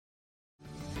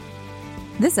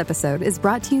This episode is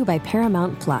brought to you by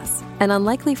Paramount Plus. An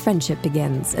unlikely friendship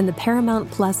begins in the Paramount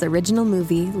Plus original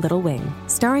movie Little Wing,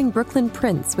 starring Brooklyn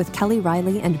Prince with Kelly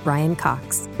Riley and Brian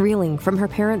Cox. Reeling from her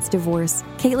parents' divorce,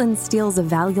 Caitlin steals a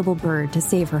valuable bird to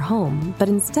save her home, but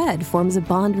instead forms a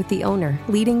bond with the owner,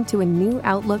 leading to a new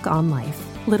outlook on life.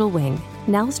 Little Wing,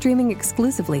 now streaming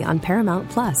exclusively on Paramount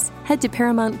Plus. Head to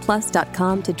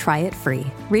ParamountPlus.com to try it free.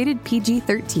 Rated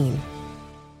PG-13.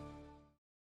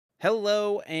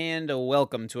 Hello and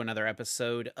welcome to another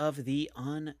episode of the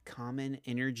Uncommon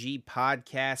Energy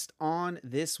Podcast. On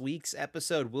this week's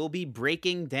episode, we'll be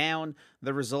breaking down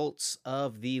the results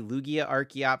of the Lugia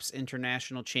Archeops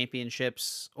International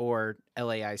Championships, or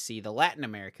LAIC, the Latin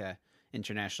America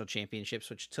International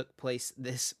Championships, which took place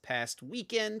this past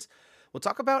weekend. We'll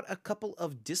talk about a couple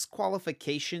of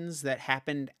disqualifications that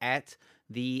happened at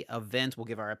the event. We'll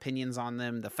give our opinions on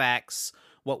them, the facts,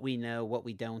 what we know, what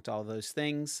we don't, all those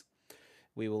things.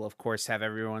 We will, of course, have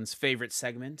everyone's favorite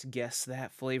segment, Guess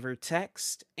That Flavor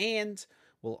Text, and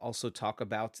we'll also talk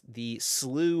about the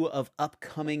slew of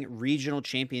upcoming regional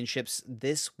championships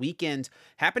this weekend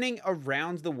happening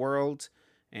around the world,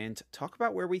 and talk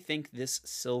about where we think this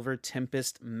Silver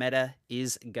Tempest meta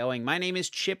is going. My name is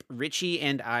Chip Ritchie,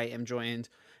 and I am joined,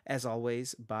 as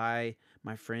always, by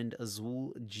my friend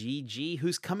Azul GG,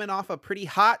 who's coming off a pretty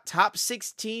hot top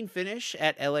 16 finish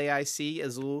at LAIC.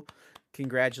 Azul,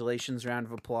 congratulations, round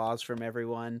of applause from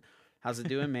everyone. How's it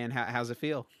doing, man? How's it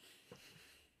feel?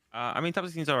 I mean, top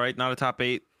 16 is all right. Not a top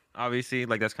 8, obviously.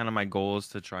 Like, that's kind of my goal, is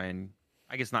to try and,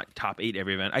 I guess, not top 8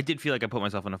 every event. I did feel like I put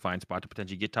myself in a fine spot to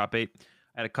potentially get top 8. I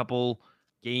had a couple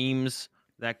games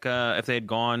that if they had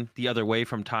gone the other way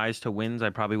from ties to wins, I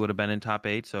probably would have been in top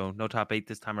 8. So no top 8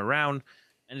 this time around.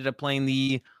 Ended up playing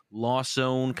the Lost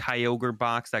Zone Kyogre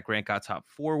box that Grant got top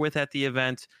 4 with at the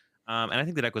event. And I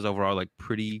think the deck was overall like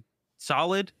pretty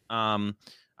solid. I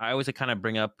always kind of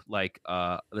bring up like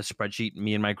the spreadsheet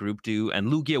me and my group do, and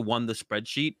Lugia won the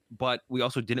spreadsheet, but we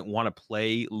also didn't want to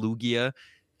play Lugia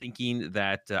thinking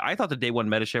that I thought the day one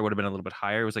meta share would have been a little bit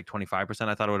higher. It was like 25%.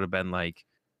 I thought it would have been like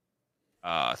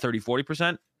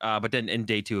 30-40%, but then in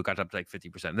day 2 it got up to like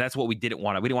 50%. And that's what we didn't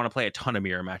want. We didn't want to play a ton of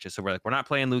mirror matches, so we're like, we're not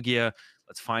playing Lugia,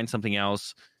 let's find something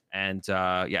else. And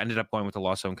ended up going with the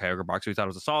Lost Zone Kyogre box. We thought it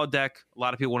was a solid deck. A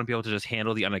lot of people wouldn't be able to just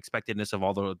handle the unexpectedness of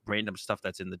all the random stuff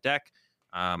that's in the deck,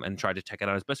 and tried to check it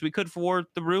out as best we could for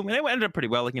the room. And it ended up pretty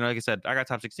well. Like I said, I got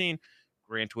top 16.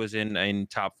 Grant was in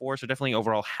top 4, so definitely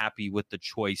overall happy with the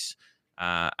choice,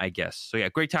 I guess. So yeah,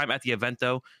 great time at the event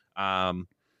though.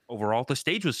 Overall, the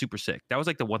stage was super sick. That was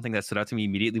like the one thing that stood out to me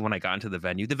immediately when I got into the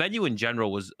venue. The venue in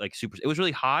general was like super. It was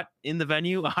really hot in the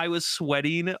venue. I was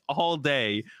sweating all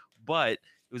day, but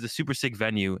it was a super sick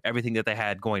venue. Everything that they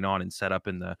had going on and set up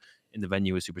in the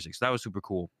venue was super sick. So that was super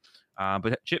cool.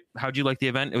 But Chip, how'd you like the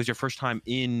event? It was your first time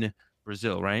in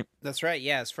Brazil, right? That's right.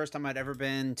 Yeah, it's first time I'd ever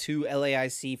been to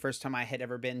LAIC. First time I had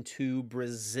ever been to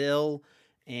Brazil,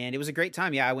 and it was a great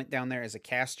time. Yeah, I went down there as a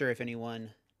caster, if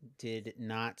anyone did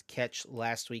not catch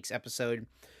last week's episode,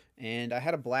 and I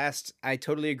had a blast. I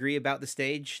totally agree about the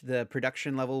stage. The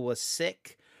production level was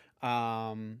sick.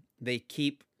 They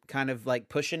keep kind of like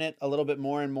pushing it a little bit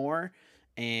more and more,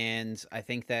 and I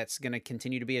think that's going to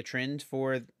continue to be a trend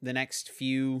for the next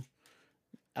few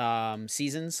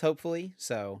seasons, hopefully.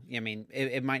 So I mean,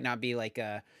 it might not be like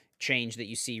a change that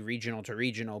you see regional to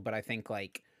regional, but I think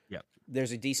like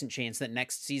there's a decent chance that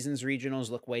next season's regionals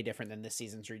look way different than this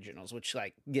season's regionals, which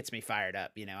like gets me fired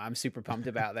up. I'm super pumped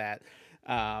about that.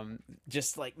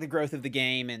 Just like the growth of the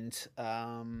game, and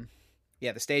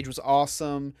the stage was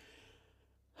awesome.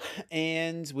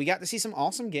 And we got to see some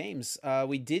awesome games.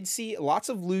 We did see lots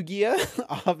of Lugia.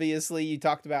 Obviously, you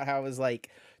talked about how it was like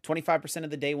 25% of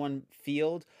the day one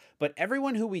field, but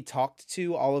everyone who we talked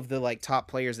to, all of the like top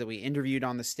players that we interviewed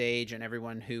on the stage, and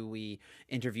everyone who we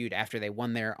interviewed after they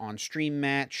won their on stream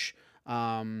match,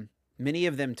 many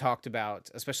of them talked about,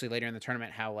 especially later in the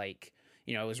tournament, how like,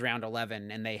 it was round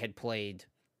 11 and they had played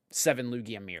 7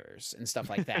 Lugia mirrors and stuff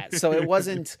like that. So it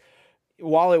wasn't,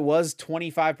 while it was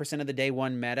 25% of the day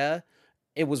one meta,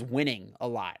 it was winning a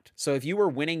lot. So if you were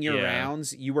winning your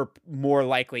rounds, you were more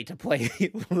likely to play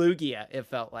Lugia, it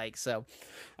felt like. So,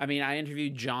 I mean, I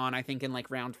interviewed John, I think in like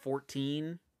round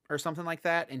 14 or something like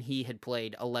that, and he had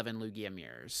played 11 Lugia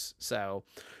mirrors. So,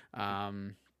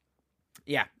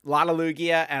 yeah, a lot of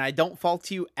Lugia, and I don't fault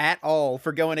you at all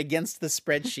for going against the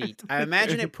spreadsheet. I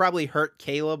imagine it probably hurt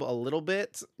Caleb a little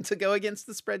bit to go against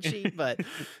the spreadsheet, but,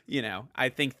 I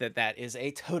think that is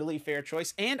a totally fair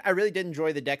choice. And I really did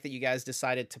enjoy the deck that you guys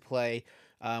decided to play.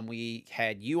 We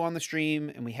had you on the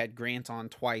stream, and we had Grant on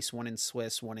twice, one in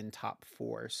Swiss, one in top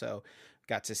 4. So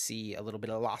got to see a little bit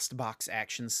of Lost Box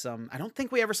action. I don't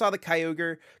think we ever saw the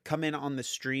Kyogre come in on the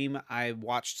stream. I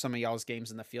watched some of y'all's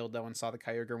games in the field though and saw the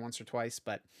Kyogre once or twice,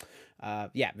 but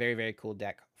yeah, very, very cool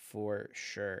deck for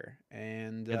sure.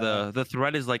 And the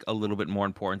threat is like a little bit more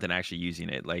important than actually using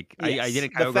it. Like yes, I did a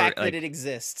Kyogre, the fact like, that it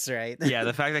exists, right? yeah,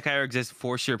 the fact that Kyogre exists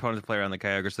forces your opponent to play around the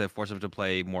Kyogre, so they force them to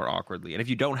play more awkwardly. And if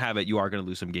you don't have it, you are going to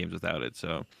lose some games without it.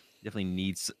 So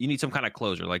definitely you need some kind of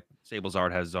closer. Like Sable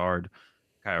Zard has Zard,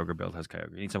 Kyogre build has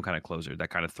Kyogre. You need some kind of closer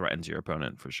that kind of threatens your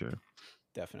opponent for sure.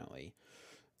 Definitely.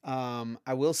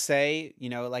 I will say,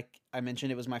 like I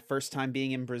mentioned, it was my first time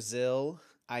being in Brazil.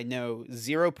 I know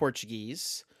zero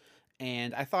Portuguese,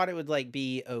 and I thought it would like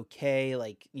be okay.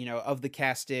 Like, of the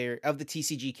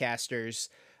TCG casters,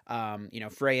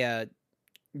 Freya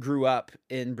grew up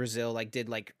in Brazil, like did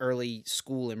like early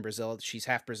school in Brazil. She's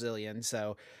half Brazilian.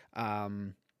 So,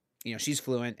 she's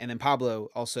fluent. And then Pablo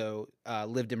also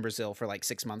lived in Brazil for like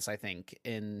 6 months, I think,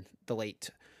 in the late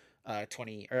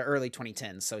 20 or early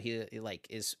 2010s. So he like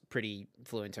is pretty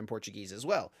fluent in Portuguese as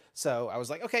well. So I was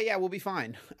like, okay, yeah, we'll be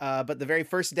fine. But the very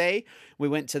first day we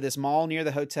went to this mall near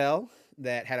the hotel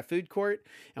that had a food court,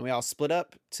 and we all split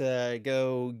up to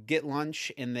go get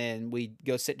lunch, and then we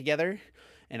go sit together.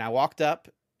 And I walked up,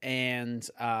 and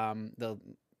the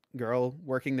girl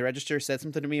working the register said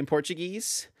something to me in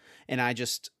Portuguese, and I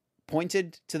just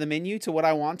pointed to the menu to what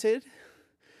I wanted.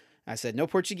 I said no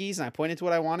Portuguese, and I pointed to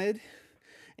what I wanted.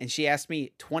 And she asked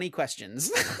me 20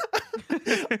 questions,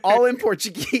 all in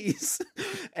Portuguese.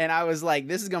 And I was like,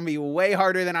 this is going to be way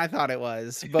harder than I thought it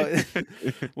was. But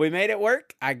we made it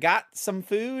work. I got some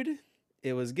food.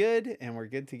 It was good, and we're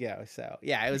good to go. So,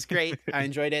 yeah, it was great. I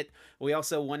enjoyed it. We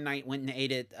also one night went and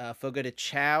ate at Fogo de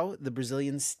Chao, the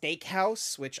Brazilian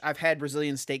steakhouse, which I've had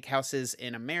Brazilian steakhouses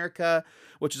in America,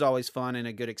 which is always fun and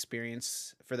a good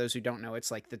experience. For those who don't know,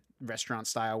 it's like the restaurant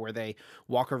style where they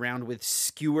walk around with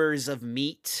skewers of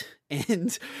meat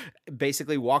and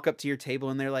basically walk up to your table,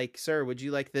 and they're like, sir, would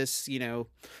you like this,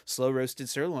 slow roasted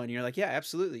sirloin? And you're like, yeah,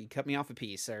 absolutely. Cut me off a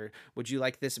piece. Or would you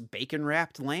like this bacon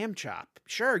wrapped lamb chop?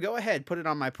 Sure, go ahead. Put it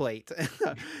on my plate.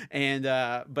 And,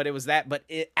 but it was that, but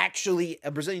it actually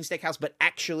a Brazilian steakhouse, but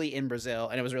actually in Brazil.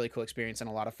 And it was a really cool experience and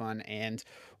a lot of fun, and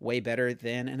way better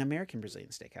than an American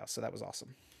Brazilian steakhouse. So that was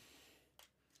awesome.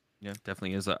 Yeah,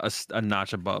 definitely is a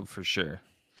notch above for sure.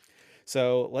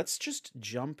 So let's just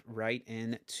jump right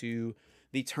into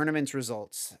the tournament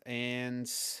results.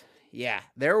 And yeah,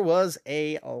 there was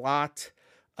a lot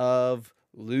of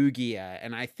Lugia.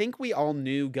 And I think we all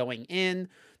knew going in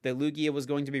that Lugia was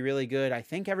going to be really good. I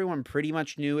think everyone pretty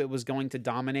much knew it was going to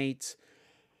dominate.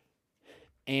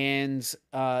 And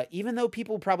even though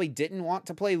people probably didn't want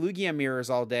to play Lugia mirrors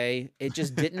all day, it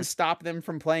just didn't stop them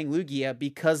from playing Lugia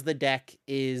because the deck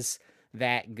is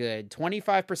that good.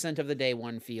 25% of the day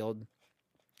one field,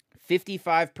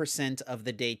 55% of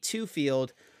the day two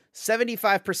field,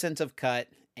 75% of cut,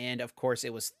 and of course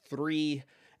it was 3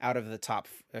 out of the top,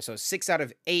 so 6 out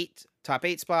of 8 top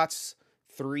 8 spots,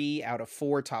 3 out of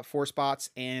 4 top 4 spots,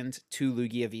 and 2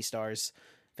 Lugia VSTARs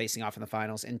facing off in the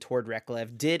finals. And Tord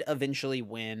Reklev did eventually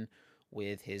win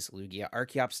with his Lugia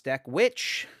Archeops deck,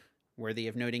 which, worthy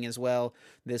of noting as well,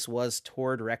 this was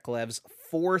Tord Reklev's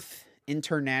 4th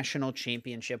international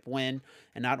championship win.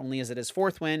 And not only is it his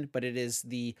 4th win, but it is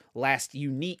the last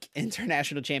unique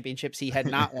international championships he had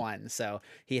not won. So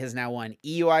he has now won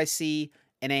EUIC,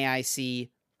 NAIC,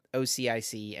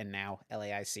 OCIC, and now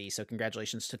LAIC. So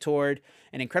congratulations to Tord.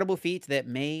 An incredible feat that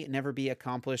may never be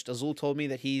accomplished. Azul told me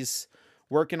that he's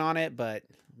working on it, but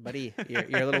buddy, you're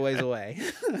a little ways away.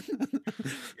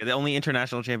 Yeah, the only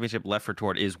international championship left for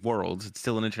Tord is Worlds. It's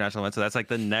still an international event, so that's like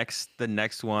the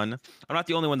next one. I'm not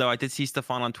the only one though. I did see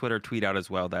Stefan on Twitter tweet out as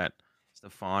well that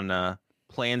Stefan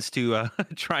plans to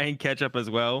try and catch up as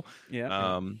well.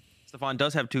 Yeah. Stefan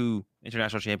does have 2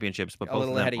 international championships, but both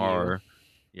of them are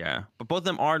but both of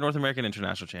them are North American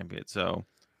international champions. So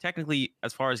technically,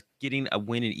 as far as getting a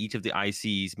win in each of the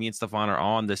ICs, me and Stefan are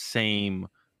on the same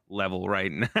level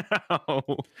right now.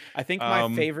 I think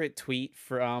my favorite tweet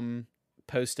from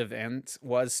post-event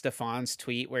was Stefan's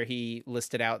tweet where he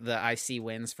listed out the IC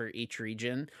wins for each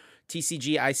region.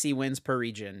 TCG IC wins per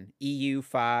region: EU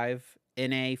 5,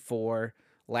 NA 4,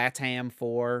 LATAM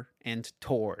 4, and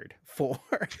Tord 4,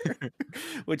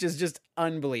 which is just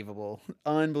unbelievable.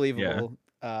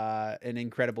 An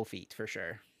incredible feat for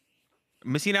sure.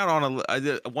 Missing out on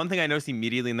one thing I noticed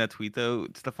immediately in that tweet though,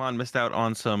 Stefan missed out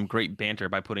on some great banter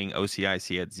by putting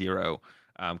OCIC at 0,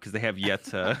 because they have yet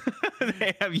to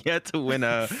win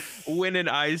an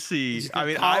IC. I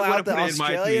mean, I would have put it in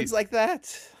my tweet like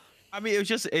that. I mean,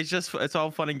 it's all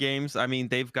fun and games. I mean,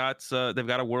 they've got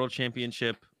a world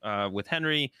championship with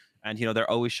Henry. and they're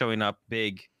always showing up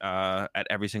big at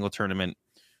every single tournament.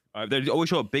 They always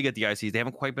show up big at the ICs. They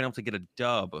haven't quite been able to get a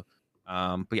dub. But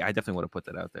yeah, I definitely would have put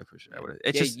that out there for sure. You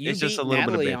It's just a beat little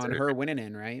Natalie bit of on banter. her winning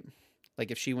in, right?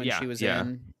 Like if she was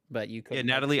in, but you Yeah, couldn't.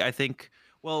 Natalie, I think.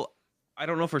 Well, I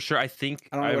don't know for sure. I think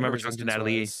I don't I know what her remember talking to resistance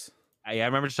Natalie. was. I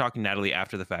remember just talking to Natalie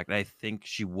after the fact, and I think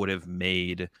she would have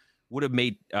made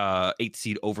 8th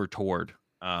seed over Tord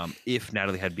if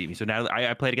Natalie had beat me. So Natalie,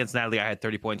 I played against Natalie. I had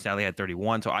 30 points. Natalie had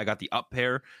 31. So I got the up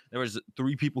pair. There was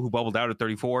 3 people who bubbled out at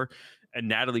 34, and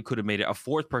Natalie could have made it a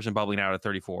 4th person bubbling out at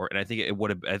 34. And I think it would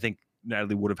have. I think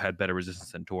Natalie would have had better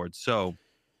resistance than Tord. So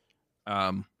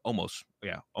almost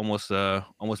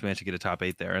managed to get a top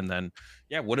 8 there, and then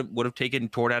would have taken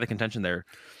Tord out of contention there.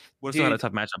 Would have still had a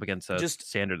tough matchup against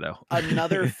just Sander though.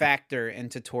 Another factor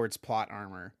into Tord's plot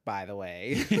armor, by the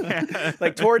way.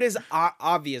 Like Tord is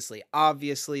obviously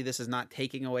this is not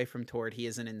taking away from Tord. He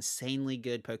is an insanely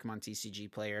good Pokemon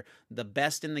TCG player, the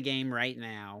best in the game right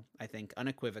now, I think,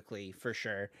 unequivocally, for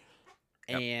sure.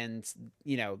 Yep. And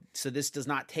so this does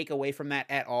not take away from that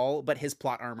at all, but his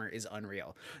plot armor is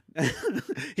unreal.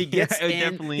 He gets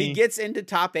he gets into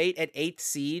top 8 at 8th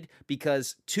seed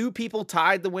because 2 people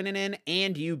tied the winning in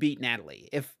and you beat Natalie.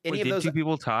 If any of those 2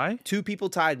 people tie? 2 people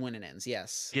tied winning ins,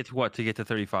 yes. Get to what? To get to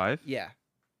 35? Yeah.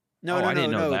 No,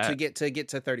 to get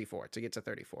to 34. To get to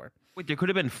 34. Wait, there could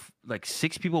have been like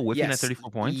 6 people whipping at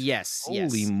 34 points? Yes.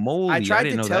 Holy moly. I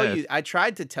tried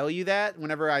to tell you that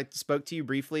whenever I spoke to you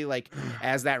briefly, like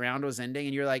as that round was ending,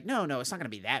 and you're like, no, it's not gonna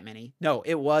be that many. No,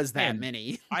 it was that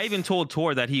many. I even told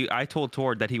Tord that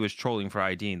he was trolling for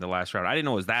ID in the last round. I didn't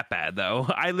know it was that bad though.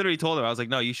 I literally told him, I was like,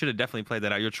 no, you should have definitely played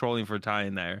that out. You're trolling for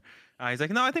tying there. He's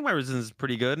like, no, I think my resistance is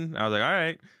pretty good. I was like, all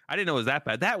right. I didn't know it was that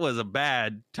bad. That was a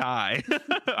bad tie.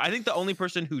 I think the only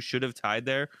person who should have tied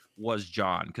there was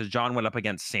John, because John went up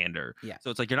against Sander. Yeah.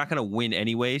 So it's like, you're not going to win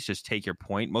anyways. Just take your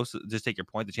point. Just take your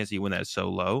point. The chance that you win that is so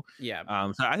low. Yeah.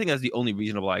 So I think that's the only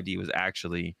reasonable ID was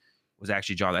actually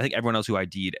John. I think everyone else who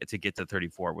ID'd to get to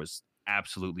 34 was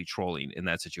absolutely trolling in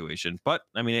that situation. But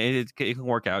I mean, it can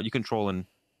work out. You can troll and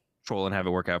have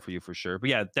it work out for you for sure. But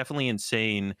yeah, definitely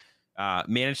insane.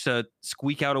 Managed to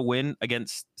squeak out a win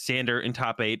against Sander in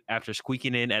top 8 after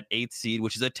squeaking in at 8th seed,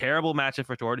 which is a terrible matchup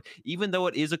for Tord. Even though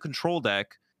it is a control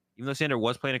deck, even though Sander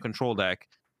was playing a control decks,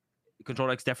 mill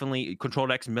decks definitely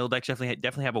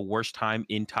have a worse time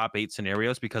in top 8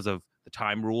 scenarios because of the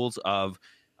time rules of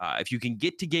if you can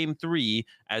get to game 3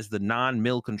 as the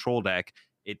non-mill control deck,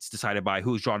 it's decided by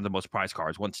who's drawn the most prize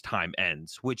cards once time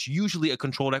ends, which usually a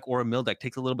control deck or a mill deck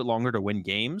takes a little bit longer to win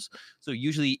games. So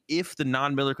usually if the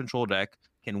non-miller control deck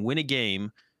can win a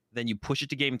game, then you push it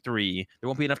to game 3. There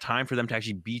won't be enough time for them to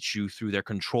actually beat you through their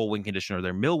control win condition or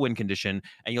their mill win condition,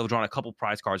 and you'll have drawn a couple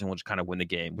prize cards and will just kind of win the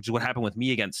game, which is what happened with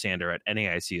me against Sander at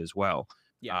NAIC as well.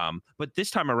 Yeah. But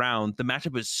this time around, the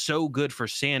matchup is so good for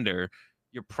Sander,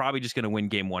 you're probably just going to win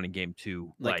game 1 and game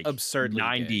 2 like absurdly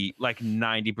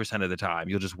 90% of the time.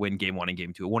 You'll just win game 1 and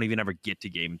game 2. It won't even ever get to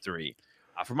game 3.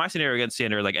 For my scenario against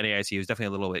Sander, like NAIC, it was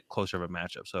definitely a little bit closer of a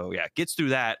matchup. So yeah, gets through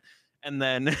that, and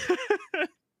then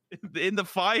in the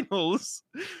finals,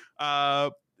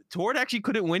 Tord actually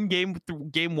couldn't win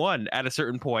game 1 at a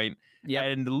certain point. Yeah,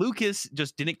 and Lucas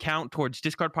just didn't count towards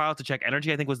discard pile to check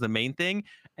energy, I think was the main thing,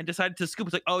 and decided to scoop.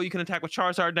 It's like, oh, you can attack with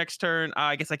Charizard next turn.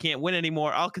 I guess I can't win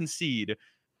anymore. I'll concede.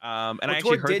 And I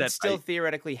actually heard that still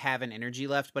theoretically have an energy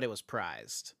left, but it was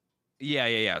prized.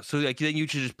 Yeah. So like then you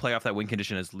should just play off that win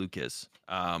condition as Lucas.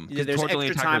 There's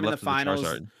extra time in the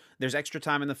finals. There's extra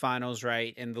time in the finals,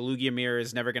 right? And the Lugia mirror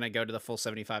is never going to go to the full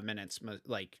 75 minutes,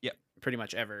 pretty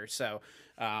much ever. So,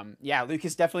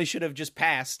 Lucas definitely should have just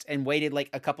passed and waited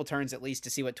like a couple turns at least to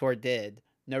see what Tord did.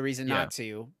 No reason not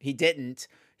to. He didn't.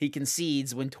 He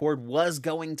concedes when Tord was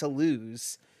going to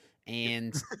lose,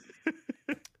 and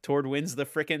Tord wins the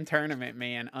freaking tournament,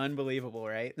 man. Unbelievable,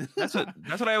 right? That's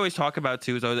what I always talk about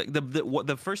too. Is always like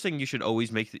the first thing you should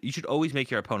always make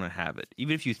your opponent have it,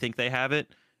 even if you think they have it.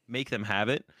 Make them have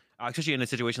it. Especially in a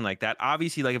situation like that.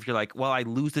 Obviously, like if you're like, well, I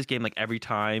lose this game like every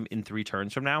time in 3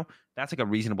 turns from now, that's like a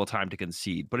reasonable time to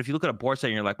concede. But if you look at a board set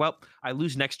and you're like, well, I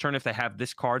lose next turn if they have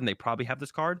this card and they probably have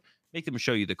this card, make them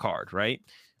show you the card, right?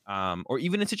 Or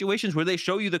even in situations where they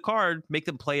show you the card, make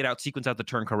them play it out, sequence out the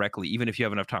turn correctly, even if you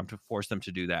have enough time to force them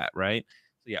to do that, right?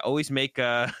 So yeah, always make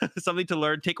something to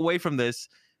learn, take away from this.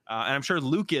 And I'm sure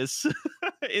Lucas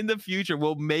in the future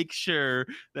will make sure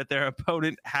that their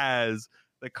opponent has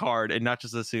the card and not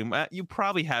just assume you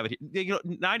probably have it.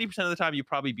 90% of the time you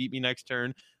probably beat me next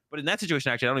turn. But in that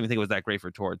situation, actually, I don't even think it was that great for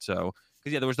Tord. So,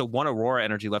 because there was the 1 Aurora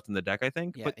energy left in the deck, I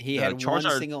think. Yeah, but he had Charizard,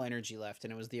 1 single energy left,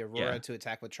 and it was the Aurora to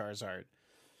attack with Charizard.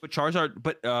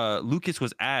 But Lucas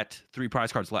was at 3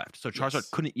 prize cards left, so Charizard Yes.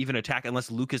 couldn't even attack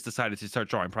unless Lucas decided to start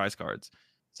drawing prize cards.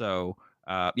 So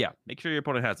yeah, make sure your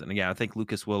opponent has it. And yeah, I think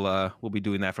Lucas will be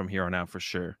doing that from here on out for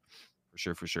sure,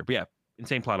 for sure. But yeah,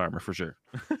 insane plot armor for sure.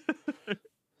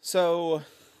 So,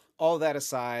 all that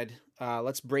aside,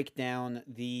 let's break down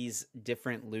these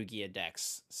different Lugia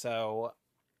decks. So,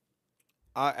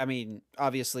 I mean,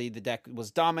 obviously the deck was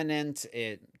dominant.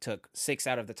 It took 6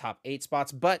 out of the top 8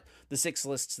 spots, but the 6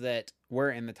 lists that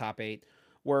were in the top 8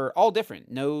 were all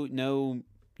different. No,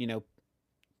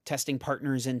 testing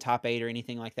partners in top 8 or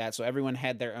anything like that. So everyone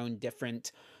had their own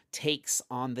different takes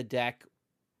on the deck.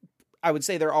 I would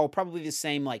say they're all probably the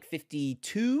same, like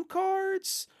 52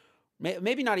 cards.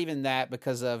 Maybe not even that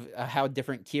because of how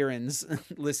different Kieran's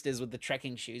list is with the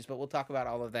trekking shoes, but we'll talk about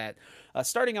all of that.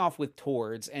 Starting off with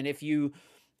Tords, and if you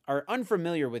are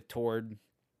unfamiliar with Tord,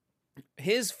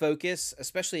 his focus,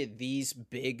 especially at these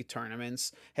big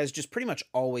tournaments, has just pretty much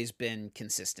always been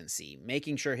consistency,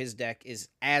 making sure his deck is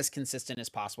as consistent as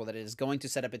possible, that it is going to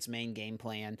set up its main game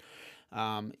plan.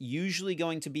 Usually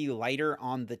going to be lighter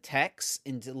on the techs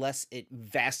unless it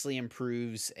vastly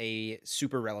improves a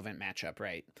super relevant matchup,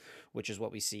 right? Which is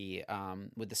what we see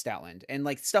with the Stoutland. And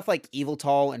like stuff like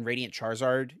Yveltal and Radiant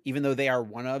Charizard, even though they are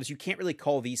one-ofs, you can't really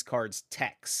call these cards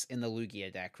techs in the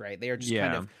Lugia deck, right? They are just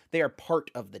they are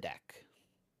part of the deck.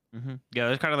 Mm-hmm. Yeah,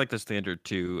 that's kind of like the standard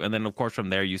too. And then of course from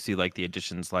there you see like the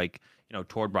additions, like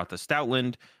Tord brought the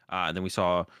Stoutland, and then we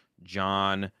saw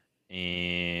John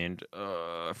and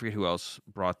I forget who else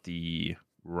brought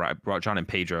John and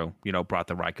Pedro, brought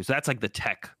the Raikou. So that's like the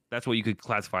tech. That's what you could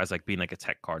classify as like being like a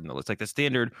tech card in the list. Like the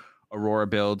standard Aurora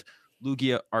build,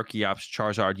 Lugia, Archeops,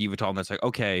 Charizard, Yveltal, and that's like,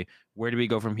 okay, where do we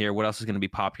go from here? What else is going to be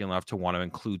popular enough to want to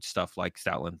include stuff like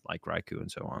Stoutland, like Raikou,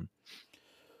 and so on?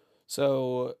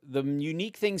 So the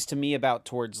unique things to me about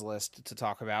Tord's list to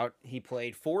talk about, he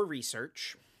played 4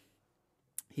 Research,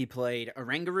 he played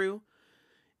Oranguru,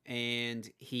 and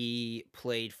he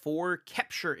played 4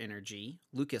 Capture Energy.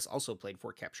 Lucas also played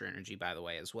 4 Capture Energy, by the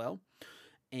way, as well.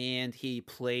 And he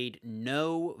played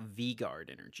no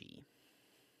V-Guard Energy.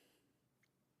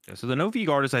 Yeah, so the no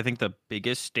V-Guard is, I think, the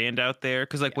biggest standout there.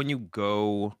 Because, when you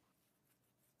go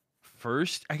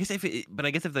first, I guess if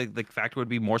the factor would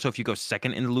be more so if you go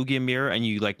second in the Lugia mirror and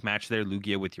you, match their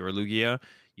Lugia with your Lugia,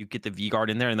 you get the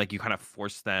V-Guard in there and, you kind of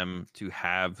force them to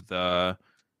have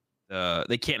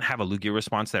they can't have a Lugia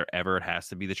response there ever. It has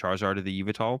to be the Charizard or the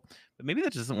Yveltal. But maybe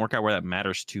that doesn't work out where that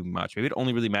matters too much. Maybe it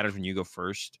only really matters when you go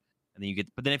first, and then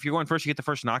but then if you're going first, you get the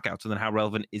first knockout. So then how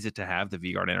relevant is it to have the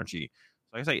V-Guard energy?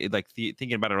 So I guess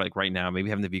thinking about it right now, maybe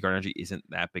having the V-Guard energy isn't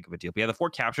that big of a deal. But yeah, the 4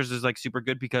 captures is super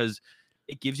good because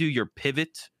it gives you your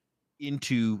pivot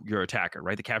into your attacker,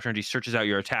 right? The capture energy searches out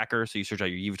your attacker. So you search out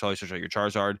your Yveltal, you search out your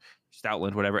Charizard,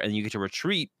 Stoutland, whatever, and you get to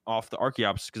retreat off the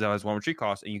Archeops because that has 1 retreat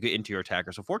cost, and you get into your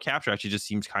attacker. So 4 capture actually just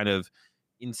seems kind of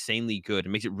insanely good. It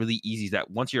makes it really easy that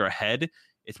once you're ahead,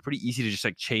 it's pretty easy to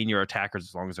just chain your attackers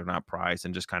as long as they're not prized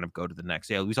and just kind of go to the next.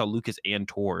 Yeah, we saw Lucas and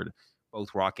Tord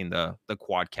both rocking the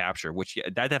quad capture, which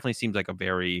that definitely seems like a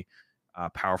very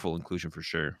powerful inclusion for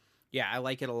sure. Yeah, I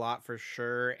like it a lot for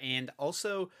sure. And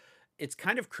also, it's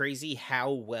kind of crazy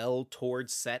how well Tord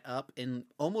set up in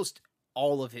almost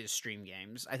all of his stream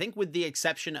games. I think with the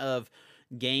exception of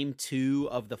game 2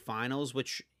 of the finals,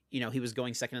 which, he was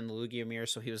going second in the Lugia mirror,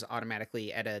 so he was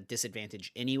automatically at a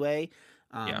disadvantage anyway.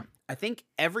 Yeah. I think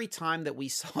every time that we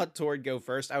saw Tord go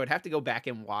first, I would have to go back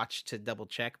and watch to double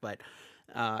check, but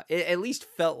it at least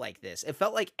felt like this. It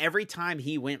felt like every time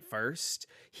he went first,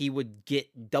 he would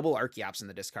get double Archeops in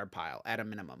the discard pile at a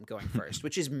minimum going first,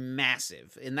 which is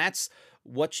massive. And that's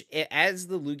as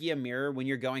the Lugia mirror, when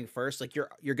you're going first,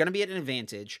 you're going to be at an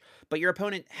advantage, but your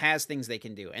opponent has things they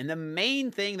can do. And the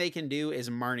main thing they can do is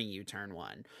Marnie you turn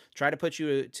 1. Try to put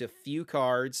you to few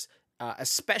cards,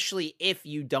 especially if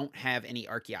you don't have any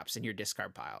Archeops in your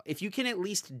discard pile. If you can at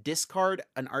least discard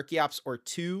an Archeops or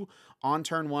 2 on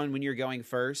turn 1 when you're going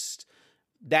first,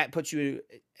 that puts you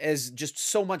as just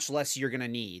so much less you're going to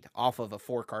need off of a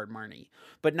 4-card Marnie.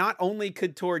 But not only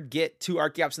could Tord get 2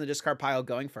 Archeops in the discard pile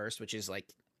going first, which is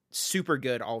super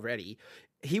good already,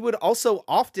 he would also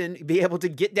often be able to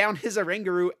get down his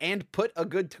Oranguru and put a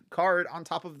good card on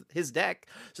top of his deck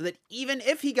so that even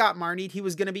if he got Marnied, he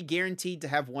was going to be guaranteed to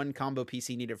have 1 combo piece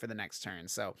he needed for the next turn.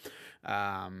 So,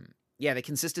 yeah, the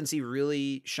consistency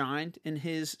really shined in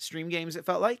his stream games, it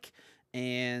felt like.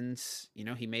 And,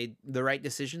 he made the right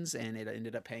decisions and it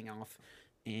ended up paying off.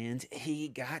 And he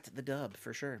got the dub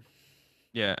for sure.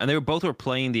 Yeah, and they were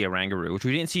playing the Oranguru, which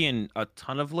we didn't see in a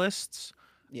ton of lists.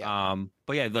 Yeah.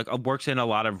 But yeah, like it works in a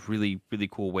lot of really, really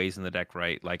cool ways in the deck,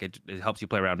 right? Like it helps you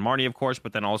play around Marnie, of course,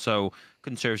 but then also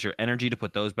conserves your energy to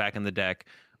put those back in the deck,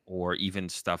 or even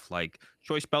stuff like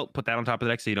Choice Belt, put that on top of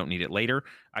the deck so you don't need it later.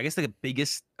 I guess the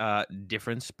biggest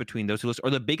difference between those two lists, or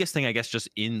the biggest thing I guess just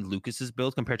in Lucas's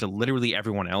build compared to literally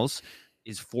everyone else,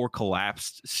 is 4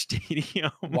 collapsed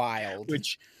stadium, Wild.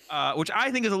 which I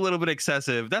think is a little bit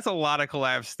excessive. That's a lot of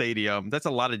collapsed stadium. That's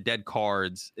a lot of dead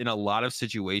cards in a lot of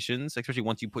situations, especially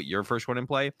once you put your first one in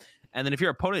play. And then if your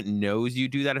opponent knows you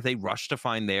do that, if they rush to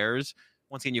find theirs,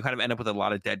 once again, you kind of end up with a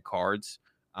lot of dead cards.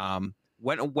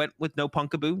 Went with no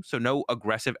Punkaboo, so no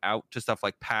aggressive out to stuff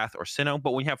like Path or Sinnoh.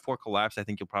 But when you have 4 collapse, I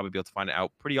think you'll probably be able to find it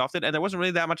out pretty often. And there wasn't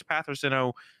really that much Path or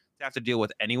Sinnoh to have to deal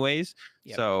with anyways.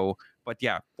 Yep. So, but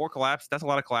yeah, 4 collapse, that's a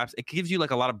lot of collapse. It gives you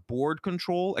like a lot of board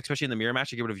control, especially in the mirror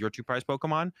match to get rid of your 2 prize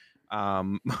Pokemon.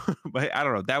 But I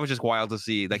don't know. That was just wild to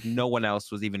see. Like no one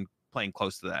else was even playing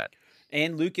close to that.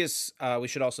 And Lucas, we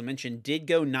should also mention, did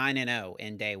go 9-0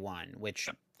 in day 1, which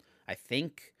I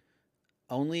think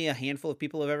only a handful of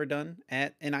people have ever done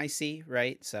at an IC,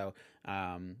 right? So,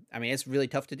 I mean, it's really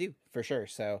tough to do for sure.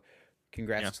 So,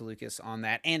 congrats to Lucas on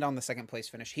that and on the second place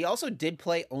finish. He also did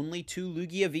play only 2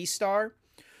 Lugia VSTAR,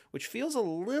 which feels a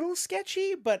little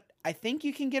sketchy, but I think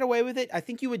you can get away with it. I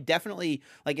think you would definitely,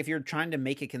 like, if you're trying to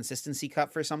make a consistency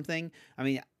cut for something, I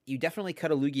mean, you definitely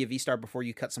cut a Lugia VSTAR before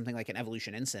you cut something like an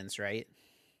Evolution Incense, right?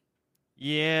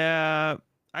 Yeah,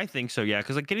 I think so. Yeah,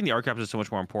 because like getting the archetypes is so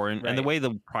much more important, and the way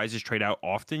the prizes trade out,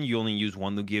 often you only use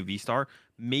 1 Lugia V-Star,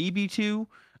 maybe 2.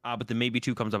 But the maybe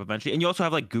 2 comes up eventually, and you also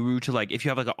have like Guru to like if you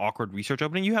have like an awkward research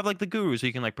opening, you have like the Guru, so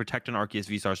you can like protect an Arceus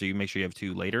V-Star, so you make sure you have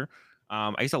 2 later.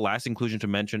 I guess the last inclusion to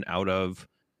mention out of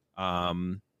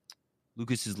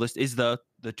Lucas's list is the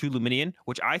 2 Luminion,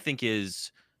 which I think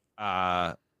is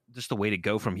just the way to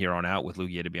go from here on out with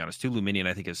Lugia, to be honest. 2 Luminion,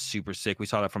 I think, is super sick. We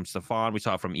saw that from Stefan. We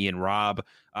saw it from Ian Robb.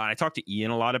 I talked to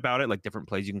Ian a lot about it, like different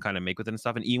plays you can kind of make with it and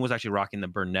stuff. And Ian was actually rocking the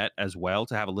Burnett as well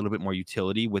to have a little bit more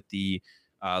utility with the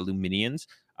Luminions.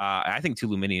 I think 2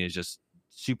 Luminion is just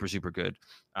super, super good.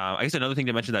 I guess another thing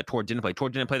to mention that Tor didn't play. Tor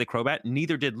didn't play the Crobat.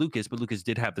 Neither did Lucas, but Lucas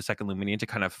did have the second Luminion to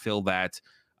kind of fill that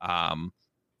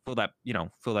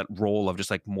role of just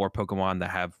like more Pokemon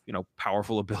that have,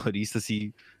 powerful abilities to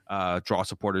see draw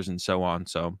supporters and so on.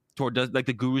 So Tor does, like,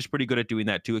 the Guru's pretty good at doing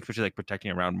that too, especially like protecting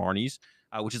around Marnies,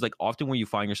 which is like often where you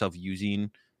find yourself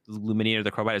using the Luminion or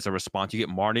the Crobat as a response. You get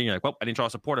Marnie, you're like, well, I didn't draw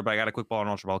a supporter, but I got a quick ball and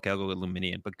Ultra Ball, okay, I'll go with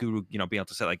Luminion. But Guru, being able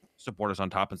to set like supporters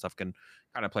on top and stuff can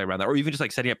kind of play around that, or even just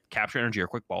like setting up capture energy or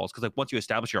quick balls, because like once you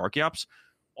establish your Archeops,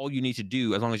 all you need to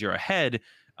do, as long as you're ahead,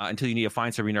 until you need to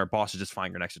find Serena or boss, is just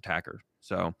find your next attacker.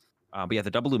 So but yeah, the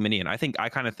double Luminion, I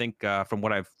kind of think from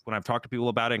when I've talked to people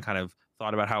about it and kind of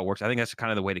thought about how it works, I think that's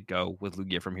kind of the way to go with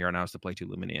Lugia from here on out, is to play 2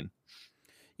 Luminion.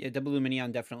 Yeah, double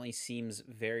Luminion definitely seems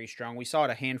very strong. We saw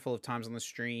it a handful of times on the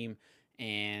stream,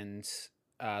 and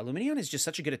Luminion is just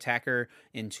such a good attacker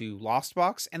into Lost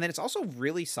Box, and then it's also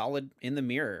really solid in the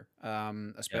mirror,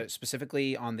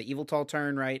 specifically on the Eviltal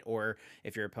turn, right? Or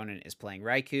if your opponent is playing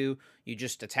Raikou, you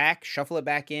just attack, shuffle it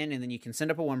back in, and then you can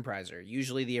send up a 1-prizer,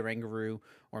 usually the Oranguru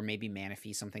or maybe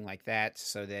Manaphy, something like that,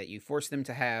 so that you force them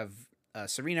to have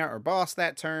Serena or Boss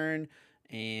that turn,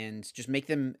 and just make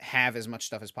them have as much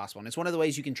stuff as possible. And it's one of the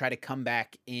ways you can try to come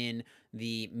back in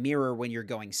the mirror when you're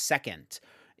going second,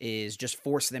 is just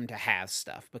force them to have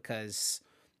stuff, because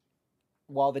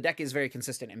while the deck is very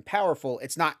consistent and powerful,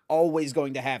 it's not always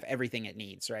going to have everything it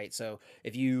needs, right? So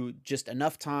if you just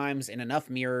enough times in enough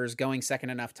mirrors, going second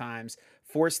enough times,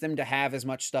 force them to have as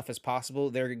much stuff as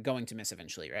possible, they're going to miss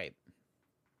eventually, right?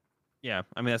 Yeah,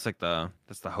 I mean that's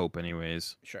the hope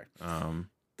anyways. Sure.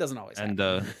 Doesn't always happen.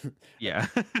 And yeah.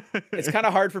 It's kind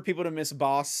of hard for people to miss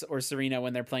Boss or Serena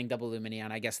when they're playing double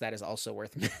Luminion. I guess that is also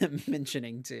worth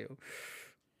mentioning too.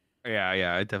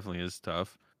 Yeah, it definitely is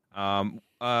tough. I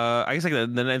guess like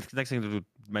the next thing to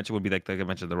mention would be like I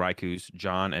mentioned, the Raikous.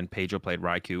 John and Pedro played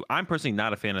Raikou. I'm personally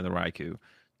not a fan of the Raikou.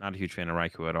 Not a huge fan of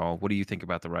Raikou at all. What do you think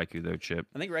about the Raikou though, Chip?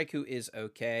 I think Raikou is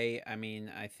okay. I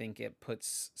mean, I think it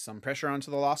puts some pressure onto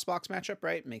the Lost Box matchup,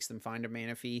 right? Makes them find a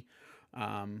Manaphy.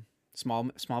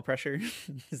 Small pressure.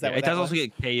 Is that what it that does was? also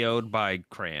get KO'd by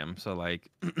Cram, so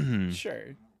like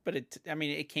Sure. But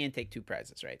it can take 2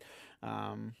 prizes, right?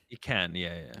 It can,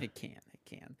 yeah. It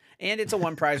can. And it's a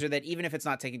 1-prizer that, even if it's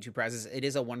not taking 2 prizes, it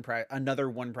is another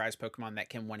 1-prize Pokemon that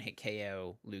can 1-hit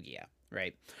KO Lugia,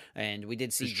 right? And we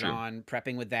did see John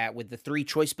prepping with that, with the 3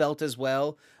 Choice Belt as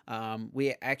well.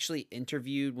 We actually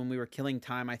interviewed, when we were killing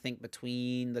time, I think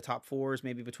between the top 4s,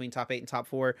 maybe between top 8 and top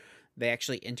 4, they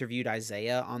actually interviewed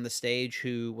Isaiah on the stage,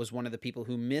 who was one of the people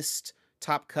who missed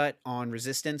top cut on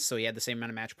Resistance, so he had the same amount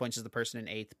of match points as the person in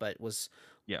 8th, but was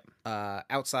Yeah.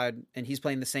 outside, and he's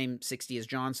playing the same 60 as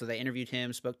John. So they interviewed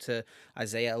him, spoke to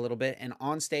Isaiah a little bit, and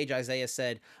on stage, Isaiah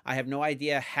said, "I have no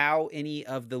idea how any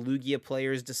of the Lugia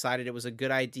players decided it was a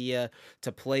good idea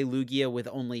to play Lugia with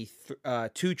only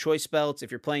 2 choice belts.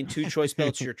 If you're playing 2 choice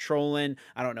belts, you're trolling.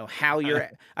 I don't know how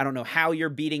you're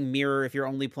beating Mirror if you're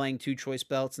only playing 2 choice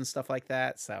belts and stuff like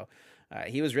that." So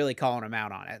he was really calling him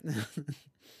out on it.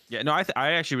 Yeah, no,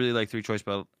 I actually really like 3 choice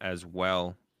belt as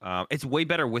well. It's way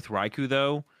better with Raikou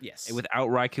though. Yes. Without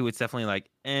Raikou, it's definitely like,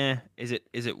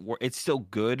 it's still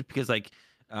good because like,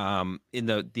 in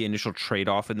the initial trade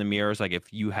off in the mirrors, like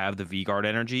if you have the V Guard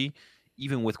energy,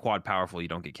 even with quad powerful, you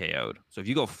don't get KO'd. So if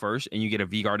you go first and you get a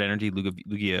V Guard energy,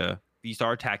 Lugia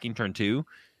VSTAR attacking turn 2,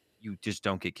 you just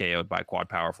don't get KO'd by quad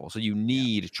powerful. So you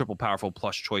need triple powerful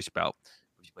plus choice belt.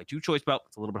 If you play 2 choice belt,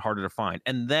 it's a little bit harder to find.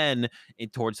 And then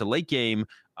towards the late game,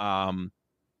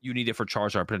 you need it for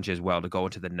Charizard potentially as well to go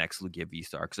into the next Lugia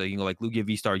V-Star. So you can go like Lugia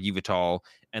V-Star Yveltal,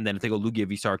 and then if they go Lugia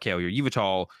V-Star KO your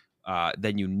Yveltal,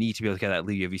 then you need to be able to get that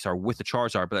Lugia V-Star with the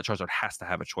Charizard, but that Charizard has to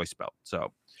have a choice belt.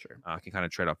 So can kind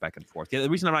of trade off back and forth. Yeah, the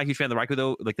reason I'm not a huge fan of the Raikou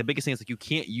though, like the biggest thing is like you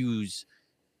can't use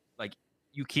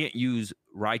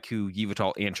Raikou,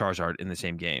 Yveltal, and Charizard in the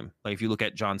same game. Like if you look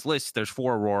at John's list, there's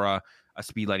 4 Aurora, a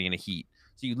Speed Lightning, and a Heat.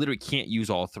 So you literally can't use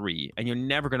all 3, and you're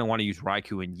never going to want to use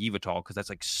Raikou and Yveltal because that's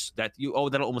like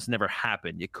that'll almost never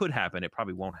happen. It could happen, it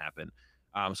probably won't happen.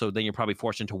 So then you're probably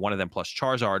forced into one of them plus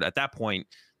Charizard. At that point,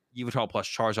 Yveltal plus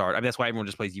Charizard. I mean, that's why everyone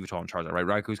just plays Yveltal and Charizard, right?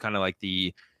 Raikou's kind of like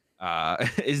the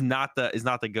is not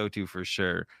the go-to for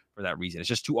sure for that reason. It's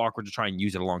just too awkward to try and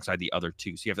use it alongside the other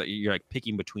 2. So you're like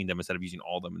picking between them instead of using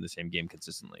all of them in the same game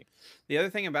consistently. The other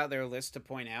thing about their list to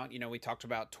point out, we talked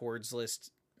about Tord's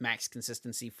list, max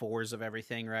consistency 4s of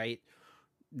everything, right?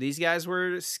 These guys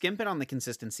were skimping on the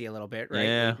consistency a little bit, right?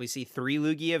 Yeah. We see 3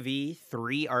 Lugia V,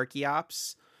 3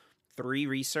 Archeops, 3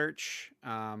 Research.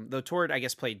 Though Tord, I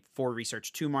guess, played 4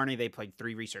 Research, 2 Marnie. They played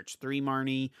 3 Research, 3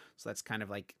 Marnie. So that's kind of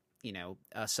like,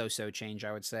 a so-so change,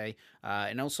 I would say.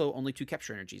 And also only 2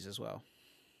 Capture Energies as well.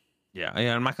 Yeah,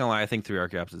 I'm not gonna lie. I think 3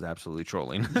 Archeops is absolutely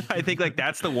trolling. I think like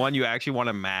that's the one you actually want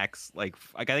to max. Like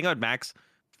I think I would max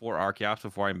 4 Archeops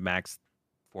before I max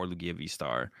 4 Lugia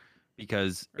V-Star,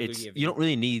 because you don't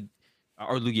really need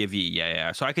or Lugia V,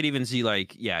 yeah. So I could even see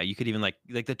you could even like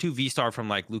the 2 V-Star from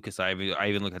like Lucas. I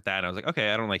even looked at that and I was like,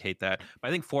 okay, I don't hate that. But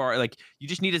I think 4 you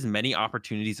just need as many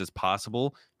opportunities as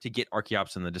possible to get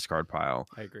Archeops in the discard pile.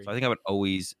 I agree. So I think I would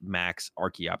always max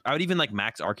Archeops. I would even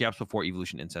max Archeops before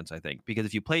Evolution Incense, I think, because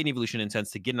if you play an Evolution Incense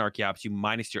to get an Archeops, you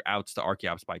minus your outs to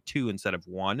Archeops by 2 instead of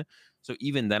 1. So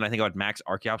even then, I think I would max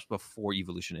Archeops before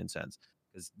Evolution Incense.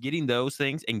 Because getting those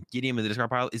things and getting them in the discard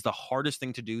pile is the hardest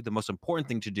thing to do, the most important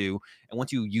thing to do. And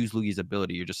once you use Lugia's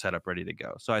ability, you're just set up ready to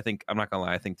go. So I think, I'm not going to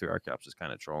lie, I think 3 Archeops is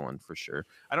kind of trolling for sure.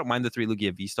 I don't mind the 3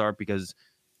 Lugia V-Star because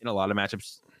in a lot of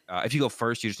matchups, if you go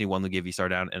first, you just need 1 Lugia V-Star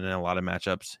down. And in a lot of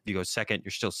matchups, if you go second,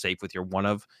 you're still safe with your one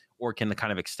of, or can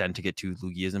kind of extend to get 2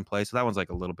 Lugias in play. So that one's like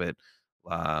a little bit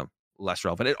less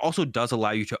relevant. It also does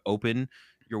allow you to open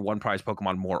your 1 prize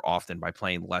Pokemon more often by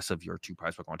playing less of your 2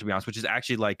 prize Pokemon, to be honest, which is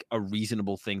actually like a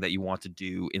reasonable thing that you want to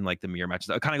do in like the mirror matches.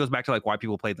 It kind of goes back to like why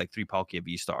people played like 3 Palkia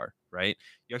V-Star, right?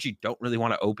 You actually don't really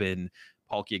want to open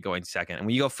Palkia going second. And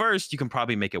when you go first, you can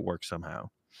probably make it work somehow.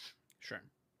 Sure.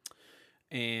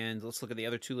 And let's look at the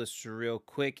other 2 lists real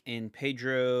quick. In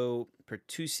Pedro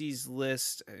Pertussi's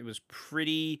list, it was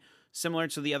pretty similar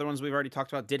to the other ones we've already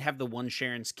talked about. Did have the 1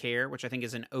 Sharon's Care, which I think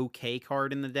is an okay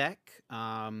card in the deck.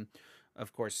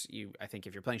 Of course, I think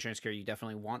if you're playing Sharon's Care, you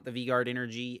definitely want the V-Guard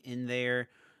energy in there.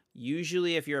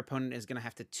 Usually, if your opponent is going to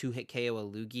have to 2-hit KO a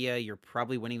Lugia, you're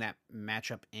probably winning that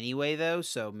matchup anyway, though.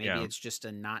 So maybe it's just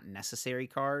a not necessary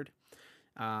card.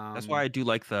 That's why I do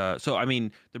like the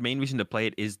main reason to play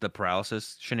it is the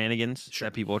paralysis shenanigans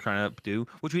that people are trying to do,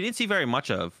 which we didn't see very much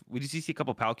of. We did see a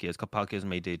couple Palkias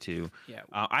made day 2. Yeah.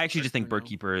 I actually just think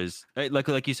Birdkeeper is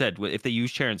like you said, if they use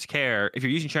Sharon's Care, if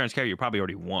you're using Sharon's Care, you're probably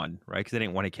already won, right? Because they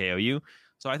didn't want to KO you.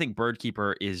 So I think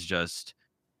Birdkeeper is just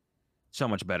so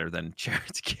much better than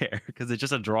Sharon's Care because it's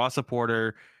just a draw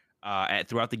supporter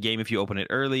throughout the game if you open it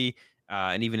early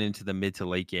and even into the mid to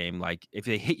late game. Like if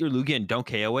they hit your Lugia and don't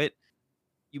KO it,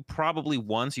 you probably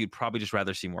won, so you'd probably just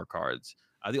rather see more cards.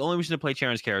 The only reason to play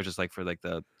Sharon's Care is just like for like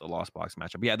the Lost Box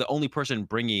matchup. But yeah, the only person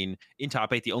bringing in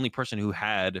top 8, the only person who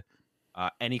had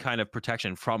any kind of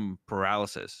protection from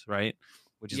paralysis, right?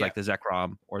 Which is like the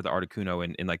Zekrom or the Articuno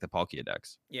in like the Palkia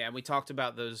decks. Yeah, and we talked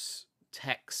about those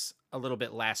techs a little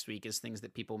bit last week as things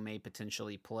that people may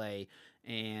potentially play.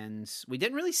 And we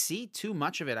didn't really see too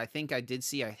much of it. I think I did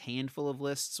see a handful of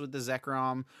lists with the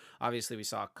Zekrom. Obviously, we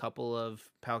saw a couple of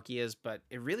Palkias, but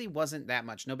it really wasn't that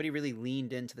much. Nobody really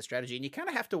leaned into the strategy. And you kind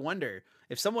of have to wonder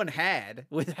if someone had,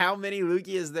 with how many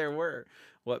Lugias there were,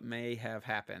 what may have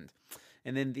happened.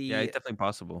 And then it's definitely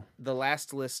possible. The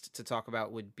last list to talk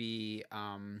about would be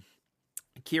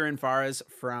Kieran Faras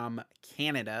from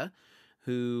Canada,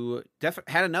 who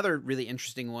had another really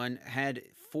interesting one, had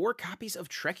 4 copies of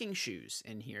trekking shoes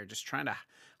in here, just trying to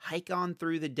hike on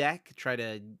through the deck, try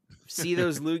to see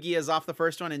those Lugias off the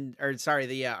first one, the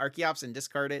Archeops, and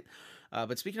discard it.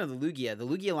 But speaking of the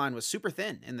Lugia line was super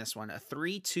thin in this one, a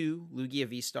 3/2 Lugia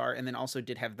VSTAR, and then also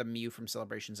did have the Mew from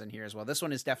Celebrations in here as well. This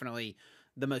one is definitely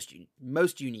the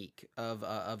most unique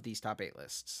of these top 8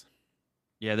 lists.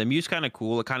 Yeah, the Mew's kind of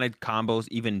cool. It kind of combos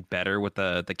even better with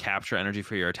the capture energy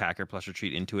for your attacker plus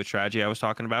retreat into a strategy I was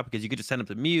talking about, because you could just send up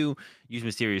the Mew, use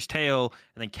Mysterious Tail,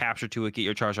 and then capture to it, get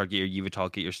your Charizard, get your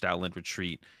Yveltal, get your Stoutland,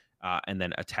 retreat, and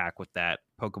then attack with that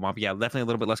Pokemon. But yeah, definitely a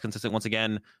little bit less consistent. Once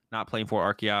again, not playing for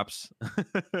Archeops,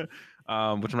 which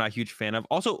I'm not a huge fan of.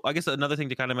 Also, I guess another thing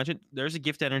to kind of mention, there's a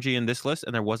gift energy in this list,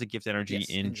 and there was a gift energy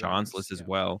in John's list as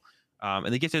well.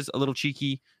 And the gift is a little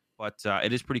cheeky, but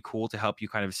it is pretty cool to help you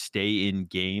kind of stay in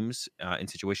games in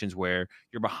situations where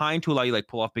you're behind, to allow you like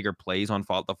pull off bigger plays on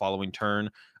the following turn,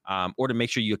 or to make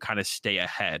sure you kind of stay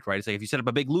ahead, right? It's like if you set up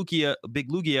a big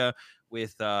Lugia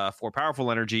with 4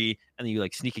 powerful energy, and then you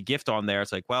like sneak a gift on there,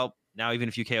 it's like, well, now even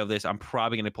if you KO this, I'm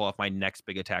probably going to pull off my next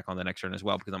big attack on the next turn as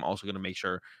well, because I'm also going to make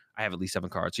sure I have at least 7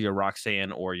 cards. So your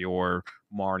Roxanne or your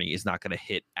Marnie is not going to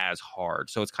hit as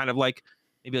hard. So it's kind of like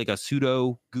maybe like a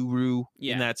pseudo guru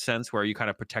in that sense, where you kind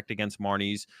of protect against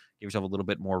Marnies, give yourself a little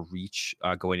bit more reach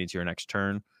going into your next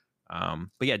turn.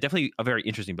 But yeah, definitely a very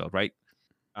interesting build, right?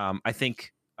 I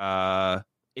think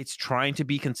it's trying to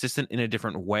be consistent in a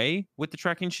different way with the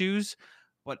trekking shoes,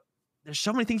 but there's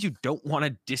so many things you don't want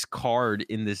to discard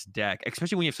in this deck,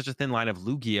 especially when you have such a thin line of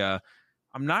Lugia.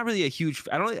 I'm not really a huge.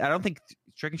 I don't think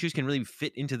trekking shoes can really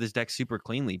fit into this deck super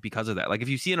cleanly because of that. Like if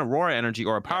you see an Aurora energy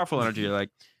or a powerful energy, you're like,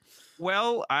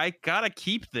 well, I gotta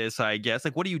keep this, I guess.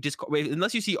 Like, what do you discard?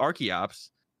 Unless you see Archeops,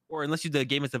 or unless the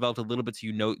game has developed a little bit so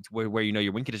you know where you know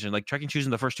your win condition. Like, trekking shoes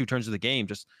in the first 2 turns of the game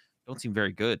just don't seem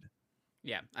very good.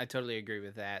 Yeah, I totally agree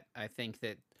with that. I think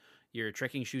that your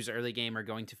trekking shoes early game are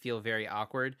going to feel very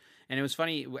awkward. And it was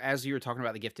funny, as you were talking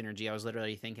about the gift energy, I was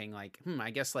literally thinking like,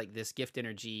 I guess like this gift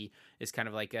energy is kind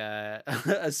of like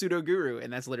a pseudo guru.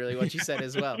 And that's literally what you said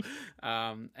as well.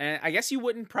 And I guess you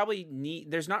wouldn't probably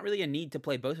there's not really a need to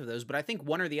play both of those, but I think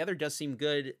one or the other does seem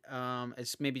good.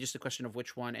 It's maybe just a question of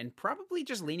which one, and probably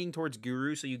just leaning towards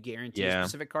guru. So you guarantee a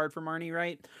specific card for Marnie,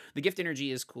 right? The gift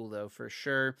energy is cool though, for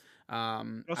sure.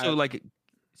 Also, like,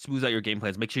 smooths out your game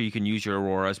plans. Make sure you can use your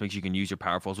Auroras. Make sure you can use your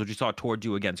powerfuls, which you saw Tor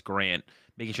do against Grant,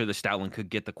 making sure the Stoutland could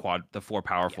get the 4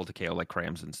 powerful to KO like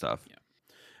Crams and stuff.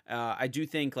 Yeah. I do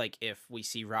think like if we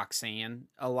see Roxanne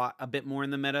a bit more in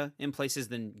the meta in places,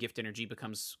 then gift energy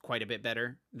becomes quite a bit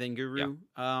better than Guru.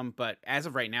 Yeah. But as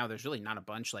of right now, there's really not a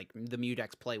bunch. Like the Mew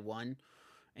decks play 1,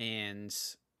 and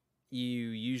you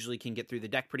usually can get through the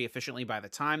deck pretty efficiently by the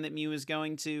time that Mew is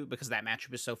going to, because that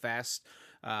matchup is so fast.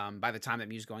 By the time that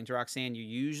Mew's going to Roxanne, you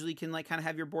usually can like kind of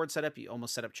have your board set up. You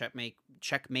almost set up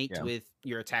checkmate with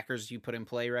your attackers you put in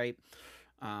play, right?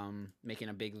 Making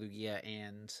a big Lugia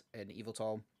and an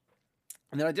Yveltal.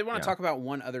 And then I did want to talk about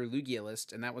one other Lugia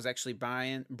list, and that was actually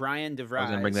Brian DeVries. I was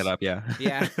going to bring that up, yeah.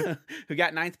 Yeah, who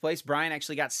got 9th place. Brian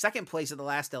actually got 2nd place at the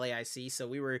last LAIC, so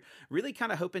we were really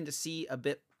kind of hoping to see a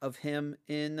bit of him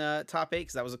in top 8,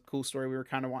 because that was a cool story we were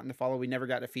kind of wanting to follow. We never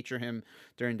got to feature him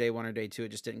during day 1 or day 2. It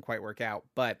just didn't quite work out.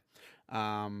 But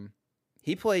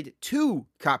he played 2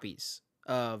 copies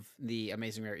of the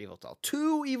Amazing Rare Yveltal.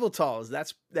 2 Yveltals.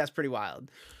 That's pretty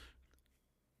wild.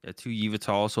 Yeah, 2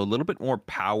 Yveltal, so a little bit more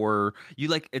power. You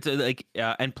like it's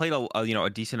and played a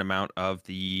decent amount of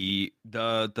the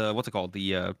what's it called,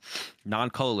 the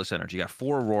non-colorless energy. You got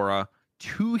 4 Aurora,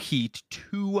 2 Heat,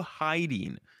 2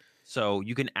 Hiding, so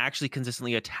you can actually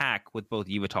consistently attack with both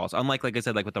Yveltals. Unlike, like I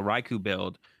said, like with the Raikou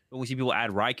build, when we see people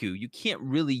add Raikou, you can't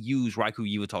really use Raikou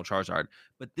Yveltal Charizard,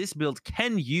 but this build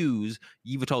can use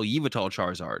Yveltal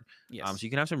Charizard. Yes. So you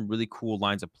can have some really cool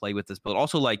lines of play with this build.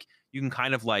 Also, like you can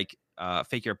kind of like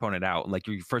fake your opponent out. Like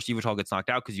your first Yveltal gets knocked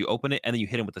out because you open it, and then you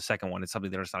hit him with the second one. It's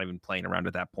something they're just not even playing around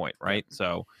at that point, right? Yeah.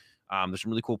 So there's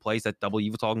some really cool plays that double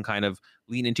Yveltal can kind of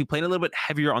lean into, playing a little bit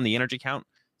heavier on the energy count.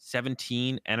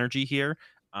 17 energy here.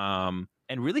 And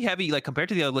really heavy, like compared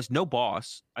to the other list. No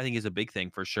boss, I think, is a big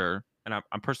thing for sure. And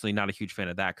I'm personally not a huge fan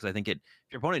of that, because I think if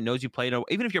your opponent knows you play,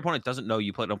 even if your opponent doesn't know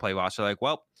you don't play boss, they're like,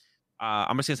 well,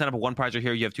 I'm just gonna set up a one prizer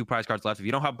here. You have 2 prize cards left. If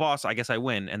you don't have boss, I guess I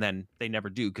win. And then they never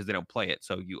do because they don't play it,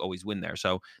 so you always win there.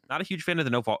 So not a huge fan of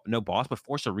the no boss, but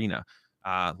Force Arena,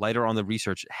 lighter on the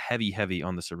research, heavy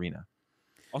on the Serena.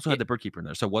 Also had the Bird Keeper in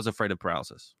there, so was afraid of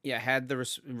paralysis. Yeah, had the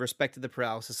respected the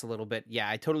paralysis a little bit. Yeah,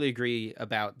 I totally agree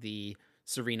about the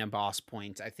Serena boss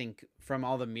point. I think from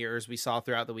all the mirrors we saw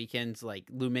throughout the weekend,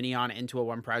 like Luminion into a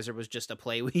one prizer was just a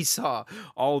play we saw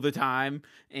all the time.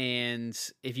 And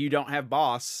if you don't have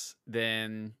boss,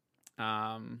 then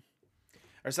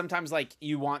or sometimes like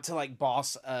you want to like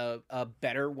boss a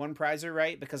better one prizer,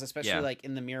 right? Because especially like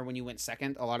in the mirror when you went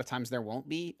second, a lot of times there won't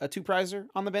be a 2 prizer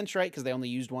on the bench, right? Because they only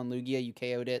used one Lugia, you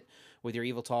KO'd it with your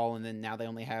Yveltal, and then now they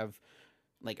only have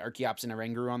like Archeops and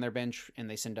Oranguru on their bench, and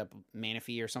they send up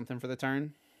Manaphy or something for the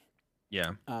turn.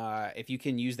 Yeah. If you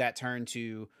can use that turn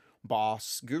to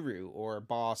boss Guru or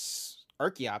boss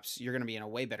Archeops, you're going to be in a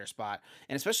way better spot.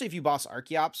 And especially if you boss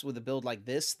Archeops with a build like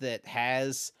this that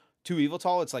has 2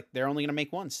 Yveltal, it's like they're only going to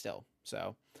make 1 still.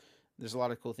 So there's a lot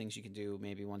of cool things you can do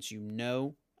maybe once you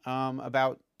know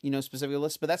about, specific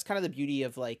lists. But that's kind of the beauty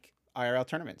of like IRL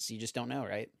tournaments. You just don't know,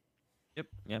 right? Yep.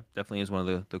 Yeah, definitely is one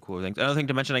of the cooler things. Another thing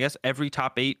to mention, I guess, every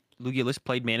top 8 Lugia list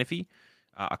played Manaphy.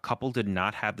 A couple did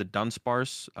not have the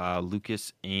Dunsparce.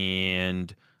 Lucas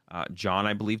and John,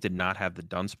 I believe, did not have the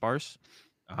Dunsparce.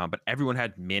 But everyone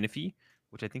had Manaphy,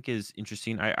 which I think is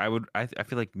interesting. I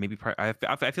feel like maybe I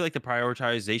feel like the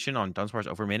prioritization on Dunsparce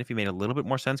over Manaphy made a little bit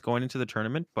more sense going into the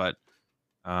tournament, but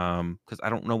because I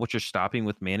don't know what you're stopping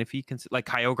with Manaphy. Like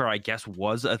Kyogre, I guess,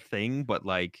 was a thing, but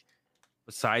like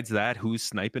besides that, who's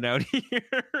sniping out here?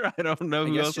 I don't know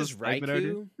who else is sniping out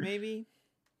here. Maybe.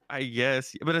 I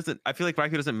guess, but I feel like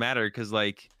Raikou doesn't matter because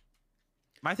like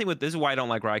my thing with this is why I don't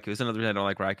like Raikou. This is another reason I don't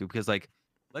like Raikou because like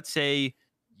let's say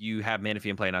you have Manaphy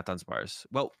in play, not Dunsparce.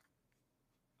 Well,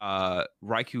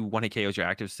 Raikou 1-hit KOs your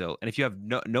active still, and if you have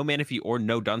no Manaphy or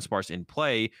no Dunsparce in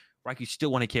play, Raikou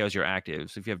still 1-hit KOs your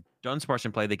active. So if you have Dunsparce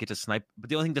in play, they get to snipe, but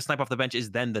the only thing to snipe off the bench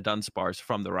is then the Dunsparce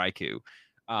from the Raikou.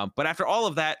 But after all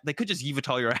of that, they could just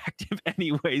Yveltal your active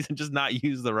anyways and just not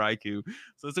use the Raikou.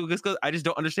 So I just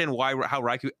don't understand how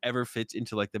Raikou ever fits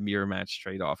into like the mirror match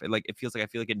trade-off. It feels like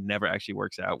it never actually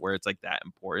works out where it's like that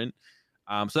important.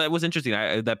 So that was interesting.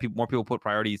 More people put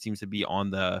priority. It seems to be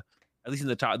on at least in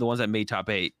the ones that made top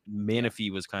 8.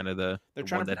 Manaphy was kind of they're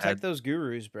trying to protect those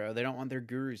gurus, bro. They don't want their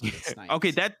gurus to get sniped.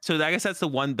 Okay, so I guess that's the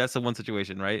one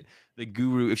situation, right? The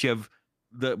guru, if you have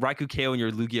the Raikou KO and your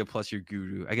Lugia plus your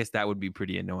Guru, I guess that would be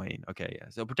pretty annoying. Okay, yeah.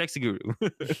 So protects the Guru.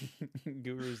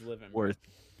 Guru's living. Worth.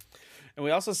 And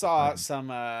we also saw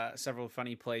several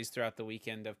funny plays throughout the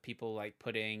weekend of people like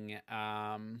putting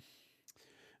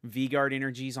V-Guard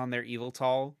energies on their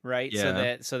Yveltal, right?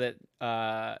 Yeah. So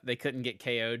that they couldn't get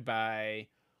KO'd by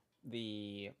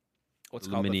the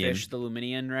called the fish, the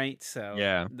Luminion, right? So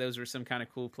yeah, those were some kind of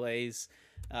cool plays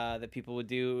that people would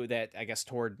do that I guess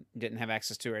Tord didn't have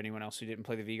access to, or anyone else who didn't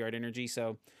play the V-Guard energy.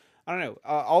 So I don't know,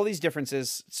 all these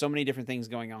differences, so many different things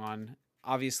going on.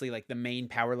 Obviously, like the main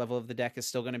power level of the deck is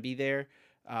still going to be there,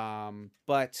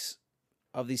 but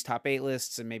of these top 8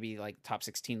 lists and maybe like top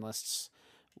 16 lists,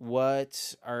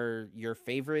 what are your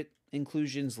favorite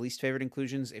inclusions, least favorite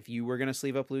inclusions? If you were going to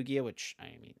sleeve up Lugia, which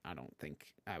I mean, I don't think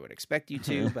I would expect you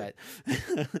to, but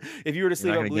if you were to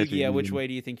sleeve up Lugia, which way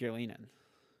do you think you're leaning?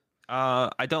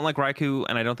 I don't like Raikou,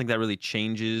 and I don't think that really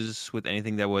changes with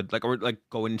anything that would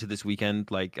go into this weekend.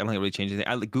 Like, I don't think it really changes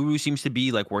anything. Guru seems to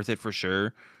be like worth it for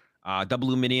sure. Double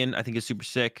Luminion, I think, is super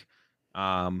sick.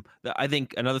 I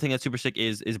think another thing that's super sick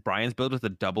is Brian's build with a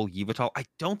double Yveltal. I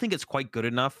don't think it's quite good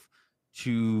enough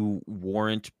to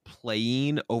warrant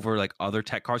playing over like other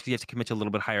tech cards because you have to commit to a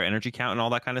little bit higher energy count and all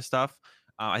that kind of stuff.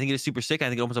 I think it is super sick. I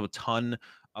think it opens up a ton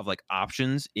of like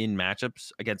options in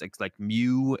matchups against like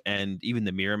Mew and even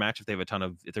the mirror match if they're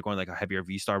going like a heavier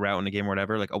V-Star route in the game or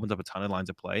whatever, like opens up a ton of lines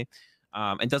of play.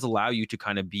 And does allow you to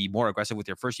kind of be more aggressive with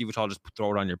your first Yveltal, just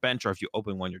throw it on your bench, or if you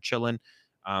open one, you're chilling.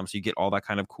 So you get all that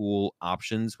kind of cool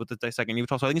options with the second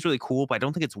Yveltal. So I think it's really cool, but I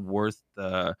don't think it's worth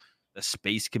the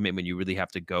space commitment you really have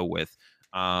to go with.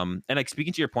 And like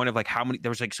speaking to your point of like how many,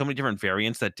 there was like so many different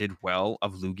variants that did well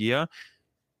of Lugia.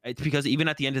 It's because even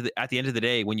at the end of the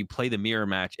day, when you play the mirror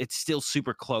match, it's still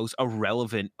super close,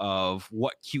 irrelevant of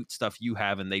what cute stuff you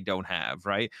have and they don't have,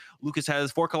 right? Lucas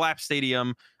has 4 Collapse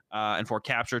Stadium and 4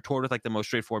 Capture, Tord with like the most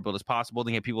straightforward build as possible.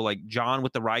 Then you have people like John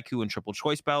with the Raikou and triple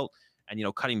choice belt, and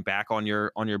cutting back on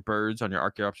your birds, on your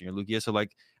Archeops and your Lugia. So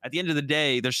like at the end of the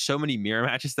day, there's so many mirror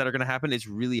matches that are going to happen. It's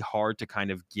really hard to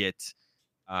kind of get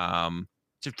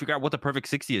to figure out what the perfect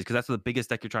 60 is, because that's the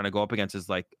biggest deck you're trying to go up against is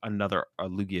like a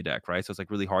Lugia deck, right? So it's like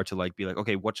really hard to like be like,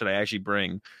 okay, what should I actually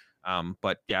bring?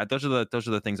 But yeah, those are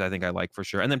the things I think I like for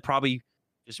sure. And then probably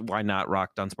just why not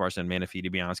rock Dunsparce and Manaphy, to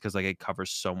be honest, because like it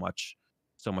covers so much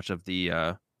of the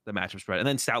matchup spread. And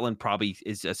then Stoutland probably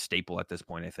is a staple at this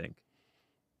point, I think.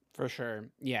 For sure.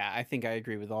 Yeah, I think I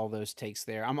agree with all those takes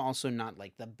there. I'm also not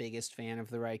like the biggest fan of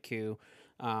the Raikou.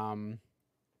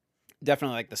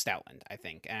 Definitely like the Stoutland, I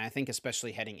think. And I think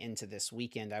especially heading into this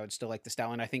weekend, I would still like the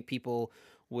Stoutland. I think people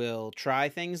will try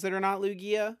things that are not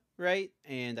Lugia, right?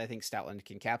 And I think Stoutland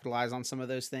can capitalize on some of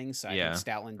those things. So I think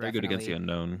Stoutland very good against the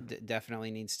unknown. Definitely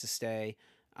needs to stay.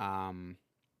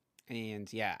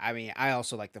 And yeah, I mean, I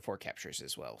also like the 4 captures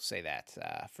as well. Say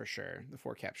that for sure. The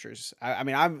 4 captures. I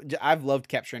mean, I've loved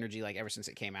Capture Energy like ever since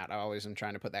it came out. I always am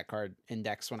trying to put that card in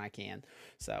decks when I can.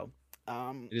 So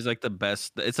it is like the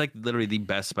best. It's like literally the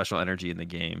best special energy in the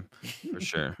game, for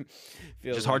sure.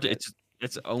 It's just hard to.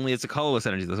 It's a colorless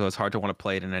energy, so it's hard to want to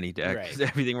play it in any deck. Right.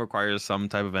 Everything requires some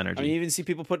type of energy. I mean, you even see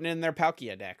people putting it in their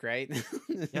Palkia deck, right?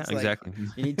 Yeah, exactly.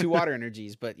 Like, you need 2 water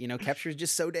energies, but Capture is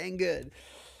just so dang good.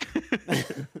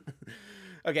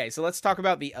 Okay, so let's talk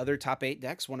about the other top 8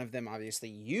 decks. One of them, obviously,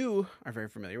 you are very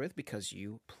familiar with because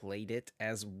you played it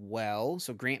as well.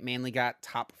 So Grant Manley got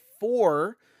top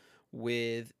 4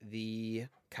 with the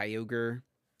Kyogre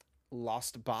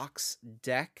Lost Box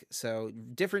deck. So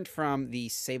different from the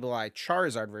Sableye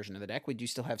Charizard version of the deck. We do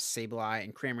still have Sableye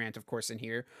and Cramorant, of course, in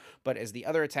here. But as the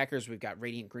other attackers, we've got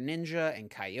Radiant Greninja and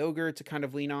Kyogre to kind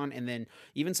of lean on. And then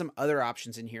even some other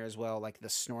options in here as well, like the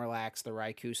Snorlax, the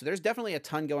Raikou. So there's definitely a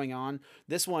ton going on.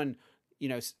 This one,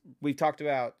 we've talked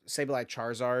about Sableye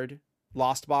Charizard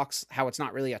Lost Box, how it's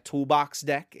not really a toolbox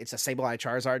deck. It's a Sableye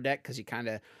Charizard deck because you kind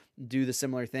of do the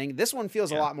similar thing. This one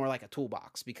feels a lot more like a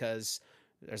toolbox because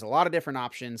there's a lot of different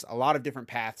options, a lot of different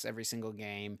paths every single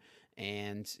game,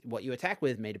 and what you attack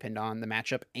with may depend on the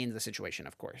matchup and the situation,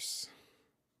 of course.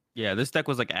 Yeah, this deck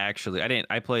was like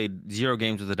I played 0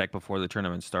 games with the deck before the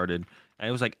tournament started, and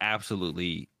it was like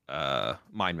absolutely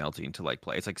mind melting to like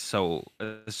play. It's like so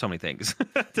many things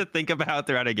to think about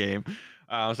throughout a game.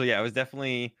 So yeah, it was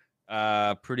definitely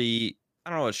pretty, I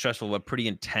don't know, it's stressful, but pretty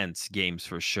intense games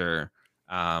for sure.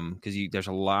 Because there's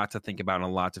a lot to think about and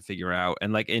a lot to figure out,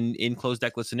 and like in closed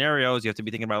deckless scenarios, you have to be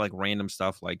thinking about like random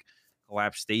stuff like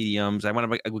collapsed stadiums. I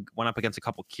went up against a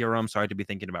couple Kyurem, so I had to be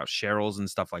thinking about Cheryls and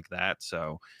stuff like that.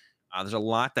 So there's a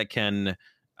lot that can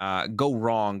go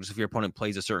wrong just if your opponent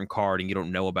plays a certain card and you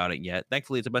don't know about it yet.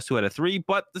 Thankfully, it's a best 2 out of 3,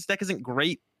 but this deck isn't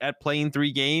great at playing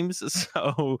 3 games,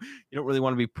 so you don't really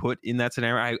want to be put in that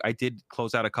scenario. I did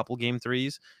close out a couple game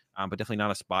 3s. But definitely not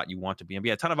a spot you want to be in. But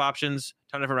yeah, a ton of options,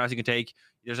 ton of different routes you can take.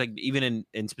 There's like, even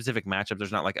in specific matchups,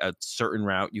 there's not like a certain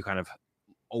route you kind of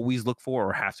always look for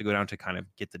or have to go down to kind of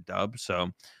get the dub. So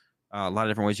a lot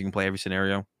of different ways you can play every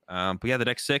scenario. But yeah, the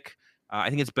deck's sick. I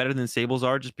think it's better than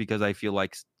Sablezard just because I feel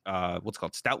like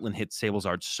Stoutland hits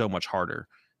Sablezard so much harder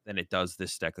than it does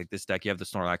this deck. Like this deck, you have the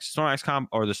Snorlax combo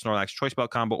or the Snorlax Choice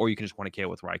Belt combo, or you can just want to KO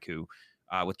with Raikou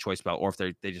with Choice Belt, or if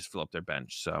they just fill up their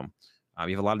bench. So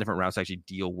you have a lot of different routes to actually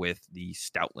deal with the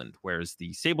Stoutland, whereas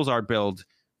the Sablezard build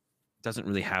doesn't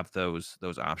really have those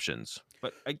options.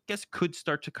 But I guess could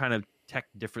start to kind of tech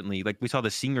differently. Like we saw the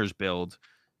Singers build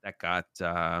that got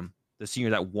the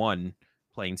Singer that won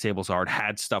playing Sablezard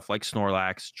had stuff like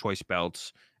Snorlax, Choice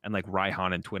Belts, and like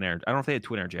Raihan and Twin Energy. I don't know if they had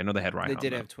Twin Energy. I know they had Raihan. They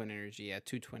did have Twin Energy. Yeah,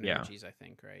 2 Twin Energies, I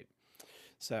think, right?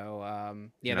 So,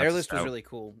 their list was really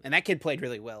cool. And that kid played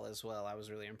really well as well. I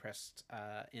was really impressed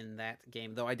in that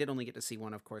game, though I did only get to see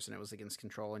one, of course, and it was against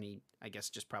Control, and he, I guess,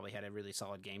 just probably had a really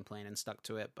solid game plan and stuck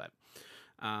to it. But,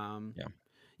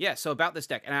 so about this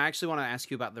deck, and I actually want to ask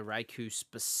you about the Raikou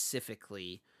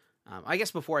specifically. I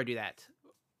guess before I do that,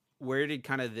 where did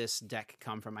kind of this deck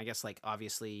come from? I guess, like,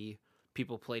 obviously,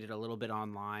 people played it a little bit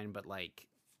online, but, like,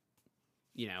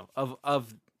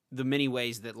 of the many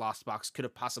ways that Lost Box could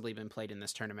have possibly been played in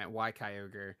this tournament, why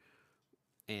Kyogre,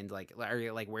 and like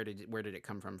where did it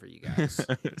come from for you guys?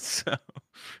 So,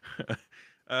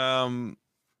 I mean,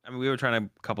 we were trying a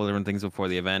couple of different things before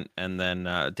the event, and then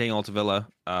Daniel Altavilla,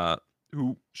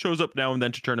 who shows up now and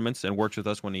then to tournaments and works with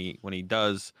us when he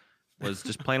does, was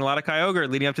just playing a lot of Kyogre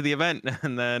leading up to the event,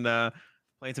 and then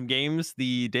playing some games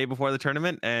the day before the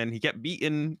tournament, and he kept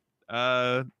beating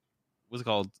what's it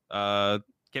called?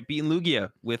 Kept beating Lugia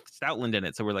with Stoutland in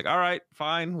it. So we're like, all right,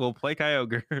 fine, we'll play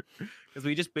Kyogre. Because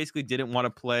we just basically didn't want to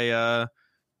play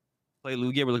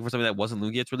Lugia. We're looking for something that wasn't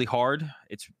Lugia. It's really hard.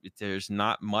 There's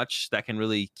not much that can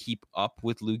really keep up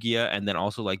with Lugia and then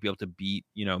also like be able to beat,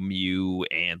 Mew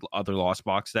and other Lost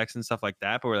Box decks and stuff like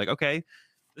that. But we're like, okay,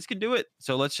 this can do it.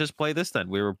 So let's just play this then.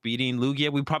 We were beating Lugia.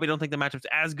 We probably don't think the matchup's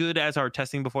as good as our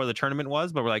testing before the tournament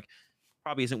was, but we're like,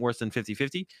 probably isn't worse than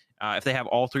 50-50. If they have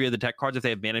all 3 of the tech cards, if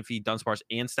they have Manaphy, Dunsparce,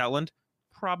 and Stoutland,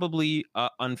 probably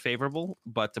unfavorable,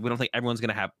 but we don't think everyone's going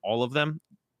to have all of them.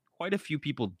 quite a few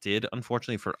people did,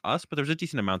 unfortunately for us, but there's a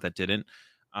decent amount that didn't.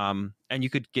 And you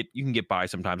can get by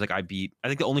sometimes. Like I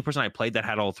think the only person I played that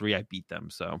had all three, I beat them.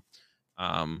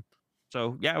 Um,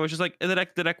 so yeah, it was just like the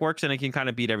deck works and it can kind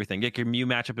of beat everything. Like your Mew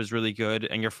matchup is really good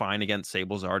and you're fine against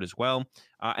Sable's Art as well.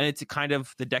 And it's kind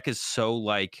of, the deck is so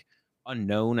like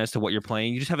unknown as to what you're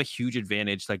playing. You just have a huge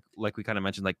advantage, like we kind of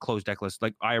mentioned, like closed deck lists,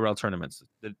 like IRL tournaments.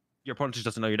 Your opponent just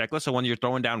doesn't know your deck list. So when you're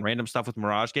throwing down random stuff with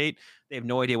Mirage Gate, they have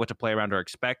no idea what to play around or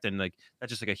expect. And like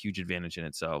that's just like a huge advantage in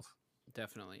itself.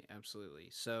 Definitely, absolutely.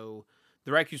 So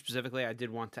the Raikou specifically, I did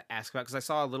want to ask about because I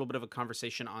saw a little bit of a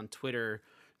conversation on Twitter.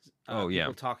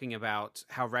 People talking about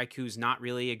how Raikou's not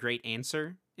really a great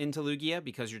answer into Lugia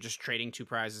because you're just trading two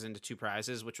prizes into two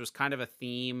prizes, which was kind of a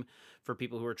theme for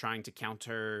people who were trying to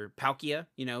counter Palkia.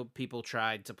 You know, people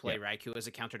tried to play Raikou as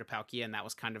a counter to Palkia, and that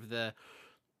was kind of the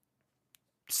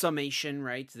summation,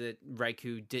 right? That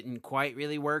Raikou didn't quite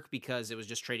really work because it was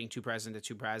just trading two prizes into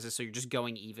two prizes, so you're just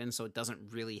going even, so it doesn't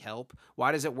really help.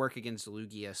 Why does it work against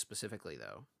Lugia specifically,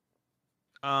 though?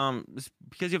 It's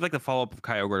because you have like the follow up of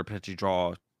Kyogre to potentially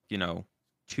draw,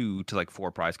 2 to like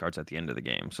 4 prize cards at the end of the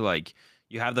game. So like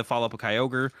you have the follow up of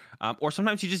Kyogre, or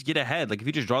sometimes you just get ahead. Like if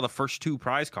you just draw the first 2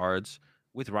 prize cards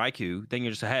with Raikou, then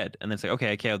you're just ahead. And then it's like,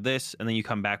 okay, I KO'd this, and then you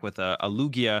come back with a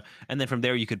Lugia, and then from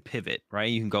there you could pivot, right?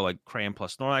 You can go like Cram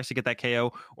plus Snorlax to get that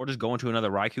KO, or just go into another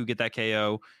Raikou, get that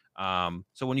KO.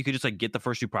 So when you could just like get the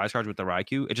first 2 prize cards with the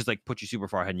Raikou, it just like puts you super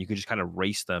far ahead, and you could just kind of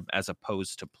race them as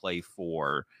opposed to play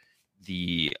for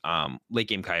the late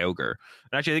game Kyogre.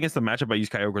 And actually, I think it's the matchup I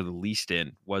used Kyogre the least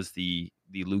in was the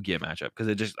Lugia matchup,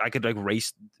 because I could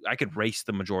race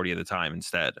the majority of the time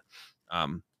instead.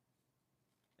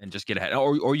 And just get ahead.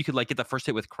 Or you could like get the first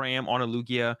hit with Cram on a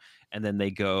Lugia, and then they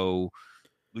go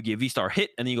Lugia VSTAR hit,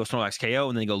 and then you go Snorlax KO,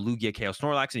 and then you go Lugia KO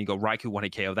Snorlax, and you go Raikou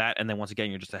 1-hit KO that, and then once again,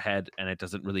 you're just ahead, and it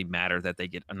doesn't really matter that they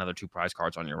get another 2 prize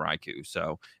cards on your Raikou.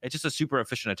 So it's just a super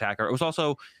efficient attacker. It was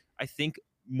also, I think,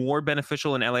 more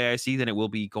beneficial in LAIC than it will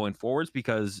be going forwards,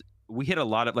 because we hit a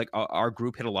lot of, like, our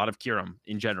group hit a lot of Kyurem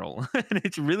in general, and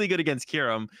it's really good against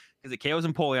Kyurem because it KOs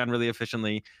Empoleon really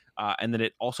efficiently. And then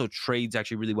it also trades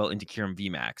actually really well into Kyurem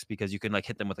VMAX, because you can like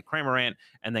hit them with a Cramorant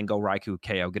and then go Raikou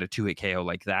KO, get a 2-hit KO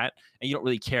like that. And you don't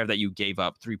really care that you gave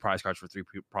up 3 prize cards for 3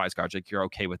 prize cards. Like you're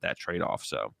okay with that trade-off.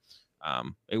 So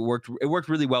it worked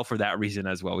really well for that reason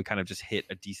as well. We kind of just hit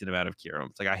a decent amount of Kyurem.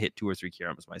 It's like I hit 2 or 3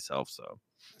 Kyurems myself. So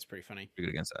that's pretty funny. Pretty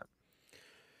good against that.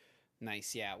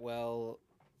 Nice. Yeah. Well,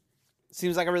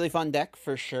 seems like a really fun deck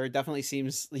for sure. Definitely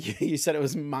seems, you said it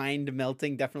was mind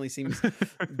melting. Definitely seems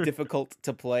difficult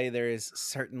to play. There is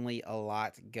certainly a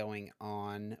lot going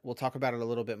on. We'll talk about it a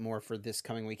little bit more for this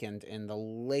coming weekend in the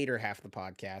later half of the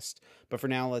podcast. But for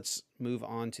now, let's move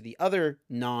on to the other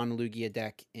non-Lugia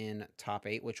deck in top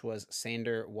 8, which was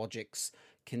Sander Wojcik's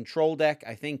control deck.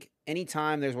 I think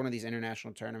anytime there's one of these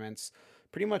international tournaments,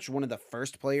 pretty much one of the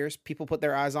first players people put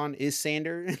their eyes on is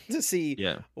Sander to see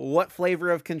what flavor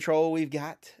of control we've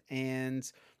got. And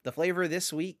the flavor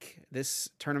this week, this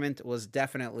tournament, was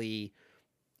definitely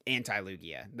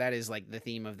anti-Lugia. That is like the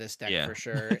theme of this deck for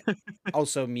sure.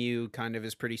 Also, Mew kind of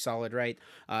is pretty solid, right?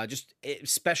 Just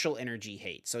special energy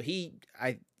hate. So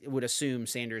I would assume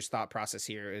Sander's thought process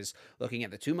here is looking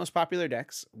at the 2 most popular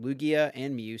decks, Lugia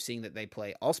and Mew, seeing that they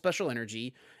play all special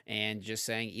energy, and just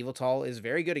saying Yveltal is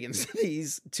very good against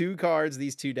these 2 cards,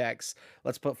 these 2 decks.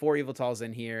 Let's put 4 Yveltals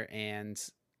in here, and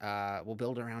we'll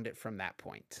build around it from that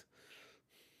point.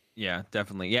 Yeah,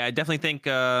 definitely. Yeah, I definitely think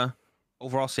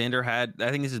overall Sander had,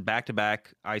 I think this is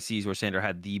back-to-back ICs where Sander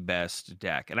had the best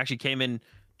deck, and actually came in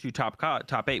to top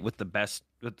 8 with the best,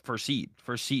 with first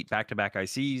seat back-to-back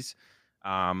ICs.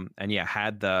 And yeah,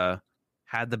 had the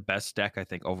best deck, I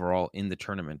think, overall in the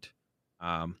tournament.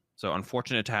 So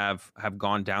unfortunate to have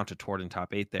gone down to Tord in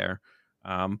top 8 there.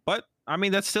 But I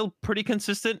mean, that's still pretty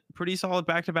consistent, pretty solid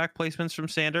back-to-back placements from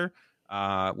Sander.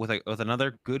 With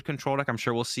another good control deck, I'm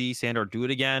sure we'll see Sander do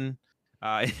it again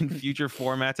in future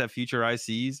formats at future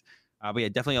ICs. But yeah,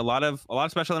 definitely a lot of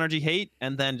special energy hate,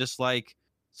 and then just like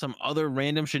some other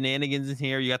random shenanigans in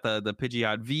here. You got the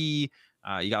Pidgeot V.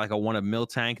 You got like a 1 of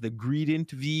Miltank, the Greedent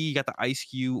V. You got the Ice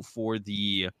Cube for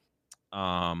the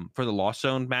Lost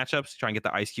Zone matchups. Try and get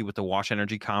the Ice Cube with the Wash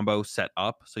Energy combo set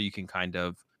up, so you can kind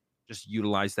of just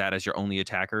utilize that as your only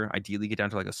attacker. Ideally, get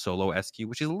down to like a solo SQ,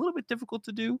 which is a little bit difficult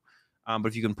to do. But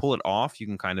if you can pull it off, you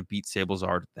can kind of beat Sable's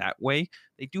Art that way.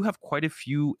 They do have quite a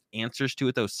few answers to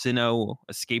it, though. Sinnoh,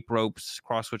 Escape Ropes,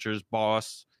 Cross Switchers,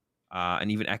 Boss,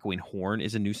 and even Echoing Horn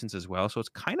is a nuisance as well. So it's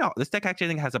kind of, this deck actually I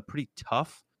think has a pretty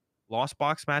tough Lost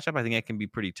Box matchup. I think it can be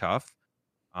pretty tough.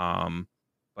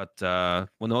 But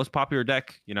when the most popular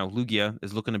deck, Lugia,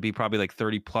 is looking to be probably like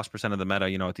 30+% of the meta,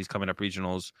 at these coming up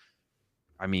regionals,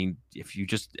 I mean, if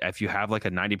you have like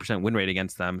a 90% win rate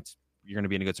against them, you're going to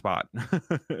be in a good spot.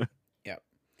 Yep.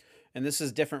 And this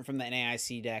is different from the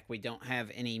NAIC deck. We don't have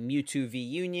any Mewtwo v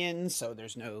Union, so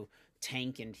there's no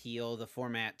tank and heal. The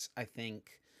format, I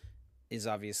think, is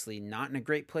obviously not in a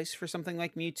great place for something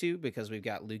like Mewtwo because we've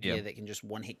got Lugia that can just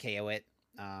one-hit KO it,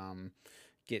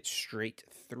 get straight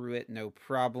through it, no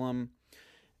problem.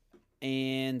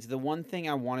 And the one thing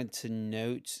I wanted to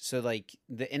note, so like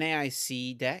the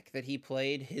NAIC deck that he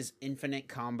played, his infinite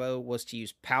combo was to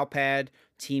use Palpad,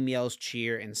 Team Yell's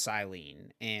Cheer, and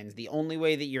Silene. And the only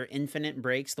way that your infinite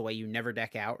breaks, the way you never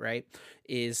deck out, right,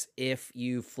 is if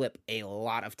you flip a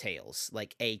lot of tails,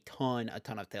 like a ton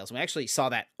of tails. We actually saw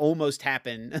that almost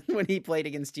happen when he played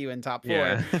against you in top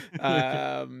 4.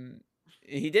 Yeah.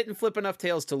 He didn't flip enough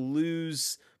tails to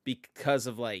lose because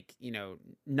of like, you know,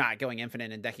 not going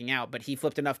infinite and decking out, but he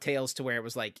flipped enough tails to where it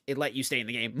was like it let you stay in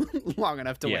the game long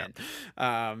enough to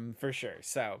win, for sure.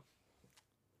 So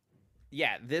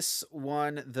yeah, this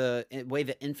one, the way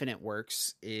that infinite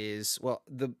works is, well,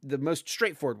 the most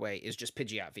straightforward way is just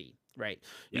Pidgeot V, right?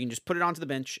 You can just put it onto the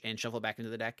bench and shuffle it back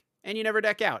into the deck, and you never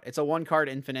deck out. It's a 1-card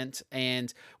infinite,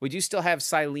 and we do still have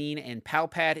Silene and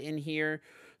Palpad in here.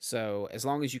 So as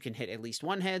long as you can hit at least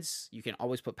 1 heads, you can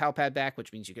always put Palpad back,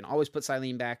 which means you can always put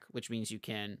Silene back, which means you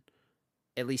can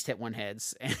at least hit 1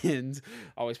 heads and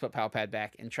always put Palpad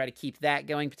back and try to keep that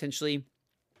going potentially.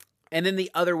 And then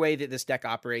the other way that this deck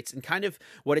operates and kind of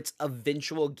what its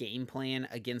eventual game plan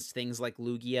against things like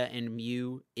Lugia and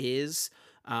Mew is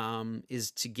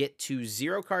to get to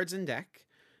 0 cards in deck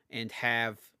and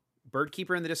have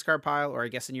Birdkeeper in the discard pile, or I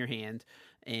guess in your hand,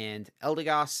 and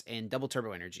Eldegoss and double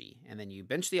Turbo Energy. And then you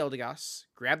bench the Eldegoss,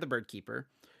 grab the Birdkeeper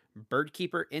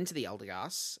into the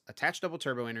Eldegoss, attach double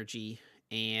Turbo Energy,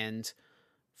 and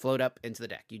float up into the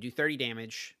deck. You do 30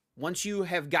 damage. Once you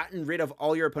have gotten rid of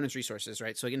all your opponent's resources,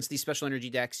 right? So against these special energy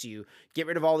decks, you get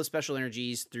rid of all the special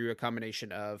energies through a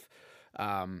combination of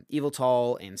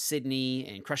Yveltal and Sydney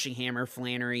and Crushing Hammer,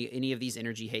 Flannery, any of these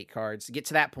energy hate cards. Get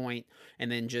to that point,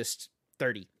 and then just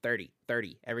 30, 30,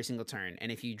 30 every single turn.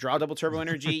 And if you draw double Turbo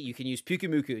Energy, you can use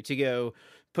Pukumuku to go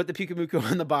put the Pukumuku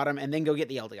on the bottom and then go get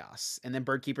the Eldegoss. And then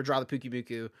Birdkeeper, draw the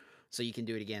Pukumuku, so you can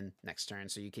do it again next turn.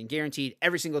 So you can guaranteed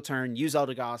every single turn use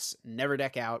Eldegoss, never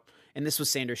deck out. And this was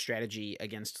Sanders' strategy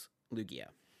against Lugia.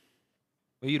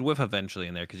 Well, you'd whiff eventually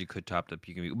in there because you could top the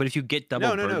Pukumuku. But if you get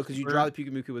double, no, because you draw the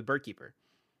Pukumuku with Birdkeeper.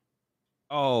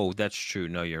 Oh, that's true.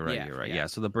 No, you're right. You're right. Yeah.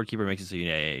 So the Birdkeeper makes it so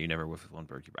you never whiff with 1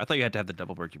 Birdkeeper. I thought you had to have the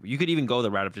double Birdkeeper. You could even go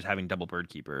the route of just having double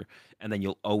Birdkeeper, and then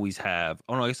you'll always have.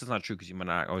 Oh no, I guess that's not true because you're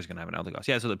not always gonna have an Eldegoss.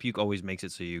 Yeah. So the Puke always makes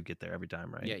it so you get there every time,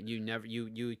 right? Yeah.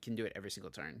 You can do it every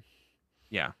single turn.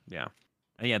 Yeah. Yeah.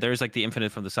 And yeah, there's like the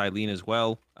infinite from the Silene as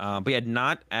well. But yeah,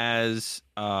 not as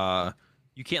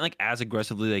you can't like as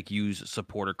aggressively like use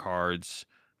supporter cards.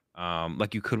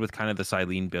 Like you could with kind of the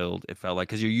Silene build, it felt like,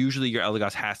 because your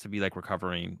Eldegoss has to be like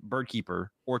recovering Birdkeeper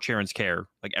or Charon's Care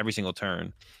like every single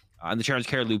turn. And the Charon's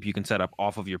Care loop you can set up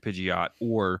off of your Pidgeot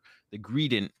or the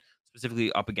Greedent,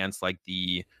 specifically up against like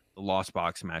the Lost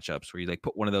Box matchups where you like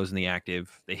put one of those in the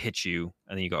active, they hit you,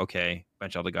 and then you go, okay,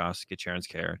 bench Eldegoss, get Charon's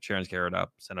Care it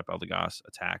up, send up Eldegoss,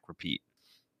 attack, repeat,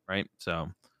 right?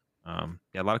 So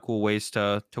yeah, a lot of cool ways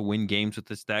to win games with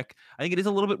this deck. I think it is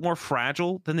a little bit more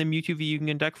fragile than the Mewtwo v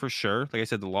Union deck for sure. Like I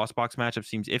said, the Lost Box matchup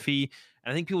seems iffy,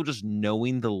 and I think people just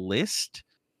knowing the list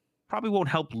probably won't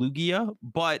help Lugia,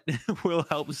 but will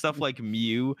help stuff like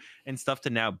Mew and stuff to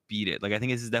now beat it. Like I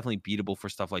think this is definitely beatable for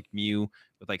stuff like Mew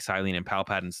with like Silene and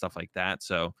Palpad and stuff like that.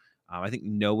 So I think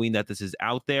knowing that this is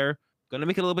out there going to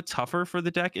make it a little bit tougher for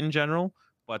the deck in general.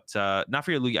 But not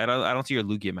for your Lugia. I don't see your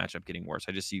Lugia matchup getting worse.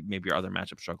 I just see maybe your other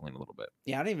matchup struggling a little bit.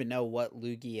 Yeah, I don't even know what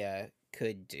Lugia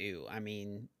could do. I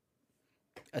mean,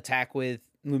 attack with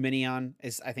Luminion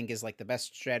I think is like the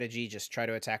best strategy. Just try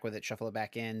to attack with it, shuffle it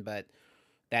back in, but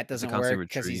that doesn't work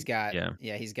because he's got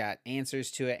he's got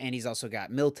answers to it, and he's also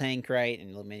got Miltank, right?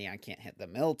 And Luminion can't hit the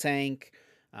Miltank.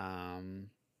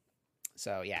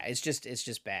 So yeah, it's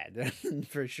just bad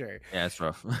for sure. Yeah, it's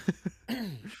rough.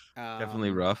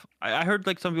 Definitely rough. I heard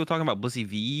like some people talking about Blissey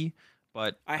V,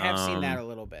 but I have seen that a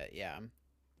little bit, yeah.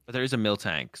 But there is a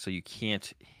Miltank, so you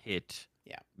can't hit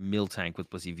Miltank with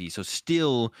Blissey V. So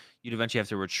still, you'd eventually have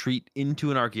to retreat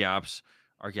into an Archeops.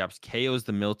 Archeops KOs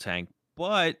the Miltank,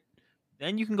 but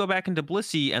then you can go back into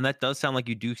Blissey, and that does sound like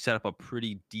you do set up a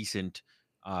pretty decent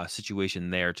situation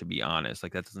there, to be honest.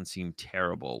 Like that doesn't seem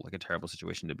terrible, like a terrible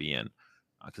situation to be in.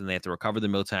 Because then they have to recover the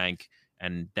Miltank,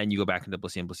 and then you go back into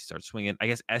Blissey, and Blissey starts swinging. I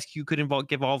guess SQ could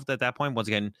get involved at that point. Once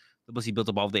again, the Blissey built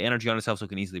up all the energy on itself, so it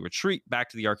can easily retreat back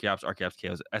to the Archeops. Archeops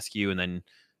KOs SQ, and then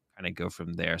kind of go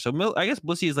from there. So I guess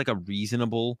Blissey is like a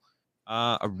reasonable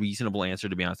a reasonable answer,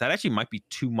 to be honest. That actually might be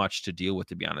too much to deal with,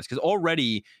 to be honest, because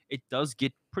already it does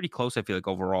get pretty close, I feel like,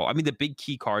 overall. I mean, the big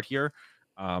key card here,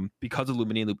 because of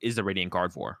Luminian Loop, is the Radiant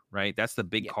Gardevoir, right? That's the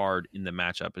big Yep. card in the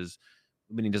matchup, is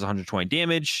Luminian does 120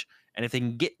 damage, and if they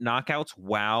can get knockouts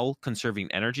while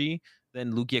conserving energy,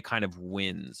 then Lugia kind of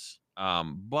wins.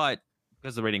 But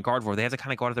because of the Radiant Gardevoir, they have to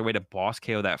kind of go out of their way to boss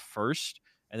KO that first,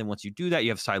 and then once you do that, you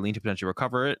have Silene to potentially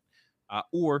recover it,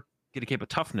 or get a cape of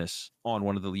toughness on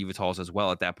one of the Levitals as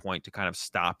well at that point to kind of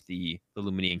stop the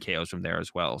Luminian KOs from there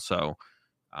as well. So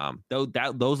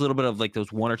those little bit of like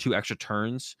those 1 or 2 extra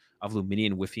turns of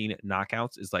Luminian whiffing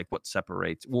knockouts is like what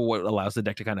separates, well, what allows the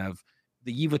deck to kind of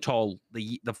the Yveltal,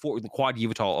 the quad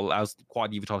Yveltal allows the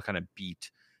quad Yveltal to kind of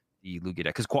beat the Lugia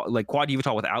deck, because quad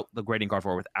Yveltal without the Grading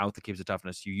Gardevoir, without the capes of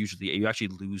toughness, you actually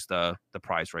lose the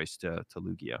prize race to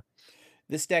Lugia.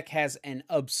 This deck has an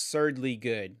absurdly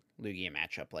good Lugia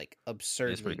matchup, like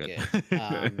absurdly pretty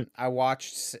good. I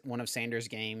watched one of Sanders'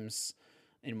 games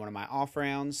in one of my off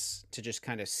rounds to just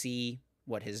kind of see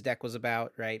what his deck was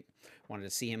about, right? Wanted to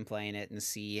see him playing it and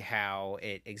see how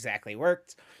it exactly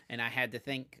worked. And I had to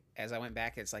think as I went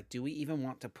back, it's like, do we even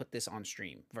want to put this on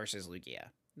stream versus Lugia?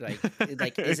 Like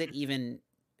is it even?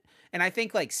 And I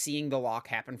think like seeing the lock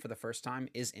happen for the first time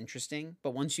is interesting,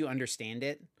 but once you understand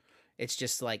it, it's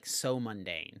just like so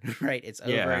mundane, right? It's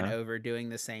over and over doing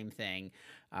the same thing.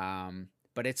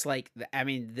 But it's like, I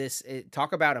mean,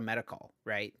 talk about a meta call,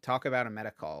 right? Talk about a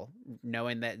meta call,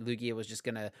 knowing that Lugia was just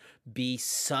going to be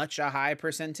such a high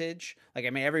percentage. Like, I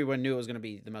mean, everyone knew it was going to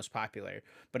be the most popular,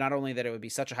 but not only that it would be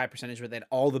such a high percentage, but that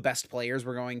all the best players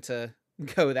were going to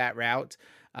go that route.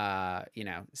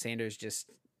 Sanders just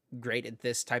great at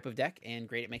this type of deck and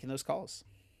great at making those calls.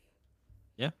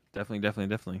 Yeah,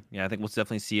 definitely. Yeah, I think we'll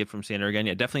definitely see it from Sander again.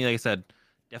 Yeah, definitely, like I said,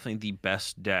 definitely the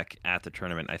best deck at the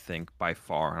tournament, I think, by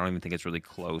far. I don't even think it's really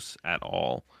close at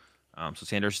all. So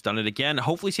Sander's done it again.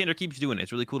 Hopefully Sander keeps doing it.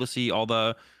 It's really cool to see all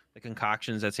the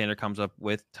concoctions that Sander comes up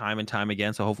with time and time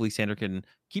again. So hopefully Sander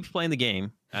keeps playing the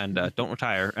game and don't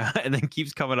retire, and then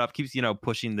keeps coming up, keeps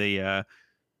pushing the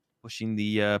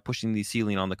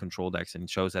ceiling on the control decks, and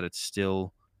shows that it's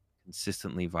still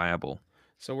consistently viable.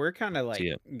 So we're kind of like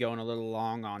going a little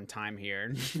long on time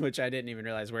here, which I didn't even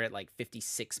realize we're at like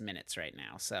 56 minutes right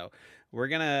now. So we were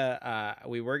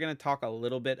gonna talk a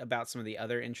little bit about some of the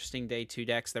other interesting day 2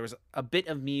 decks. There was a bit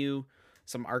of Mew,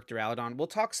 some Arc Duraludon. We'll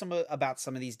talk about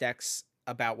some of these decks,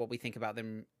 about what we think about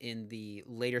them in the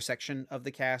later section of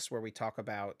the cast, where we talk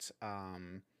about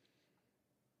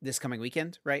this coming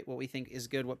weekend, right? What we think is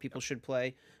good, what people should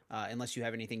play, unless you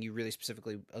have anything you really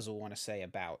specifically, Azul, want to say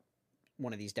about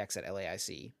one of these decks at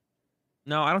LAIC.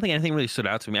 No, I don't think anything really stood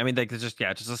out to me. I mean, like, it's just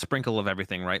a sprinkle of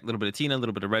everything, right? A little bit of Tina, a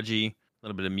little bit of Reggie, a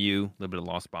little bit of Mew, a little bit of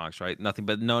Lost Box, right? Nothing,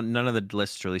 but none of the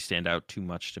lists really stand out too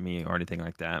much to me or anything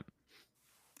like that.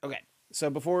 Okay, so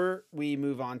before we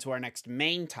move on to our next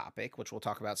main topic, which we'll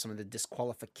talk about some of the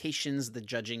disqualifications, the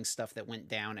judging stuff that went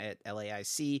down at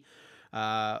LAIC,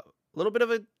 a little bit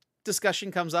of a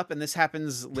discussion comes up, and this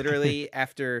happens literally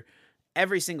after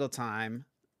every single time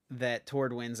that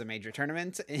Tord wins a major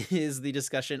tournament, is the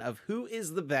discussion of who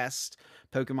is the best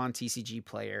Pokemon TCG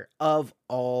player of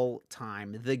all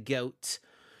time, the GOAT.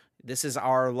 This is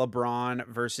our LeBron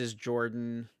versus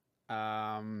Jordan,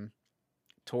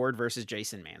 Tord versus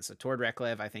Jason, man. So Tord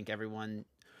Reklev, I think everyone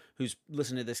who's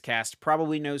listened to this cast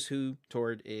probably knows who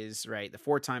Tord is, right? The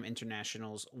 4-time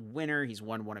internationals winner. He's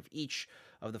won one of each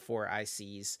of the 4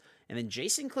 ICs. And then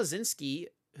Jason Klaczynski,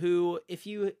 who, if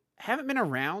you haven't been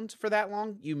around for that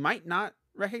long, you might not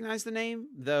recognize the name,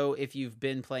 though if you've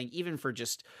been playing even for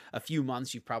just a few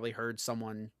months, you've probably heard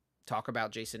someone talk about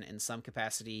Jason in some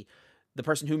capacity. The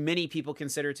person who many people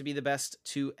consider to be the best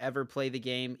to ever play the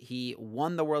game. He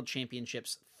won the World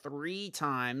Championships 3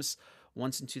 times,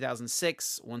 once in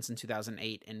 2006, once in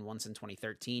 2008, and once in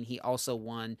 2013. He also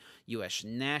won US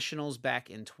Nationals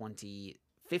back in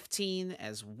 2015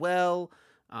 as well.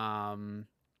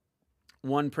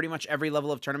 Won pretty much every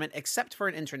level of tournament except for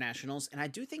an internationals, and I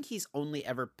do think he's only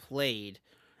ever played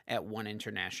at one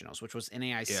internationals, which was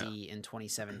NAIC in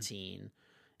 2017,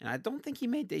 and I don't think he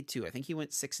made day 2. I think he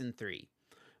went 6-3.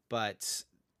 But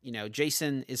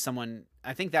Jason is someone,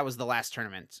 I think that was the last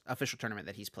official tournament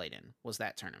that he's played in, was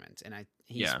that tournament, and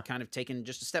he's kind of taken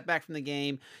just a step back from the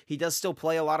game. He does still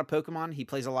play a lot of Pokemon. He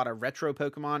plays a lot of retro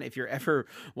Pokemon. If you're ever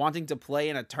wanting to play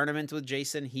in a tournament with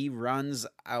Jason, he runs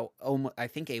out, I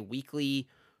think, a weekly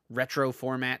retro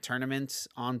format tournament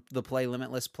on the Play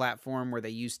Limitless platform, where they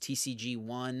use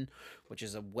TCG1, which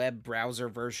is a web browser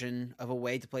version of a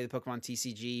way to play the Pokemon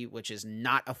TCG, which is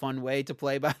not a fun way to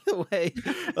play, by the way.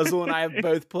 Azul and I have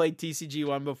both played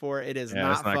TCG1 before. It is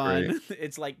not fun. Great.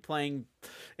 It's like playing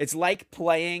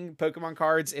Pokemon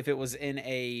cards if it was in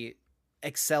a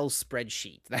Excel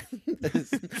spreadsheet.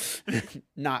 That's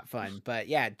not fun. But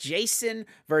yeah, Jason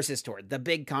versus Tord. The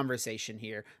big conversation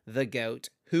here. The GOAT.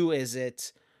 Who is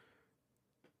it?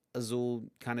 Azul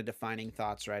kind of defining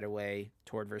thoughts right away.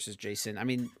 Tord versus Jason. I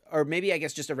mean, or maybe I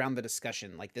guess just around the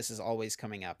discussion. Like, this is always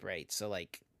coming up, right? So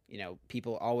like, you know,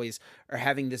 people always are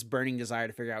having this burning desire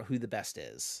to figure out who the best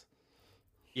is.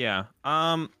 Yeah.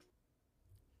 I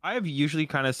have usually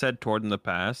kind of said Tord in the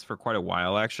past for quite a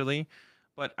while, actually.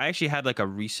 But I actually had like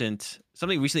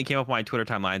something recently came up on my Twitter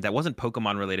timeline that wasn't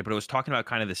Pokemon related, but it was talking about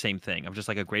kind of the same thing of just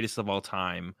like a greatest of all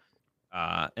time.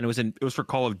 And it was for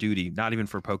Call of Duty, not even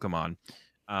for Pokemon.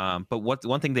 But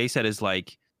one thing they said is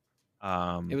like,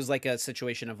 it was like a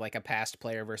situation of like a past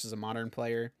player versus a modern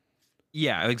player.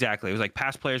 Yeah, exactly. It was like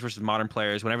past players versus modern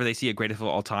players. Whenever they see a greatest of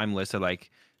all time list, they're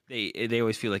like, they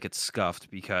always feel like it's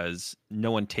scuffed because no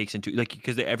one takes into like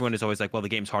because everyone is always like, well, the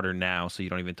game's harder now, so you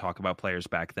don't even talk about players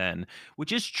back then,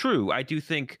 which is true. I do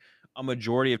think a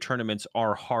majority of tournaments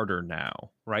are harder now,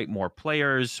 right? More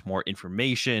players, more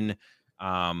information.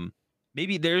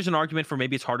 Maybe there's an argument for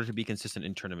maybe it's harder to be consistent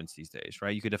in tournaments these days,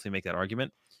 right? You could definitely make that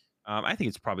argument. I think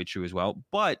it's probably true as well,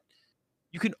 but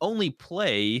you can only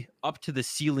play up to the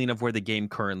ceiling of where the game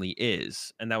currently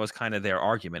is. And that was kind of their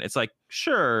argument. It's like,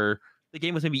 sure, the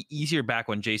game was maybe easier back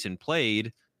when Jason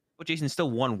played, but Jason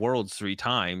still won Worlds 3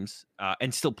 times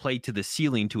and still played to the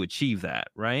ceiling to achieve that,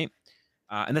 right?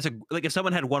 And that's like if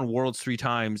someone had won Worlds 3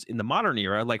 times in the modern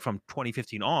era, like from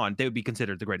 2015 on, they would be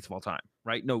considered the greatest of all time,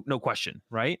 right? No question,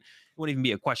 right? It wouldn't even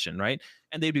be a question, right?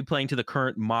 And they'd be playing to the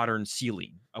current modern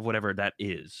ceiling of whatever that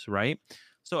is, right?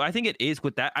 So I think it is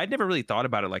with that. I'd never really thought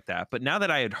about it like that, but now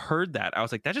that I had heard that, I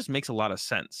was like, that just makes a lot of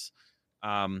sense.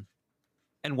 And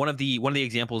one of the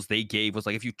examples they gave was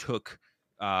like if you took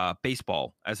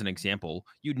baseball as an example,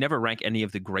 you'd never rank any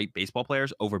of the great baseball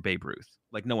players over Babe Ruth.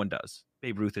 Like no one does.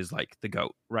 Babe Ruth is like the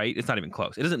GOAT, right? It's not even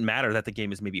close. It doesn't matter that the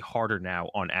game is maybe harder now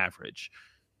on average.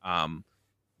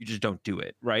 You just don't do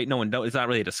it, right? No one knows. It's not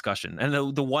really a discussion.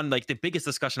 And the one like the biggest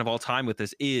discussion of all time with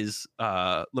this is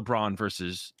LeBron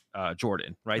versus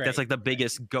Jordan, right? That's like the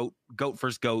biggest GOAT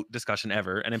versus GOAT discussion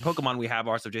ever. And in Pokemon, we have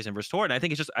ours of Jason versus Tord. And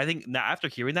I think now after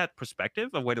hearing that perspective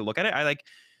of way to look at it,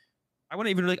 I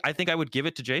wouldn't even I think I would give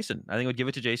it to Jason. I think I would give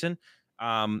it to Jason.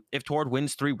 If Tord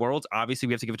wins 3 Worlds, obviously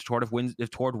we have to give it to Tord.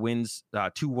 If Tord wins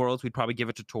 2 Worlds, we'd probably give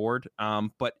it to Tord.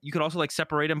 But you could also like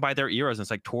separate them by their eras. And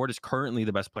it's like Tord is currently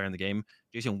the best player in the game.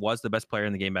 Jason was the best player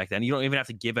in the game back then. You don't even have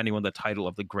to give anyone the title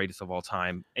of the greatest of all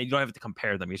time. And you don't have to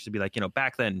compare them. You should be like,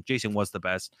 back then Jason was the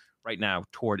best. Right now,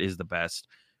 Tord is the best.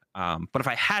 But if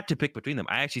I had to pick between them,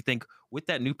 I actually think with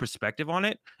that new perspective on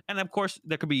it, and of course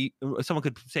there could be someone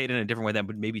could say it in a different way that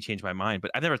would maybe change my mind,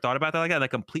 but I've never thought about that like that.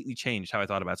 That completely changed how I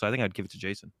thought about it. So I think I'd give it to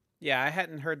Jason. Yeah, I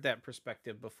hadn't heard that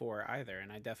perspective before either,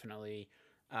 and I definitely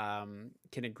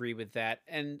can agree with that.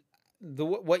 And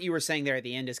what you were saying there at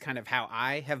the end is kind of how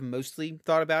I have mostly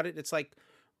thought about it. It's like,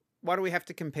 why do we have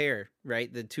to compare,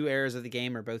 right? The 2 eras of the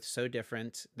game are both so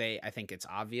different. I think it's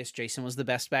obvious Jason was the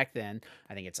best back then.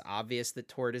 I think it's obvious that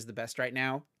Tord is the best right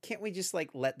now. Can't we just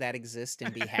like let that exist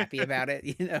and be happy about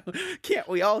it? Can't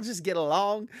we all just get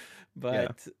along?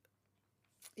 But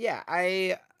yeah,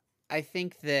 I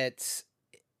think that,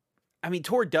 I mean,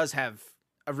 Tord does have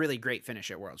a really great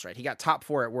finish at Worlds, right? He got top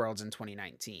 4 at Worlds in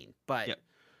 2019, but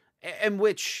and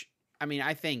which, I mean,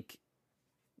 I think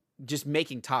just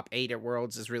making top 8 at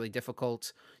Worlds is really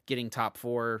difficult. Getting top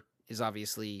 4 is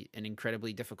obviously an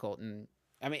incredibly difficult, and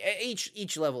I mean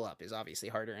each level up is obviously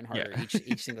harder and harder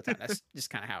each single time. That's just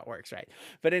kind of how it works, right?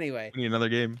 But anyway, we need another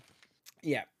game.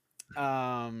 Yeah,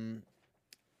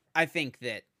 I think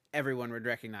that everyone would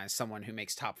recognize someone who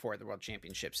makes top 4 at the World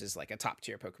Championships is like a top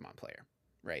tier Pokemon player,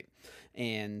 right?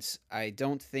 And I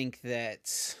don't think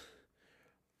that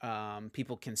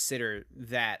people consider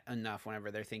that enough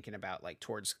whenever they're thinking about like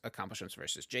Tord's accomplishments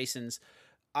versus Jason's.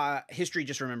 History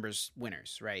just remembers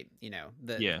winners, right?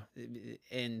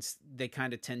 And they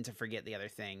kind of tend to forget the other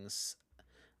things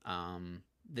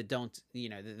that don't,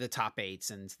 the top 8s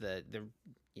and the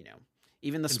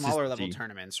even the smaller level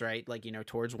tournaments, right? Like,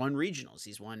 Tord's won regionals.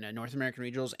 He's won North American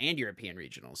regionals and European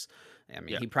regionals. I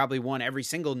mean, he probably won every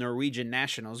single Norwegian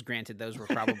nationals. Granted, those were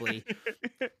probably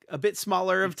a bit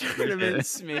smaller of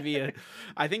tournaments.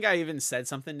 I think I even said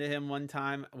something to him one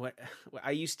time. What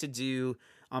I used to do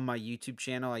on my YouTube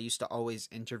channel, I used to always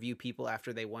interview people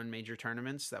after they won major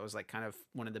tournaments. That was like kind of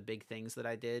one of the big things that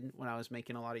I did when I was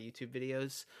making a lot of YouTube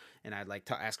videos. And I'd like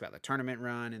to ask about the tournament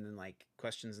run and then like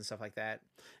questions and stuff like that.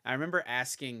 I remember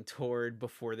asking Tord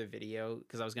before the video,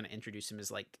 because I was going to introduce him as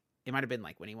like, it might have been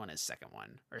like when he won his second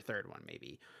one or third one,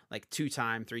 maybe like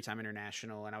 2-time, 3-time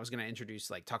international. And I was going to introduce,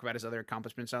 like, talk about his other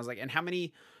accomplishments. And I was like, and how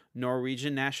many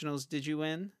Norwegian nationals did you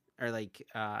win? Or like,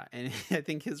 and I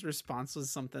think his response was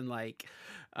something like,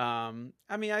 I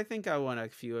mean, I think I won a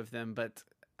few of them, but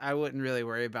I wouldn't really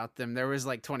worry about them. There was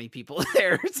like 20 people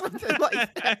there or something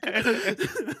like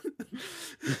that.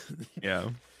 Yeah.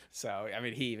 So, I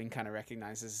mean, he even kind of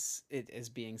recognizes it as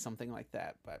being something like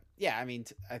that. But yeah, I mean,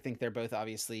 I think they're both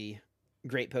obviously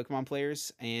great Pokemon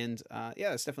players. And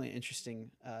yeah, it's definitely an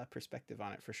interesting perspective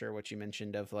on it for sure. What you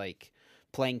mentioned of like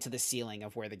playing to the ceiling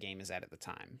of where the game is at the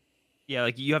time. Yeah,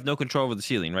 like you have no control over the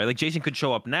ceiling, right? Like Jason could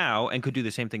show up now and could do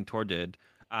the same thing Tord did.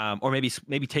 Or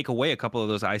maybe take away a couple of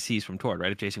those ICs from Tord,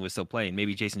 right? If Jason was still playing,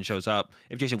 maybe Jason shows up.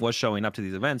 If Jason was showing up to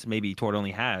these events, maybe Tord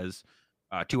only has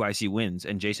 2 IC wins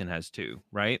and Jason has 2,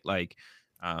 right? Like,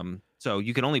 so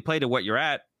you can only play to what you're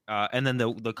at, and then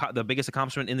the biggest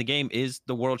accomplishment in the game is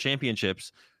the World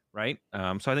Championships, right?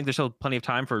 So I think there's still plenty of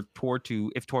time for Tord to,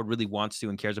 if Tord really wants to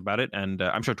and cares about it, and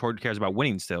I'm sure Tord cares about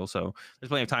winning still. So there's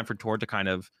plenty of time for Tord to kind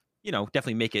of,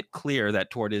 definitely make it clear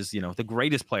that Tord is, the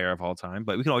greatest player of all time.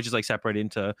 But we can always just like separate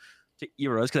into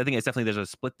eras, because I think it's definitely, there's a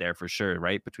split there for sure,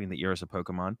 right, between the eras of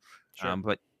Pokemon. Sure.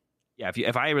 But yeah,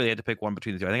 if I really had to pick one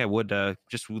between the two, I think I would,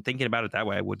 just thinking about it that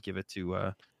way, I would give it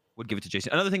to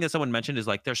Jason. Another thing that someone mentioned is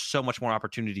like there's so much more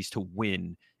opportunities to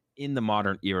win in the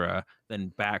modern era than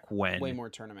back when. Way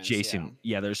more tournaments. Jason,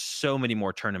 yeah, there's so many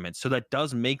more tournaments, so that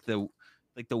does make the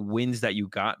wins that you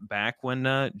got back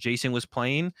when Jason was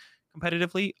playing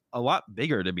competitively a lot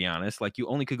bigger, to be honest. Like you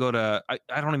only could go to,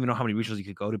 I don't even know how many regionals you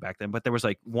could go to back then, but there was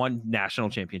like one national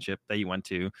championship that you went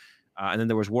to, and then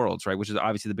there was Worlds, right, which is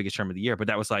obviously the biggest tournament of the year, but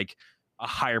that was like a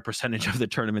higher percentage of the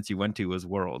tournaments you went to was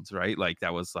Worlds, right? Like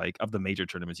that was like of the major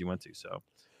tournaments you went to. So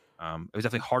it was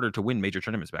definitely harder to win major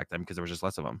tournaments back then because there was just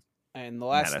less of them. And the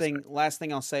last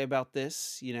thing I'll say about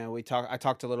this, I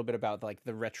talked a little bit about like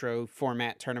the retro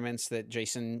format tournaments that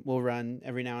Jason will run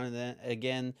every now and then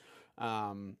again.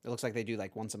 It looks like they do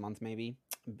like once a month, maybe.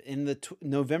 In the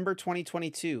November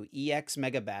 2022 EX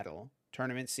Mega Battle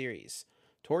Tournament Series,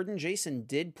 Tord and Jason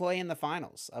did play in the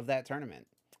finals of that tournament,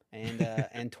 and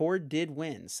and Tord did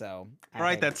win. So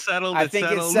That's settled. I think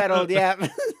it's settled. Yeah,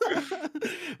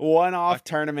 one-off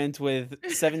tournament with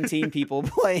 17 people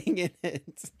playing in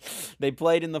it. They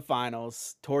played in the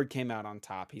finals. Tord came out on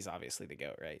top. He's obviously the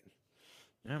GOAT, right?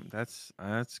 Yeah, that's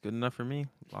good enough for me.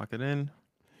 Lock it in.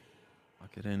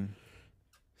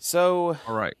 So,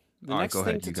 all right. The next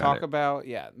thing to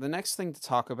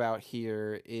talk about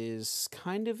here is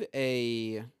kind of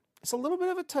it's a little bit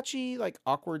of a touchy, like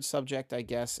awkward subject, I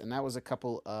guess. And that was a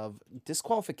couple of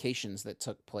disqualifications that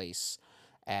took place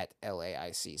at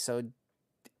LAIC. So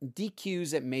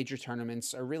DQs at major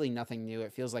tournaments are really nothing new.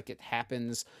 It feels like it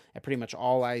happens at pretty much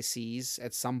all ICs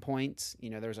at some point.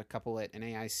 There's a couple at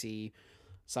NAIC,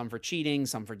 some for cheating,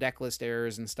 some for deck list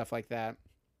errors and stuff like that.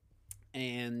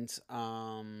 And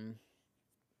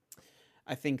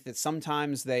I think that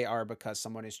sometimes they are because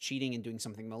someone is cheating and doing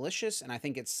something malicious, and I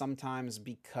think it's sometimes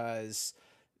because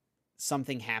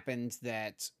something happened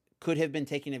that could have been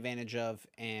taken advantage of,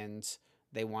 and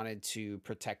they wanted to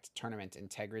protect tournament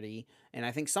integrity. And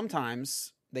I think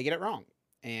sometimes they get it wrong,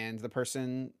 and the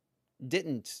person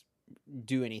didn't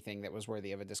do anything that was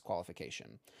worthy of a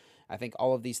disqualification. I think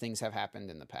all of these things have happened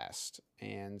in the past.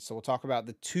 And so we'll talk about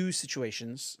the 2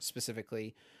 situations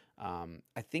specifically.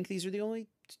 I think these are the only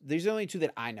 2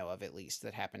 that I know of, at least,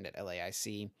 that happened at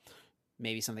LAIC.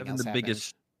 Maybe something else happened.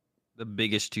 The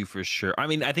biggest 2 for sure. I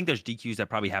mean, I think there's DQs that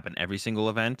probably happen every single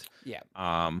event. Yeah.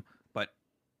 But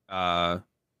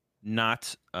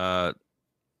not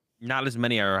as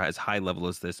many are as high level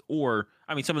as this. Or,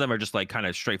 I mean, some of them are just like kind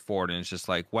of straightforward, and it's just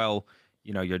like, well,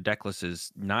 your deck list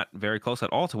is not very close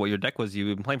at all to what your deck was.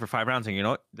 You've been playing for 5 rounds,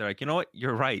 and they're like,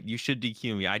 you're right. You should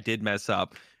DQ me. I did mess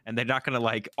up. And they're not going to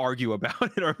like argue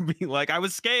about it or be like, I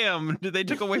was scammed. They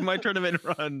took away my tournament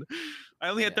run. I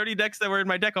only had 30 decks that were in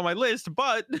my deck on my list,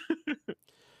 but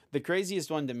the craziest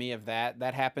one to me of that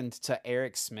happened to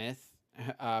Eric Smith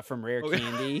from Rare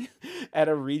Candy at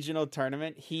a regional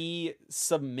tournament. He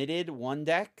submitted one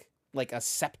deck, like a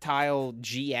Sceptile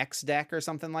GX deck or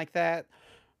something like that.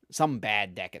 Some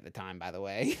bad deck at the time, by the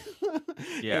way.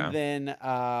 Yeah. And then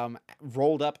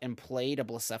rolled up and played a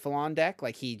Blacephalon deck.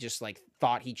 Like he just like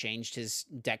thought he changed his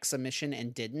deck submission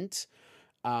and didn't.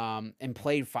 And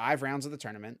played 5 rounds of the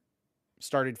tournament.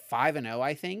 started 5-0,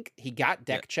 I think. He got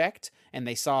deck checked, and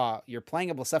they saw you're playing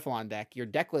a Blacephalon deck. Your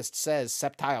deck list says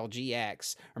Sceptile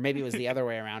GX, or maybe it was the other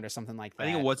way around or something like that. I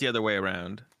think it was the other way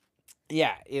around.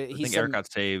 Yeah, I think Eric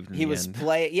got saved. He was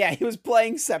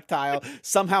playing Sceptile.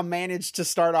 Somehow managed to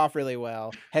start off really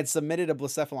well. Had submitted a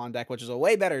Blacephalon deck, which is a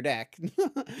way better deck,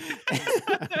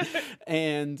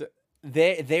 and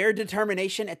their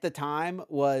determination at the time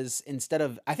was, instead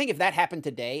of, I think if that happened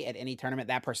today at any tournament,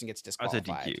 that person gets disqualified.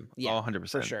 That's a DQ. Yeah, 100%.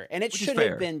 for sure. And it should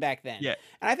have been back then. Yeah.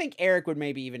 And I think Eric would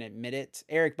maybe even admit it.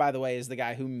 Eric, by the way, is the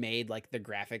guy who made like the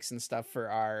graphics and stuff for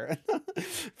our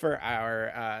for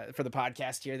the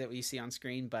podcast here that we see on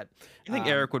screen. But I think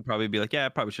Eric would probably be like, yeah, I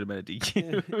probably should have been a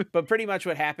DQ. But pretty much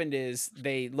what happened is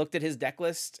they looked at his deck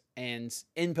list, and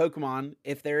in Pokemon,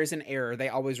 if there is an error, they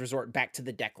always resort back to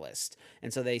the deck list.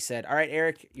 And so they said, all right,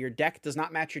 Eric, your deck does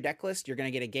not match your deck list. You're going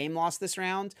to get a game loss this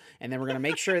round, and then we're going to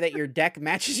make sure that your deck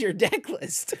matches your deck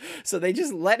list. So they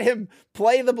just let him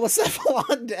play the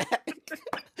Blacephalon deck.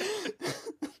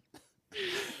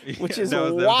 Which is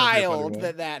wild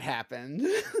that happened.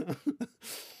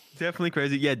 Definitely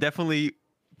crazy. Yeah, definitely.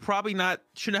 Probably not.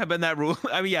 Shouldn't have been that rule.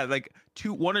 I mean, yeah, like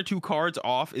one or two cards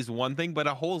off is one thing, but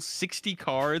a whole 60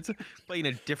 cards playing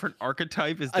a different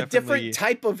archetype is definitely a different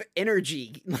type of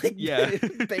energy. Like, yeah,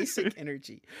 basic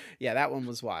energy. Yeah, that one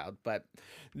was wild. But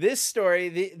this story,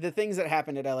 the things that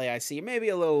happened at LAIC, maybe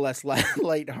a little less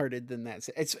lighthearted than that.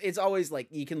 It's always like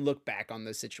you can look back on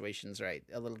those situations, right,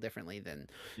 a little differently than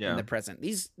in the present.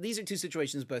 These are two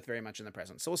situations both very much in the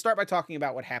present. So we'll start by talking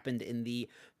about what happened in the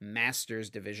Masters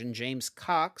division. James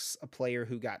Cox, a player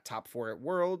who got top 4 at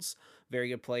Worlds, very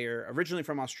good player, originally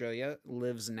from Australia,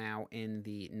 lives now in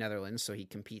the Netherlands, so he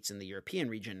competes in the European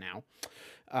region now.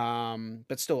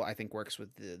 But still, I think works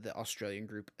with the Australian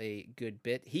group a good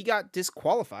bit. He got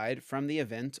disqualified from the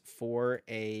event for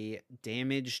a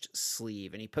damaged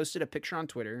sleeve, and he posted a picture on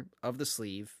Twitter of the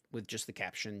sleeve with just the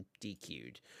caption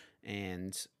DQ'd.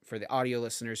 And for the audio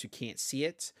listeners who can't see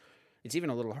it, it's even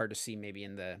a little hard to see maybe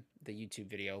in the YouTube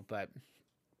video, but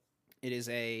it is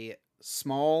a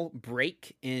small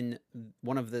break in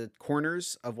one of the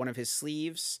corners of one of his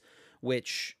sleeves,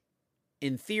 which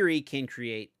in theory can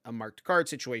create a marked card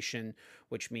situation,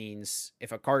 which means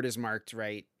if a card is marked,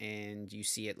 right, and you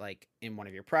see it like in one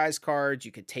of your prize cards,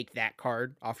 you could take that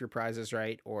card off your prizes,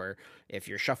 right? Or if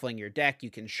you're shuffling your deck,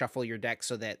 you can shuffle your deck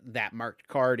so that that marked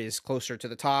card is closer to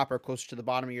the top or closer to the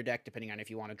bottom of your deck, depending on if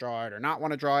you want to draw it or not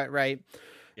want to draw it, right?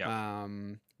 Yeah.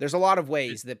 There's a lot of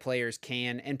ways that players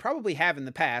can, and probably have in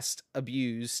the past,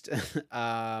 abused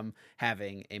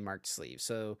having a marked sleeve.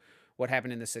 So what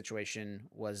happened in this situation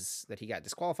was that he got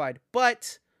disqualified,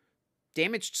 but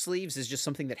damaged sleeves is just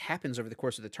something that happens over the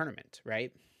course of the tournament,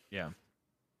 right? Yeah.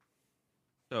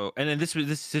 So, and then this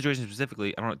situation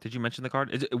specifically, I don't know, did you mention the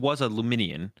card? It was a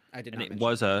Luminion. I did not mention it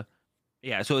was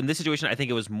yeah, so in this situation, I think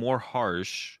it was more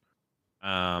harsh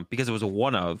because it was a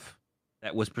one of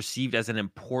that was perceived as an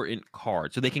important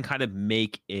card. So they can kind of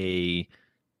make a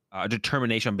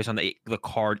determination based on the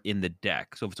card in the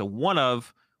deck. So if it's a one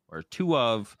of or a two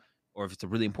of, or if it's a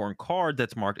really important card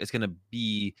that's marked, it's going to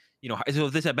be, so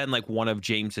if this had been like one of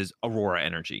James's Aurora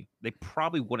Energy, they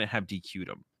probably wouldn't have DQ'd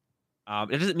him.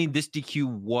 It doesn't mean this DQ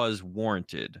was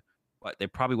warranted, but they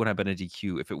probably wouldn't have been a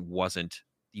DQ if it wasn't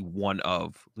the one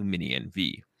of Luminion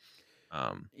V.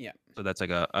 Yeah. So that's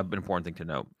like an important thing to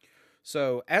note.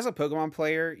 So as a Pokemon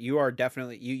player, you are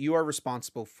definitely, you are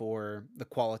responsible for the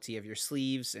quality of your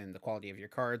sleeves and the quality of your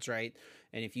cards, right?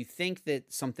 And if you think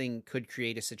that something could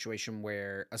create a situation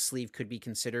where a sleeve could be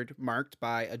considered marked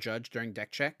by a judge during deck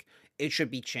check, it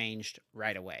should be changed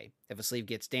right away. If a sleeve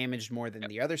gets damaged more than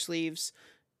the other sleeves,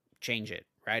 change it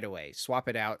right away. Swap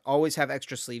it out. Always have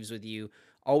extra sleeves with you.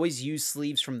 Always use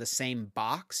sleeves from the same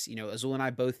box. Azul and I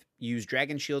both use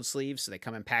Dragon Shield sleeves, so they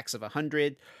come in packs of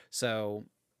 100. So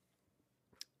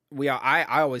I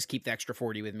always keep the extra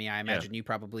 40 with me. I imagine you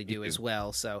probably do as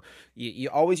well. So you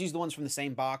always use the ones from the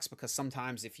same box, because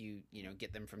sometimes if you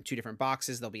get them from two different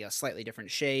boxes, they'll be a slightly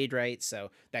different shade, right? So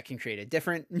that can create a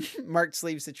different marked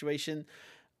sleeve situation.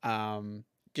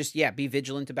 Be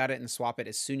vigilant about it and swap it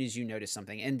as soon as you notice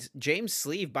something. And James'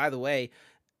 sleeve, by the way,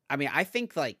 I mean, I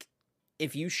think like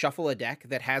if you shuffle a deck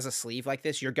that has a sleeve like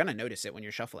this, you're going to notice it when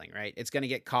you're shuffling, right? It's going to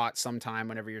get caught sometime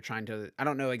whenever you're trying to, I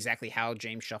don't know exactly how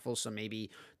James shuffles, so maybe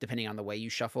depending on the way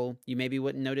you shuffle, you maybe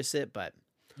wouldn't notice it, but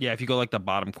yeah, if you go like the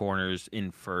bottom corners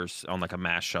in first on like a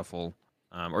mass shuffle,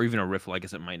 or even a riffle, I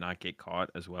guess it might not get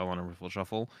caught as well on a riffle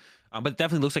shuffle. But it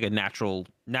definitely looks like a natural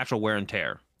wear and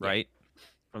tear, right? Yeah.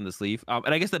 From the sleeve.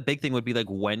 And I guess the big thing would be like,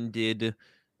 when did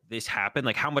this happen?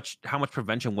 Like how much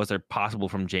prevention was there possible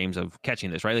from James of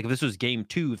catching this, right? Like if this was game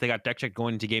 2, if they got deck checked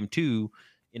going into game 2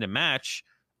 in a match,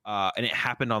 and it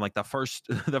happened on like the first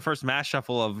the first mass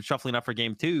shuffle of shuffling up for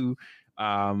game 2.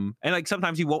 And like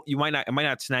sometimes it might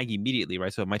not snag immediately,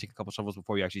 right? So it might take a couple shuffles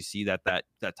before you actually see that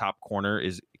top corner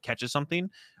catches something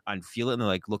and feel it, and then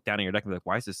like look down at your deck and be like,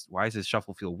 why is this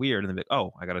shuffle feel weird? And then be like,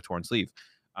 oh, I got a torn sleeve.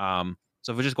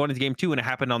 So if we're just going into game 2 and it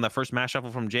happened on the first mass shuffle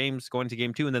from James going to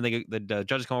game 2, and then the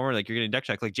judges come over and like, you're getting deck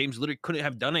check, like James literally couldn't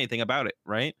have done anything about it,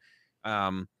 right?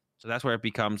 So that's where it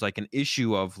becomes like an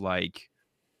issue of like,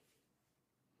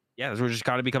 yeah, that's where it just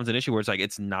kind of becomes an issue where it's like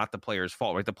it's not the player's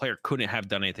fault, right? The player couldn't have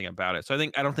done anything about it. So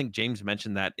I don't think James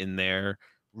mentioned that in their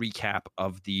recap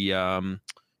of the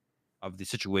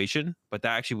situation, but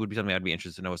that actually would be something I'd be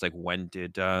interested to know. Is like when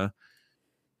did the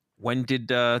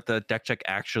deck check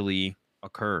actually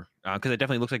occur? Because it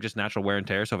definitely looks like just natural wear and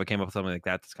tear. So if it came up with something like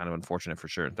that, that's kind of unfortunate for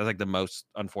sure. That's like the most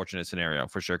unfortunate scenario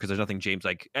for sure. Because there's nothing James,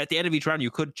 like at the end of each round,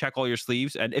 you could check all your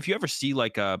sleeves. And if you ever see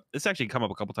like this actually come up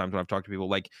a couple times when I've talked to people,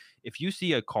 like if you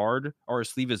see a card or a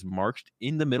sleeve is marked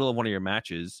in the middle of one of your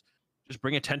matches, just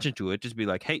bring attention to it. Just be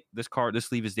like, hey, this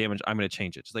sleeve is damaged. I'm going to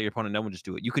change it. Just let your opponent know and just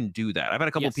do it. You can do that. I've had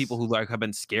a couple of people who like have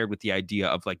been scared with the idea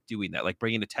of like doing that, like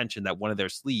bringing attention that one of their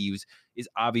sleeves is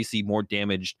obviously more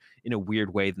damaged in a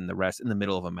weird way than the rest in the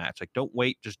middle of a match. Like, don't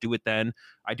wait, just do it then.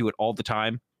 I do it all the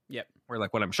time. Yep. Where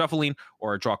like when I'm shuffling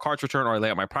or I draw cards return or I lay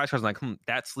out my prize cards, I'm like,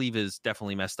 that sleeve is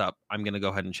definitely messed up. I'm going to go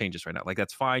ahead and change this right now. Like,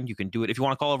 that's fine. You can do it. If you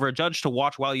want to call over a judge to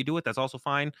watch while you do it, that's also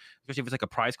fine. Especially if it's like a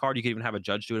prize card, you can even have a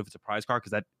judge do it if it's a prize card,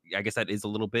 because I guess that is a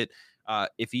little bit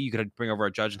iffy. You could bring over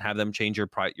a judge and have them change your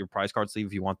prize card sleeve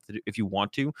if you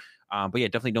want to. But yeah,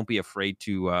 definitely don't be afraid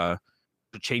to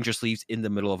change your sleeves in the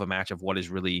middle of a match of what is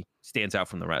really stands out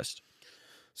from the rest.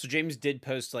 So James did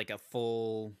post like a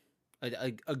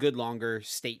good longer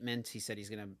statement. He said he's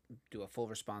going to do a full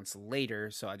response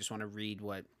later. So I just want to read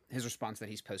what his response that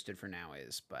he's posted for now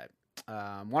is. But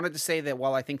wanted to say that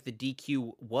while I think the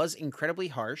DQ was incredibly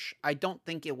harsh, I don't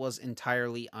think it was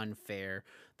entirely unfair.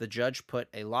 The judge put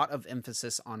a lot of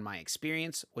emphasis on my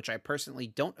experience, which I personally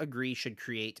don't agree should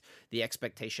create the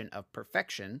expectation of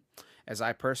perfection, as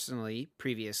I personally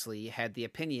previously had the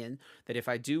opinion that if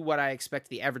I do what I expect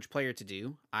the average player to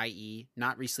do, i.e.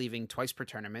 not resleeving twice per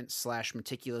tournament /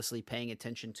 meticulously paying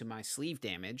attention to my sleeve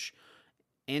damage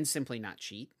and simply not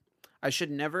cheat, I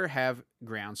should never have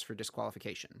grounds for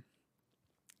disqualification.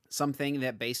 Something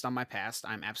that based on my past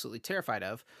I'm absolutely terrified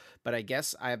of, but I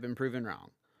guess I have been proven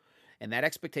wrong. And that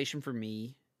expectation for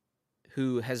me,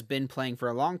 who has been playing for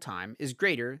a long time, is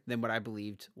greater than what I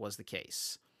believed was the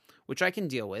case, which I can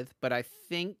deal with, but I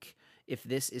think if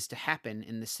this is to happen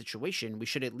in this situation, we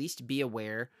should at least be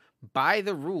aware by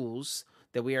the rules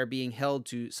that we are being held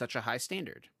to such a high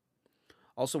standard.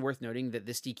 Also worth noting that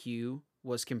this DQ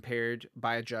was compared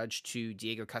by a judge to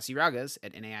Diego Casiraga's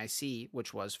at NAIC,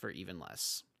 which was for even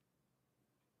less.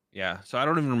 Yeah, so I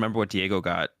don't even remember what Diego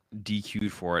got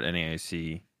DQ'd for at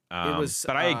NAIC. It was,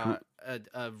 but I agree.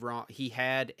 Wrong. He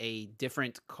had a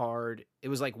different card. It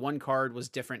was like one card was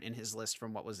different in his list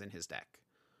from what was in his deck.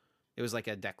 It was like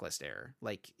a deck list error.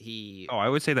 Like he. Oh, I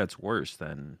would say that's worse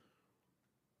than.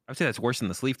 I would say that's worse than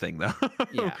the sleeve thing, though.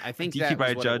 Yeah, I think DQ that by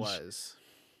was a what judge, it was.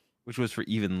 which was for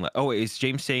even less. Oh, is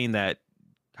James saying that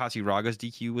Casiraga's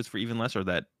DQ was for even less, or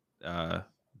that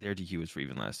their DQ was for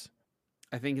even less?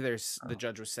 I think the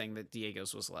judge was saying that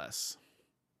Diego's was less.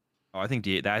 Oh, I think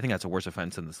that's a worse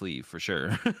offense than the sleeve for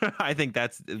sure. I think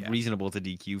that's reasonable to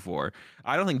DQ for.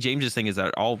 I don't think James's thing is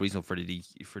at all reasonable to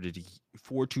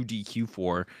DQ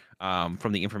for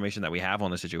from the information that we have on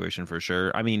the situation for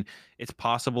sure. I mean, it's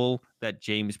possible that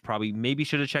James maybe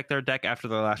should have checked their deck after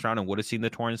the last round and would have seen the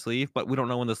torn sleeve, but we don't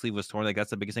know when the sleeve was torn. Like,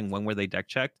 that's the biggest thing. When were they deck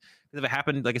checked? Because if it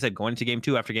happened, like I said, going into game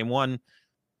 2 after game 1,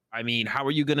 I mean, how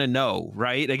are you gonna know,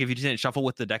 right? Like, if you didn't shuffle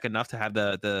with the deck enough to have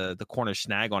the corner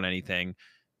snag on anything,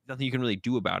 nothing you can really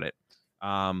do about it.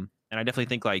 And I definitely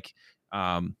think like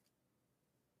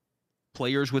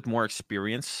players with more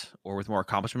experience or with more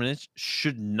accomplishment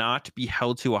should not be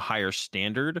held to a higher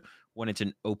standard when it's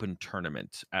an open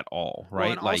tournament at all, right?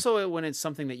 Well, and also when it's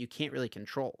something that you can't really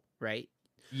control, right?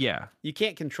 Yeah, you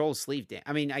can't control sleeve damage.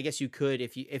 I mean, I guess you could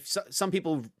if some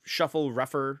people shuffle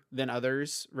rougher than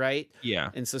others, right? Yeah,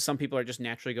 and so some people are just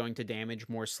naturally going to damage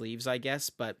more sleeves, I guess.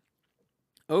 But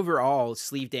overall,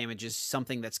 sleeve damage is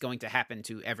something that's going to happen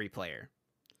to every player.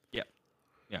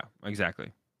 Yeah,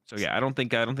 exactly. So yeah, I don't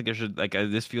think there should, like,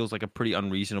 this feels like a pretty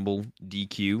unreasonable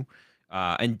DQ,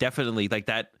 and definitely like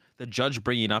that the judge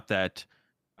bringing up that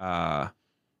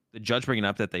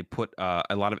they put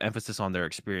a lot of emphasis on their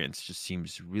experience just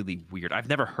seems really weird. I've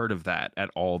never heard of that at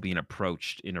all being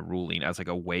approached in a ruling as like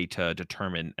a way to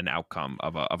determine an outcome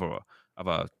of a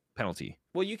penalty.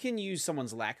 Well, you can use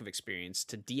someone's lack of experience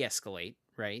to de-escalate,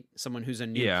 right? Someone who's a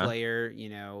new Yeah. player,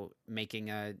 making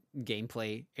a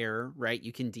gameplay error, right?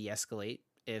 You can de-escalate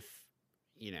if,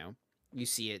 you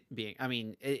see it being,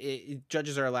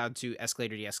 judges are allowed to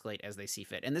escalate or de-escalate as they see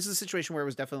fit. And this is a situation where it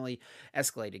was definitely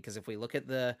escalated, because if we look at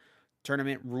the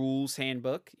tournament rules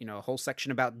handbook, a whole section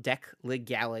about deck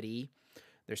legality,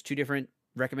 there's 2 different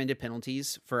recommended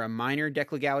penalties: for a minor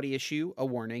deck legality issue, a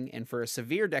warning, and for a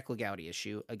severe deck legality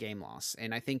issue, a game loss.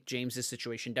 And I think James's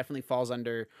situation definitely falls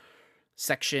under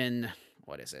section,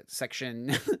 what is it?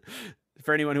 Section,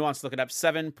 for anyone who wants to look it up,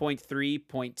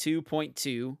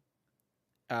 7.3.2.2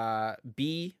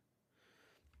 B.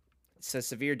 It says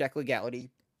severe deck legality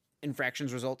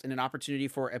infractions result in an opportunity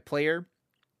for a player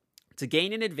to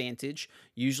gain an advantage,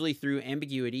 usually through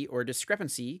ambiguity or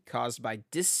discrepancy caused by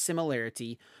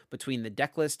dissimilarity between the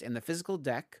deck list and the physical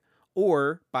deck,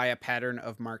 or by a pattern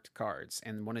of marked cards.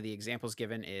 And one of the examples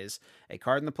given is a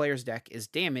card in the player's deck is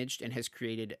damaged and has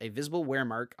created a visible wear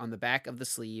mark on the back of the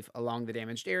sleeve along the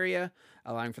damaged area,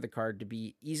 allowing for the card to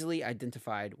be easily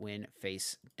identified when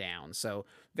face down. So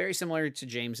very similar to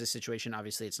James's situation.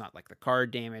 Obviously, it's not like the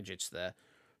card damage, it's the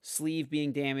sleeve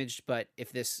being damaged. But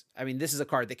if this is a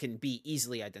card that can be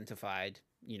easily identified,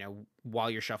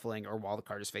 while you're shuffling or while the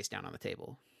card is face down on the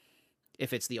table,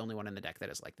 if it's the only one in the deck that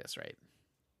is like this, right?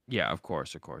 Yeah, of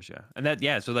course, yeah. And that,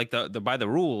 yeah, so like the by the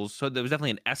rules, so there was definitely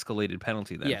an escalated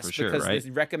penalty then, Yes, for sure, because right?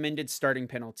 the recommended starting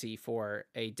penalty for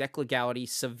a deck legality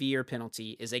severe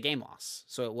penalty is a game loss.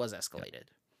 So it was escalated.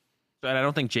 And I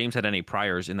don't think James had any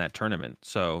priors in that tournament.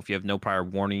 So if you have no prior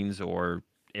warnings or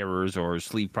errors or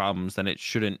sleeve problems, then it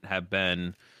shouldn't have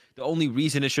been. The only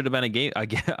reason it should have been it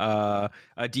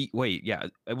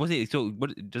wasn't. So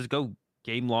what does it go?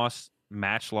 Game loss,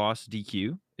 match loss,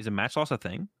 DQ? Is a match loss a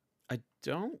thing? I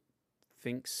don't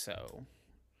think so.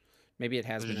 Maybe it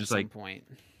has been at just some point.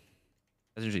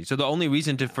 That's interesting. So the only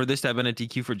reason for this to have been a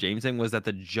DQ for James then was that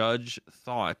the judge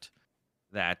thought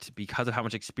that because of how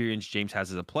much experience James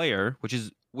has as a player, which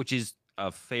is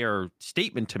a fair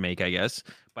statement to make, I guess,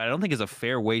 but I don't think is a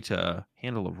fair way to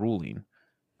handle a ruling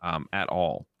at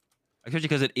all. Especially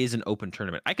because it is an open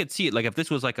tournament. I could see it, like, if this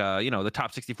was like the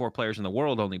top 64 players in the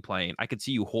world only playing, I could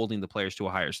see you holding the players to a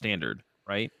higher standard,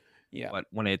 right? Yeah. But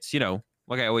when it's,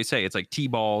 like I always say, it's like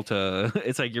T-ball to,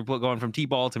 it's like you're going from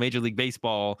T-ball to Major League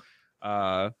Baseball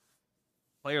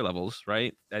player levels,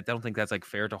 right? I don't think that's like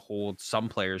fair to hold some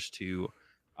players to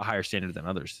a higher standard than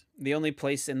others. The only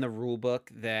place in the rule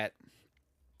book that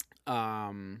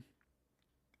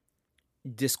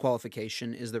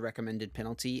disqualification is the recommended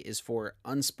penalty is for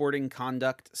unsporting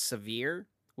conduct severe,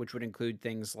 which would include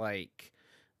things like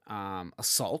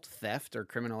assault, theft, or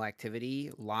criminal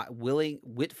activity,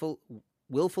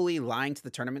 willfully lying to the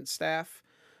tournament staff,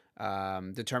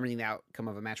 determining the outcome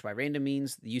of a match by random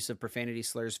means, the use of profanity,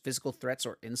 slurs, physical threats,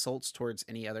 or insults towards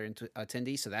any other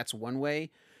attendee. So that's one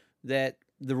way that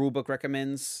the rulebook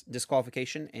recommends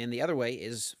disqualification, and the other way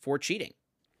is for cheating,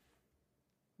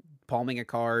 palming a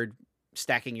card,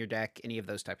 stacking your deck, any of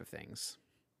those type of things.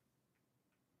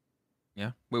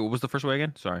 Yeah. Wait, what was the first way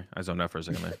again? Sorry, I zoned out for a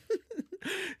second there.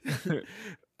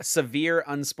 Severe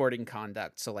unsporting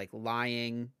conduct, so like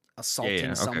lying,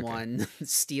 assaulting someone, okay.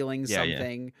 Stealing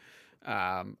something,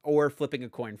 or flipping a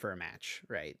coin for a match,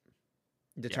 right?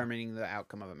 Determining the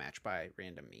outcome of a match by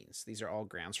random means. These are all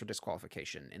grounds for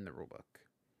disqualification in the rulebook.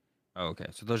 Oh, okay.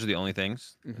 So those are the only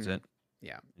things? Is it?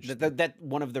 Yeah. That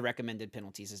one of the recommended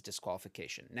penalties is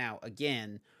disqualification. Now,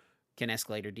 again, can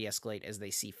escalate or de-escalate as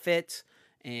they see fit.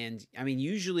 And,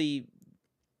 usually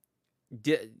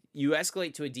you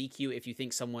escalate to a DQ if you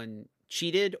think someone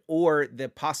cheated or the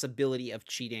possibility of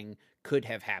cheating could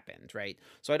have happened, right?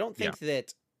 So I don't think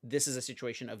that this is a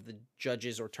situation of the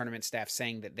judges or tournament staff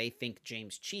saying that they think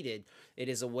James cheated. It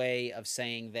is a way of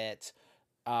saying that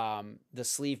the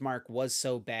sleeve mark was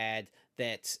so bad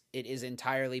that it is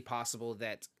entirely possible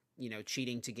that,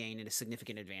 cheating to gain a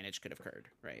significant advantage could have occurred,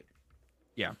 right?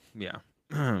 Yeah.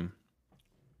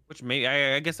 Which maybe,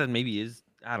 I guess that maybe is,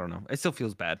 I don't know. It still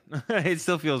feels bad. It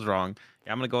still feels wrong.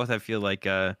 Yeah, I'm going to go with, I feel like,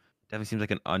 definitely seems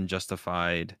like an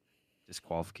unjustified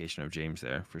disqualification of James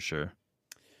there, for sure.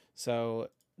 So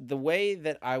the way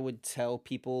that I would tell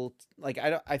people, like,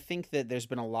 I think that there's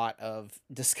been a lot of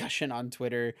discussion on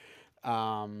Twitter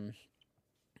about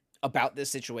this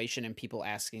situation and people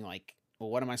asking, like, well,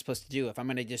 what am I supposed to do if I'm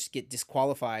going to just get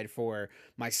disqualified for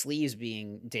my sleeves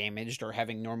being damaged or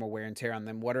having normal wear and tear on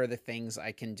them? What are the things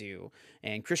I can do?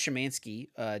 And Chris Szymanski,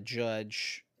 a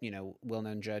judge,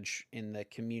 well-known judge in the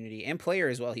community and player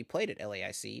as well. He played at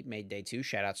LAIC, made day 2.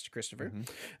 Shout outs to Christopher.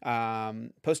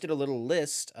 Posted a little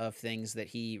list of things that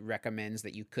he recommends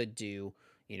that you could do,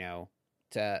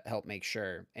 to help make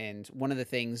sure. And one of the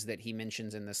things that he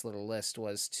mentions in this little list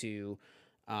was to,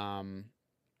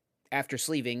 after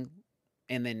sleeving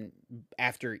and then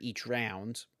after each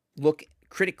round, look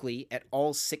critically at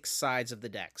all 6 sides of the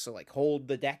deck. So like hold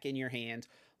the deck in your hand,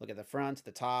 look at the front,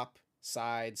 the top,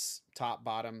 sides, top,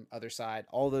 bottom, other side,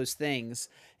 all those things,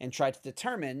 and try to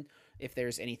determine if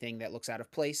there's anything that looks out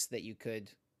of place that you could,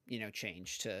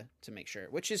 change to make sure,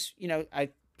 which is, I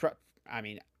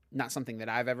mean, not something that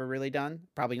I've ever really done.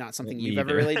 Probably not something you've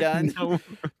ever really done. No.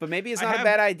 But maybe it's not a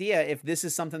bad idea if this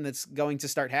is something that's going to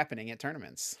start happening at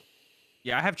tournaments.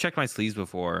 Yeah, I have checked my sleeves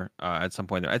before at some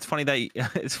point. It's funny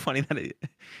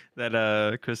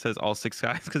that Chris has all 6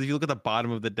 guys, because if you look at the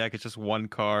bottom of the deck, it's just one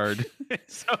card.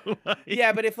 So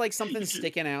yeah, but if like something's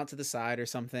sticking out to the side or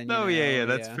something. Yeah,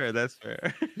 that's fair. That's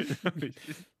fair.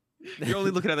 You're only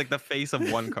looking at like the face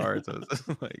of one card, so it's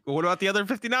like, well, what about the other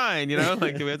 59?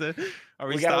 Like, do we have to? Are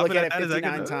we gotta look at it that?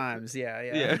 59 times?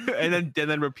 Yeah. And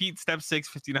then repeat step 6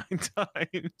 59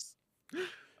 times.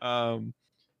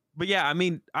 But yeah, I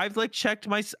mean, I've like checked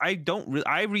I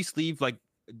re-sleeve, like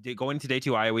going into day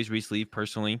 2. I always re-sleeve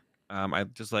personally. I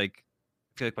just like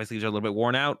feel like my sleeves are a little bit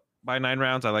worn out by 9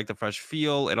 rounds. I like the fresh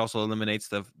feel. It also eliminates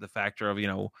the factor of,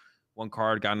 one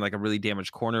card got in like a really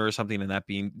damaged corner or something, and that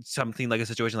being something like a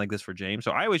situation like this for James.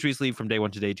 So I always re-sleeve from day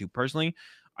 1 to day 2 personally.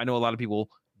 I know a lot of people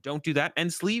don't do that.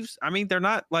 And sleeves, I mean, they're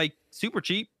not like super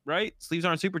cheap, right? Sleeves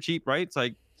aren't super cheap, right? It's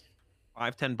like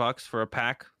 $5-10 for a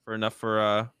pack, for enough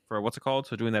for what's it called?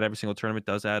 So doing that every single tournament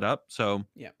does add up. So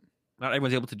yeah, not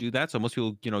everyone's able to do that. So most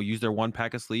people, use their 1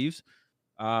 pack of sleeves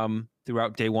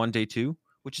throughout day 1, day 2,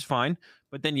 which is fine.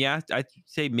 But then, yeah, I'd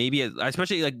say maybe,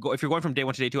 especially like if you're going from day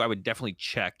 1 to day 2, I would definitely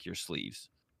check your sleeves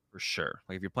for sure.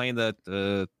 Like if you're playing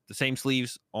the same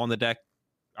sleeves on the deck,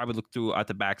 I would look through at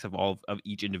the backs of all of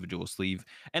each individual sleeve.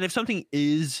 And if something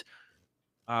is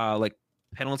like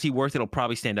penalty worth, it'll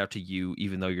probably stand out to you,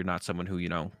 even though you're not someone who,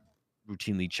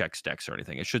 routinely checks decks or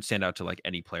anything. It should stand out to like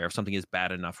any player if something is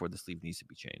bad enough where the sleeve needs to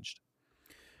be changed.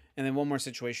 And then one more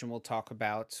situation we'll talk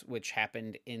about, which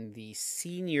happened in the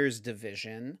seniors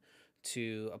division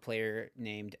to a player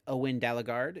named Owen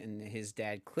Dalagard, and his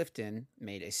dad Clifton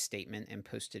made a statement and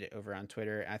posted it over on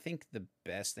Twitter. I think the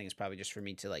best thing is probably just for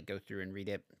me to like go through and read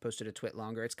it, posted a twit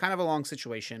longer. It's kind of a long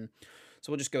situation,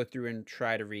 so we'll just go through and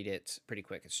try to read it pretty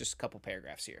quick. It's just a couple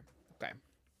paragraphs here. Okay.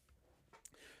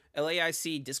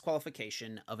 LAIC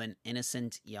disqualification of an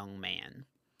innocent young man.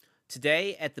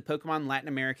 Today, at the Pokemon Latin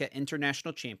America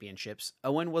International Championships,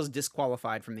 Owen was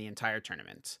disqualified from the entire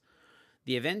tournament.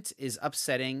 The event is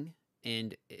upsetting,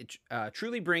 and it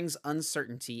truly brings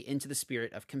uncertainty into the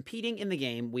spirit of competing in the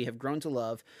game we have grown to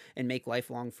love and make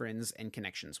lifelong friends and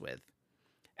connections with.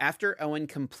 After Owen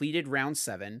completed round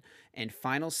 7 and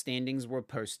final standings were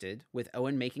posted, with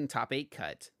Owen making top 8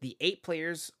 cut, the 8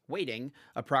 players waiting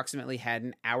approximately had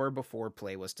an hour before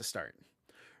play was to start.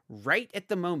 Right at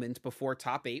the moment before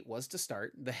top 8 was to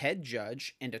start, the head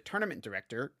judge and a tournament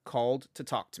director called to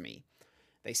talk to me.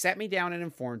 They sat me down and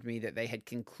informed me that they had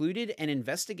concluded an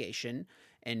investigation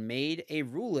and made a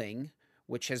ruling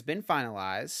which has been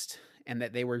finalized, and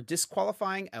that they were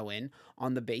disqualifying Owen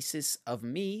on the basis of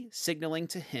me signaling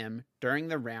to him during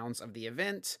the rounds of the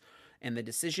event, and the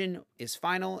decision is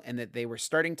final, and that they were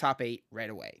starting top 8 right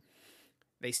away.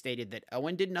 They stated that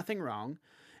Owen did nothing wrong,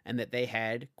 and that they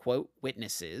had, quote,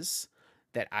 witnesses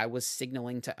that I was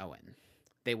signaling to Owen.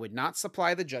 They would not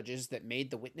supply the judges that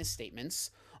made the witness statements,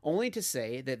 only to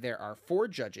say that there are 4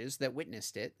 judges that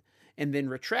witnessed it, and then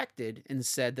retracted and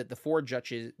said that the 4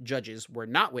 judges were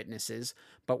not witnesses,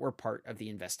 but were part of the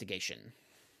investigation.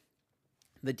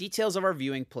 The details of our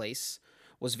viewing place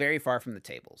was very far from the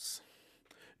tables.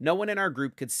 No one in our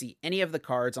group could see any of the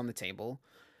cards on the table,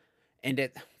 and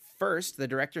at first the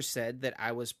director said that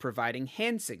I was providing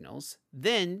hand signals,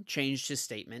 then changed his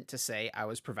statement to say I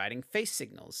was providing face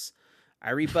signals.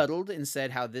 I rebutted and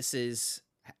said how is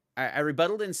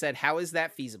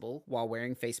that feasible while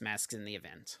wearing face masks in the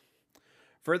event?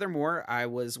 Furthermore, I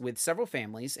was with several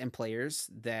families and players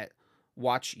that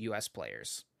watch U.S.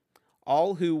 players,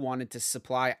 all who wanted to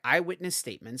supply eyewitness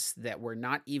statements that we were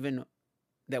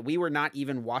not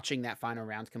even watching that final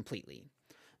round completely.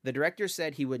 The director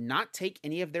said he would not take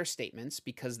any of their statements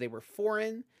because they were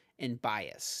foreign and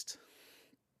biased.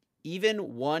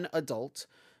 Even one adult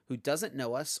who doesn't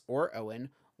know us or Owen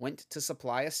went to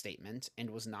supply a statement and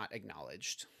was not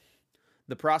acknowledged.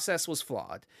 The process was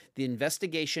flawed. The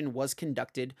investigation was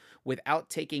conducted without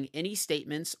taking any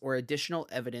statements or additional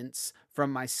evidence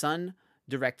from my son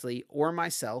directly or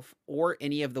myself or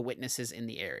any of the witnesses in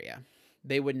the area.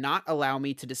 They would not allow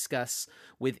me to discuss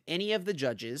with any of the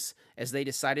judges, as they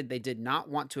decided they did not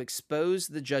want to expose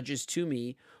the judges to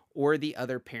me or the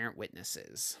other parent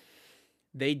witnesses.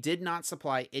 They did not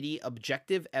supply any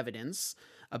objective evidence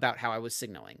about how I was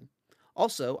signaling.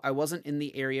 Also, I wasn't in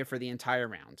the area for the entire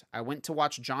round. I went to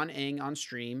watch John Eng on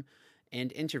stream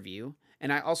and interview,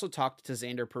 and I also talked to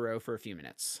Xander Perot for a few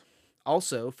minutes.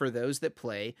 Also, for those that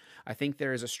play, I think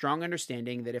there is a strong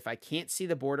understanding that if I can't see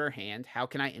the board or hand, how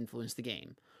can I influence the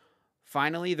game?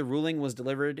 Finally, the ruling was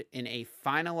delivered in a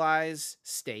finalized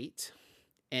state,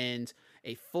 and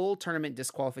a full tournament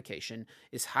disqualification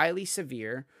is highly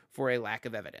severe for a lack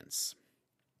of evidence.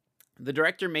 The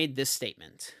director made this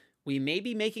statement: "We may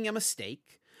be making a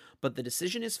mistake, but the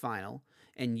decision is final,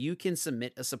 and you can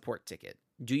submit a support ticket.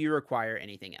 Do you require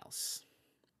anything else?"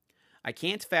 I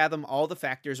can't fathom all the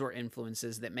factors or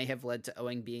influences that may have led to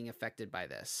Owen being affected by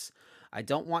this. I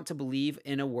don't want to believe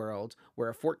in a world where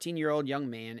a 14-year-old young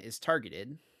man is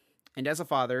targeted, and as a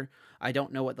father, I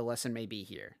don't know what the lesson may be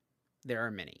here. There are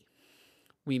many.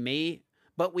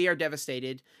 But we are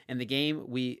devastated, and the game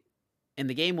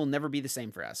will never be the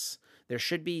same for us. There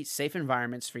should be safe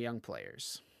environments for young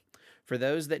players. For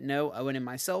those that know Owen and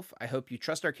myself, I hope you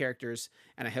trust our characters,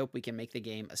 and I hope we can make the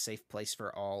game a safe place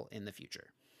for all in the future.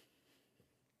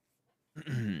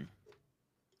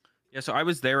 Yeah, so I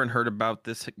was there and heard about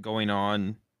this going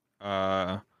on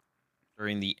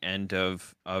during the end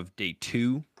of day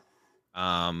 2.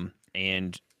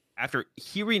 And after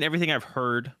hearing everything I've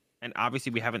heard, and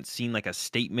obviously we haven't seen like a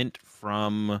statement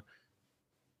from, I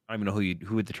don't even know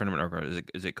who the tournament organizer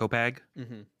is it Copag?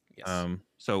 Mm-hmm. Yes.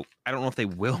 So I don't know if they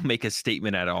will make a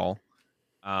statement at all,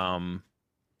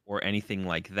 or anything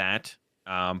like that.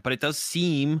 But it does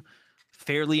seem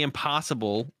fairly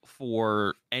impossible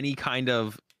for any kind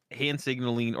of hand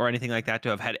signaling or anything like that to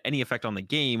have had any effect on the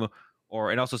game.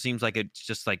 Or it also seems like it's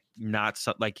just like not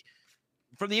like,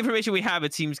 from the information we have,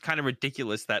 it seems kind of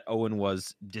ridiculous that Owen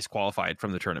was disqualified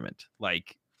from the tournament.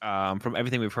 Like, from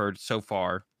everything we've heard so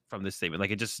far from this statement, like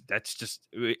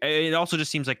it also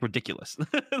just seems like ridiculous.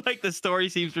 Like the story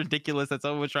seems ridiculous that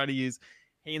someone was trying to use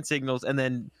hand signals, and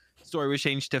then story was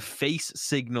changed to face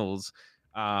signals,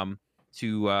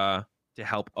 to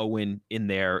help Owen in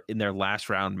their last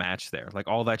round match there. Like,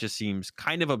 all that just seems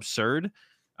kind of absurd.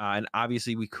 And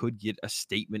obviously we could get a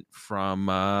statement from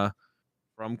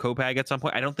Copag at some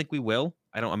point. I don't think we will.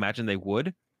 I don't imagine they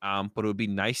would. But it would be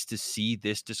nice to see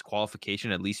this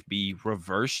disqualification at least be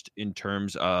reversed in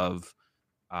terms of,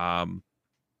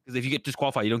 because if you get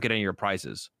disqualified, you don't get any of your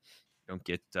prizes. You don't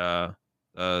get the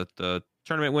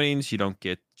tournament winnings. You don't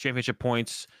get championship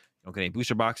points. You don't get any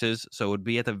booster boxes. So it would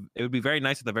be very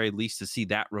nice at the very least to see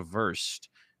that reversed,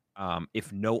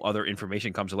 if no other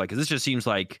information comes to light. Because this just seems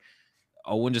like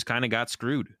Owen just kind of got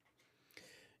screwed.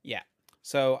 Yeah.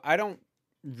 So I don't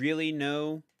really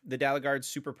know the Dalagard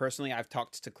super personally. I've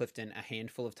talked to Clifton a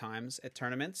handful of times at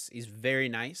tournaments. He's very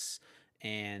nice.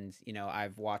 And,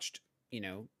 I've watched,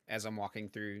 as I'm walking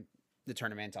through the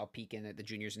tournament, I'll peek in at the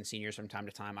juniors and seniors from time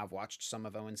to time. I've watched some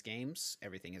of Owen's games.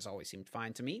 Everything has always seemed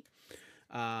fine to me.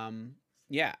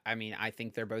 Yeah, I mean, I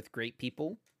think they're both great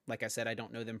people. Like I said, I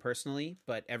don't know them personally,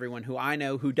 but everyone who I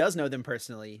know who does know them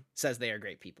personally says they are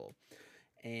great people.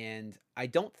 And I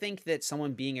don't think that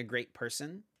someone being a great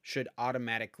person should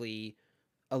automatically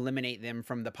eliminate them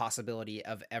from the possibility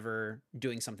of ever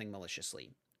doing something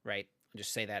maliciously, right? I'll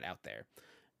just say that out there.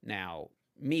 Now,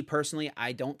 me personally,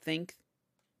 I don't think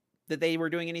that they were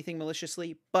doing anything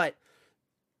maliciously, but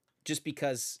just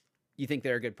because you think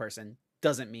they're a good person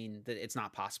doesn't mean that it's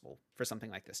not possible for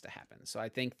something like this to happen. So I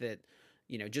think that,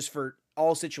 just for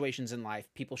all situations in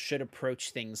life, people should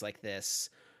approach things like this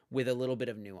with a little bit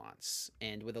of nuance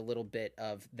and with a little bit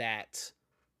of that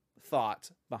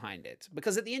thought behind it.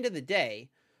 Because at the end of the day,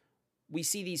 we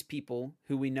see these people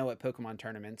who we know at Pokemon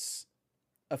tournaments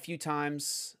a few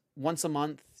times, once a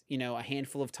month, a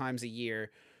handful of times a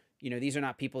year. These are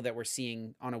not people that we're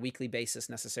seeing on a weekly basis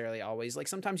necessarily always. Like,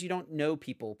 sometimes you don't know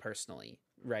people personally,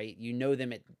 right? You know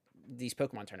them at these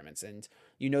Pokemon tournaments, and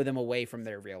you know them away from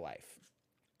their real life.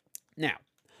 Now,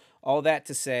 all that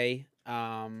to say,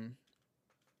 I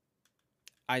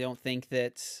don't think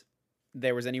that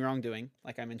there was any wrongdoing,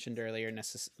 like I mentioned earlier,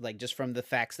 like just from the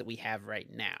facts that we have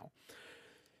right now.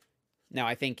 Now,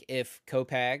 I think if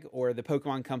Copag or the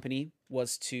Pokemon Company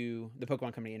the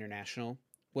Pokemon Company International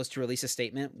was to release a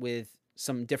statement with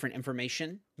some different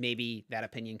information, maybe that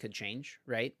opinion could change,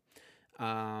 right?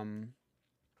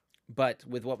 But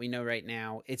with what we know right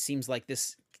now, it seems like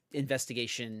this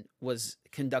investigation was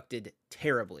conducted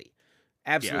terribly.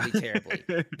 Absolutely terribly.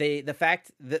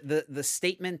 The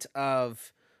statement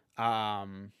of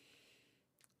that,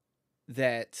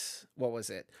 what was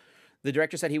it? The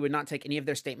director said he would not take any of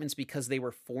their statements because they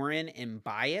were foreign and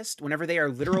biased. Whenever they are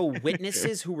literal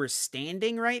witnesses who were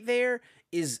standing right there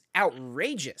is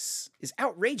outrageous.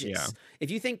 Yeah.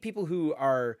 If you think people who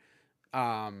are,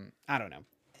 I don't know.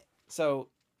 So,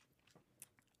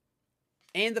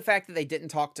 and the fact that they didn't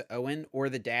talk to Owen or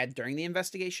the dad during the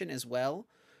investigation as well,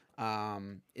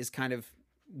 is kind of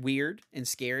weird and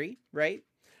scary, right?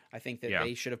 I think that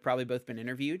they should have probably both been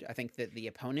interviewed. I think that the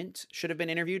opponent should have been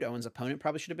interviewed. Owen's opponent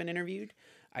probably should have been interviewed.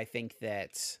 I think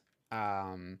that,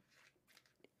 and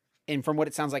from what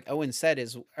it sounds like Owen said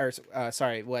is, or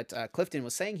what Clifton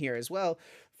was saying here as well,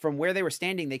 from where they were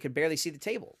standing, they could barely see the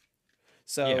table.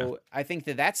 So I think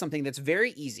that that's something that's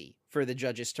very easy for the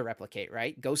judges to replicate,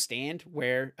 right? Go stand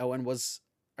where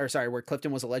where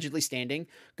Clifton was allegedly standing.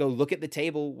 Go look at the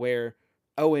table where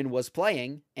Owen was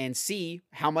playing and see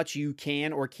how much you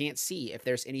can or can't see, if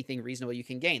there's anything reasonable you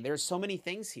can gain. There's so many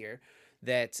things here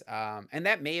that, and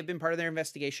that may have been part of their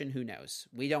investigation. Who knows?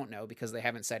 We don't know because they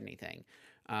haven't said anything.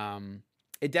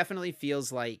 It definitely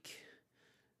feels like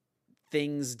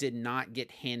things did not get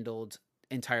handled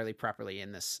entirely properly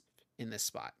in this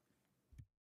spot.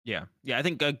 Yeah. I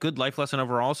think a good life lesson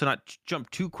overall. So not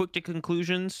jump too quick to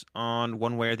conclusions on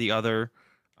one way or the other.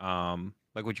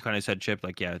 Like what you kind of said, Chip.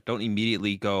 Like, don't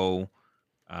immediately go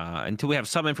until we have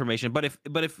some information. But if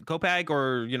Kopag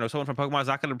or someone from Pokemon is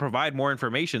not going to provide more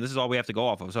information, this is all we have to go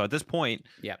off of. So at this point,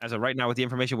 as of right now, with the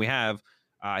information we have,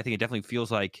 I think it definitely feels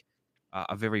like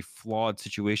a very flawed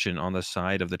situation on the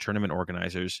side of the tournament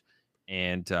organizers.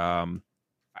 And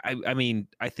I mean,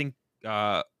 I think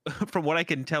from what I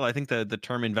can tell, I think the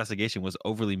term investigation was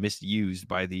overly misused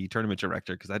by the tournament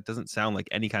director, because that doesn't sound like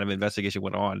any kind of investigation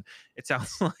went on. It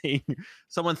sounds like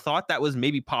someone thought that was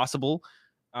maybe possible.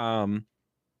 What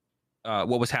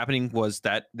was happening was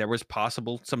that there was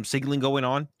possible some signaling going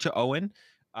on to Owen.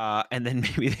 And then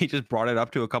maybe they just brought it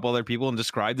up to a couple other people and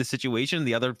described the situation.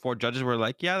 The other 4 judges were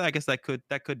like, yeah, I guess that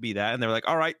could be that. And they were like,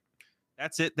 all right,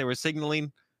 that's it. They were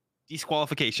signaling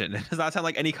disqualification. It does not sound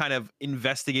like any kind of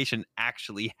investigation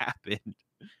actually happened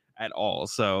at all.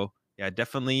 So yeah,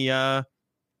 definitely.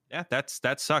 That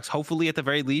sucks. Hopefully, at the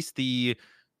very least, the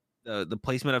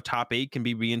placement of top 8 can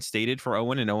be reinstated for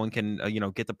Owen, and Owen can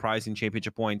get the prize and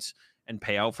championship points and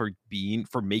pay out for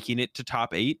making it to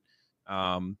top 8.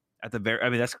 At the very, I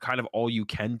mean, that's kind of all you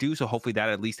can do. So hopefully that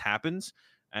at least happens.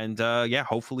 And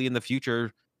hopefully in the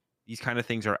future, these kind of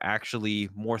things are actually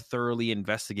more thoroughly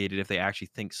investigated if they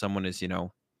actually think someone is,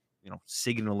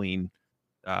 signaling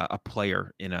a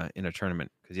player in a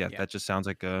tournament. Because that just sounds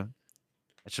like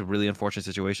it's a really unfortunate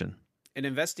situation. An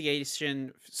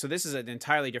investigation. So this is an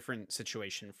entirely different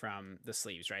situation from the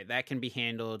sleeves, right? That can be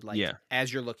handled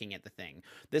as you're looking at the thing.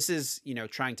 This is,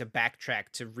 trying to backtrack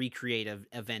to recreate an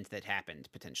event that happened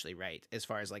potentially, right? As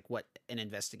far as like what an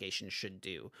investigation should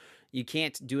do. You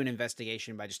can't do an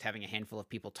investigation by just having a handful of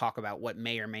people talk about what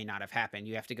may or may not have happened.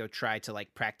 You have to go try to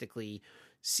like practically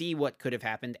see what could have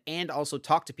happened, and also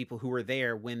talk to people who were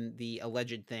there when the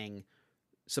alleged thing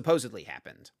supposedly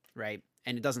happened, right?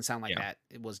 And it doesn't sound like that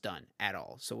it was done at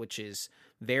all. So, which is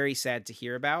very sad to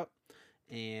hear about.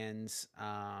 And,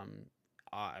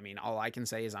 I mean, all I can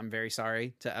say is I'm very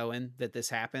sorry to Owen that this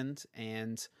happened.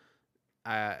 And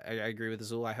I agree with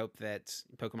Azul. I hope that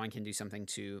Pokemon can do something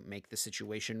to make the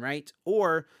situation right,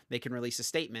 or they can release a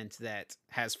statement that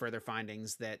has further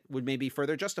findings that would maybe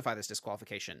further justify this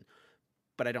disqualification.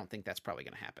 But I don't think that's probably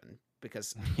going to happen,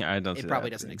 because it probably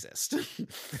doesn't exist.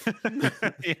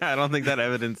 I don't think that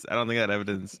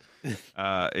evidence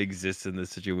exists in this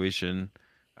situation.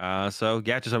 Just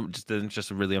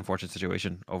a really unfortunate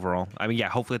situation overall. I mean,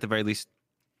 hopefully at the very least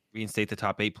reinstate the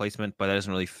top 8 placement, but that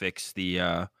doesn't really fix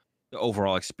the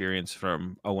overall experience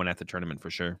from Owen at the tournament for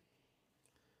sure.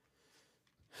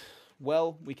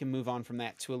 Well, we can move on from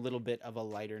that to a little bit of a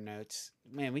lighter note.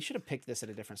 Man, we should have picked this at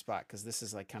a different spot, because this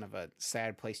is like kind of a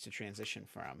sad place to transition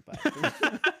from. But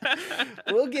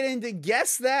we'll get into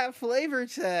Guess That Flavor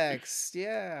Text.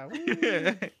 Yeah.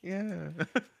 Yeah.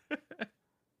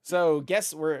 So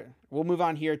we'll move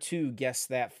on here to Guess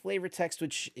That Flavor Text,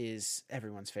 which is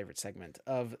everyone's favorite segment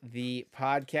of the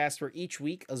podcast, where each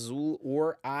week Azul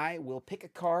or I will pick a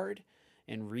card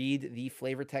and read the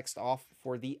flavor text off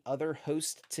for the other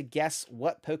host to guess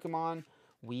what Pokemon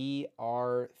we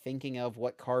are thinking of,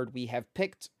 what card we have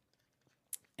picked.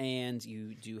 And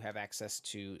you do have access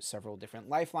to several different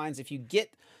lifelines. If you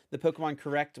get the Pokemon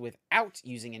correct without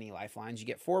using any lifelines, you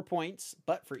get 4 points.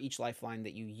 But for each lifeline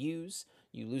that you use,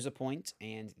 you lose a point.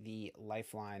 And the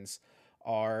lifelines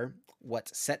are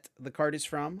what set the card is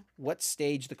from, what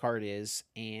stage the card is,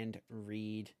 and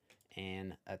read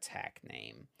an attack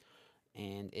name.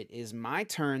 And it is my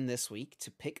turn this week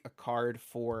to pick a card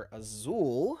for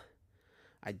Azul.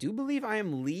 I do believe I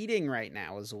am leading right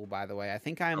now, Azul, by the way. I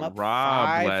think I am up Robbed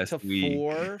 5 to last week.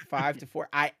 4. 5 to 4.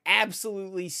 I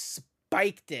absolutely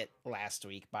spiked it last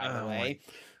week, by the Oh way.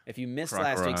 If you missed Croc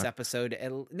last week's rock.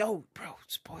 episode, no, bro,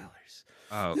 spoilers.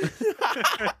 Oh.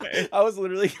 I was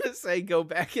literally going to say go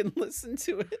back and listen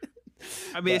to it.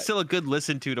 I mean, it's still a good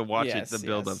listen to watch it, the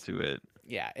build up yes. to it.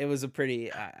 Yeah, it was a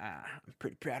pretty, I'm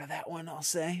pretty proud of that one, I'll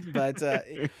say. But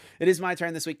it is my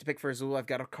turn this week to pick for Azul. I've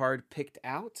got a card picked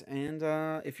out, and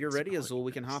if you're ready, Azul,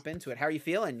 we can hop into it. How are you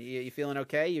feeling? You feeling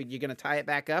okay? You going to tie it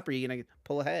back up, or are you going to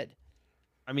pull ahead?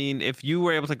 I mean, if you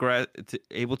were able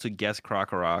to guess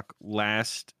Krokorok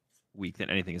last week, then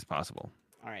anything is possible.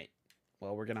 All right.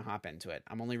 Well, we're going to hop into it.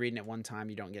 I'm only reading it one time.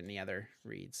 You don't get any other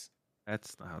reads.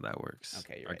 That's not how that works.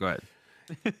 Okay, you're All right. Go ahead.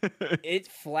 It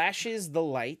flashes the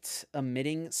light,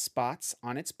 emitting spots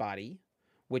on its body,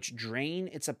 which drain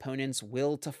its opponent's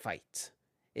will to fight.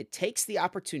 It takes the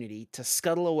opportunity to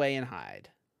scuttle away and hide.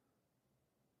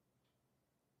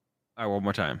 All right, one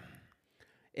more time.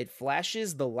 It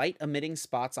flashes the light, emitting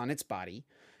spots on its body,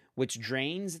 which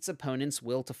drains its opponent's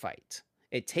will to fight.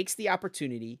 It takes the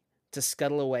opportunity to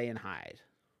scuttle away and hide.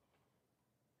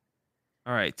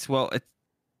 All right. Well, it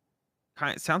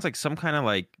sounds like some kind of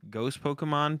like ghost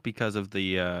Pokemon because of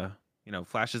the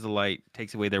flashes the light,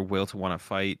 takes away their will to want to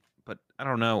fight. But I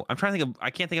don't know. I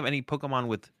can't think of any Pokemon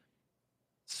with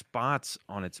spots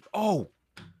on its. Oh.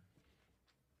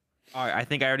 All right. I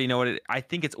think I already know I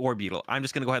think it's Orbeetle. I'm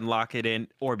just gonna go ahead and lock it in.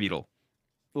 Orbeetle.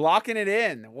 Locking it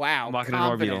in. Wow. Locking in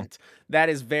confident. That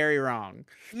is very wrong.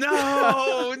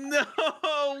 No,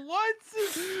 what?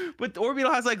 But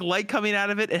Orbeetle has like light coming out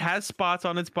of it. It has spots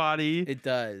on its body. It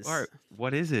does. All right,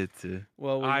 what is it?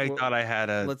 Well, I thought I had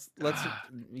a. Let's.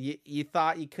 You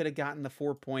thought you could have gotten the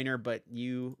 4-pointer, but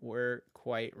you were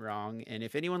quite wrong. And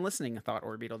if anyone listening thought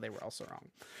Orbeetle, they were also wrong.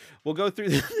 We'll go through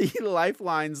the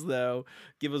lifelines though.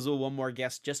 Give Azul one more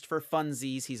guess just for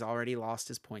funsies. He's already lost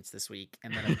his points this week,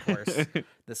 and then of course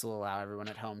this will allow everyone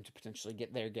at home to potentially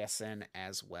get their guess in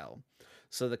as well.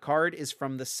 So the card is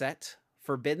from the set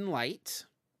Forbidden Light,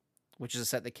 which is a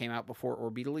set that came out before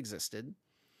Orbeetle existed.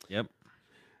 Yep.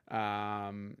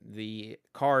 The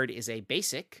card is a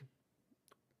basic.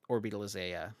 Orbeetle is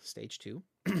a stage 2.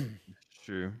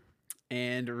 True.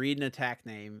 And read an attack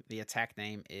name. The attack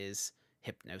name is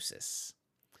Hypnosis.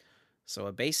 So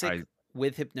a basic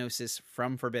with Hypnosis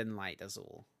from Forbidden Light,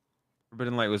 Azul.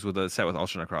 Forbidden Light was with a set with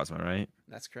Ultra Necrozma, right?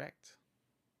 That's correct.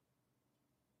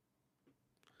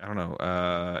 I don't know.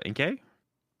 Inkay?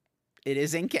 It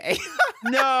is Inkay.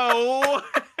 No!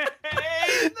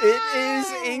 It is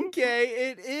Inkay.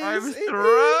 It is. I'm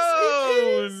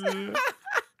thrown.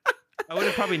 I would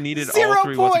have probably needed 0 all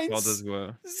three points. as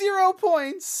well. 0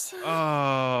 points.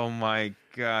 Oh my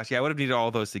gosh. Yeah, I would have needed all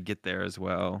those to get there as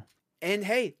well. And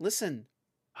hey, listen.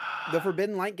 The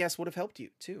Forbidden Light guess would have helped you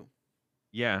too.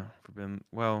 Yeah,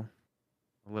 well,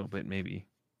 a little bit maybe.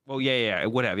 Well, yeah,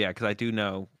 it would have, yeah, because I do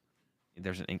know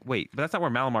there's an ink. Wait, but that's not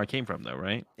where Malamar came from, though,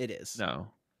 right? It is. No.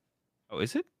 Oh,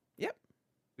 is it? Yep.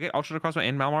 We had Ultra Necrozma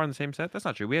and Malamar in the same set? That's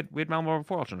not true. We had Malamar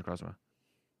before Ultra Necrozma.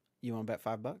 You want to bet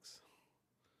 $5?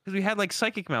 Because we had like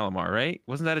Psychic Malamar, right?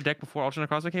 Wasn't that a deck before Ultra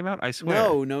Necrozma came out? I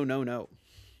swear. No.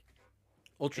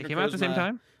 Ultra came out at the same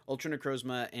time? Ultra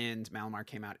Necrozma and Malamar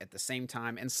came out at the same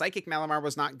time, and Psychic Malamar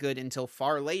was not good until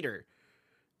far later,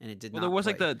 and it did not. Well,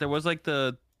 there was play.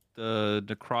 the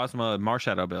Necrozma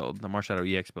Marshadow build, the Marshadow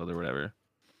EX build or whatever.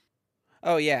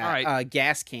 Oh yeah, all right.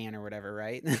 Gas Can or whatever,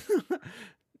 right?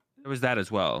 There was that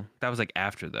as well. That was like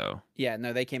after though. Yeah,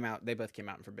 no, they came out. They both came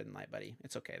out in Forbidden Light, buddy.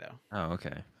 It's okay though. Oh,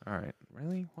 okay. All right.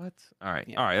 Really? What? All right.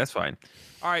 Yeah. All right. That's fine.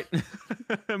 All right.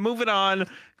 Moving on.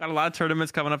 Got a lot of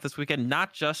tournaments coming up this weekend.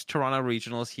 Not just Toronto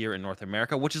Regionals here in North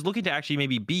America, which is looking to actually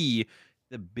maybe be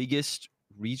the biggest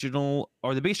regional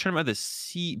or the biggest tournament of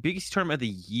biggest tournament of the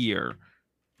year.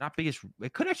 Not biggest.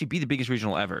 It could actually be the biggest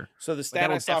regional ever. So the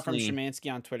stat I saw from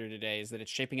Szymanski on Twitter today is that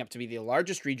it's shaping up to be the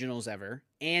largest regionals ever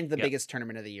and the biggest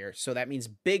tournament of the year. So that means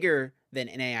bigger than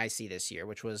NAIC this year,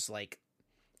 which was like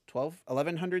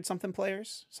 1,100 something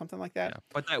players, something like that. Yeah,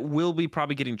 but that will be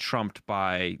probably getting trumped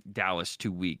by Dallas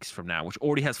 2 weeks from now, which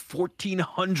already has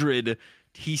 1,400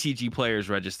 TCG players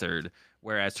registered,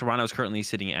 whereas Toronto is currently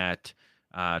sitting at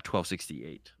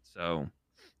 1,268. So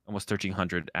almost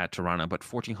 1,300 at Toronto, but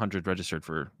 1,400 registered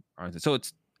for Arlington. So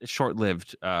it's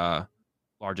short-lived,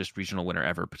 largest regional winner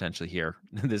ever potentially here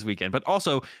this weekend. But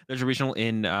also there's a regional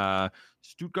in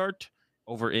Stuttgart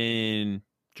over in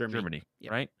Germany,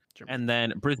 yep. right? Germany. And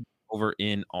then Brisbane over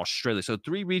in Australia. So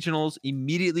 3 regionals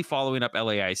immediately following up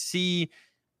LAIC.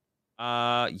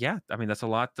 Yeah, I mean that's a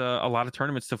lot of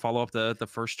tournaments to follow up the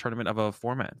first tournament of a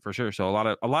format for sure. So a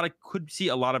lot of could see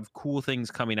a lot of cool things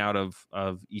coming out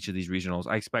of each of these regionals.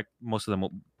 I expect most of them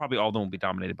will, probably all of them will be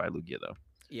dominated by Lugia though.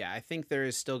 Yeah, I think there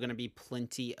is still going to be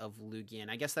plenty of Lugia.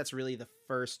 And I guess that's really the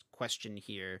first question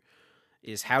here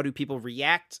is how do people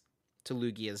react to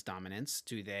Lugia's dominance?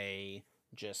 Do they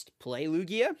just play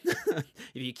Lugia? If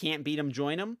you can't beat them,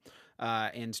 join them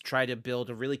and try to build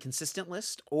a really consistent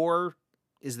list? Or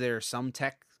is there some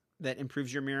tech that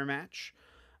improves your mirror match?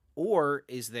 Or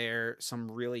is there some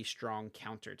really strong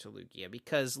counter to Lugia?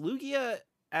 Because Lugia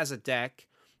as a deck,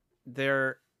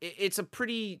 it's a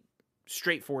pretty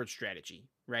straightforward strategy,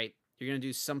 right? You're going to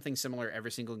do something similar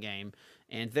every single game.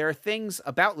 And there are things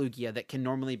about Lugia that can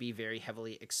normally be very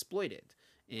heavily exploited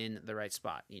in the right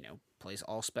spot. Plays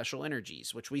all special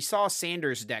energies, which we saw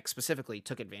Sanders' deck specifically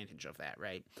took advantage of that,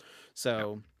 right?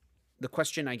 So the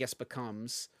question, I guess,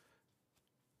 becomes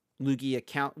Lugia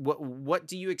count. What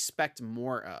do you expect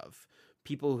more of?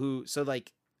 People who, so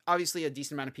like, obviously a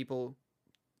decent amount of people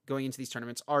going into these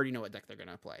tournaments already know what deck they're going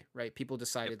to play, right? People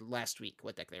decided last week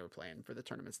what deck they were playing for the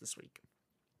tournaments this week.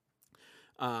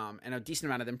 And a decent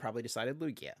amount of them probably decided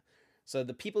Lugia. So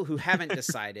the people who haven't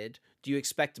decided, do you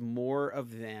expect more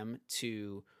of them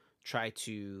to try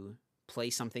to play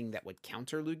something that would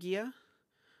counter Lugia?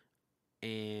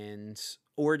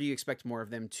 Or do you expect more of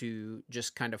them to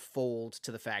just kind of fold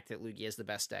to the fact that Lugia is the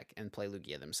best deck and play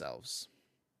Lugia themselves?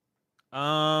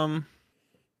 The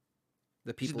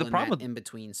people in that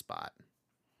in-between spot.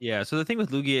 Yeah, so the thing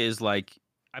with Lugia is like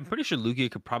I'm pretty sure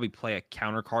Lugia could probably play a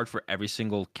counter card for every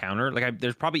single counter. Like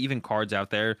there's probably even cards out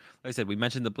there. Like I said, we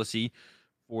mentioned the Blissey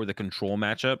for the control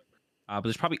matchup, but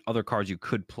there's probably other cards you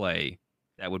could play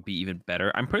that would be even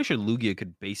better. I'm pretty sure Lugia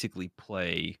could basically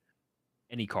play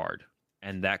any card,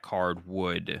 and that card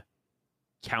would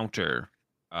counter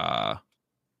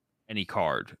any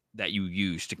card that you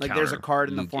use to counter. Like there's a card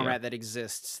in Lugia. the format that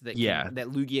exists that that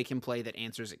Lugia can play that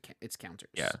answers its counters.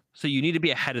 Yeah. So you need to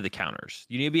be ahead of the counters.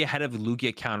 You need to be ahead of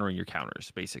Lugia countering your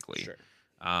counters, basically. Sure.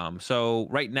 So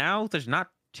right now there's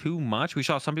not too much. We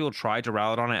saw some people try to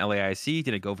rally it on at LAIC,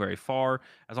 didn't go very far.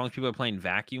 As long as people are playing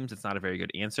vacuums, it's not a very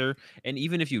good answer. And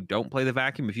even if you don't play the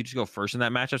vacuum, if you just go first in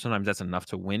that matchup, sometimes that's enough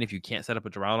to win. If you can't set up a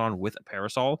Duraludon with a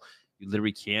Parasol, you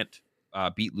literally can't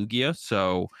beat Lugia.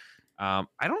 So I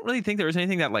don't really think there is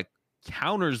anything that like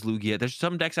counters Lugia. There's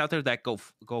some decks out there that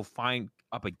go fine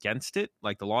up against it.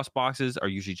 Like the Lost Boxes are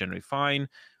usually generally fine.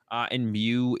 And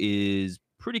Mew is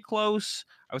pretty close.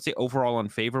 I would say overall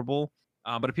unfavorable.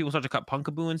 But if people start to cut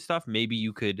Punkaboo and stuff, maybe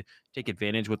you could take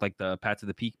advantage with like the Path to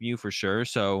the Peak Mew for sure.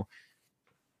 So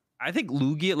I think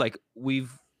Lugia, like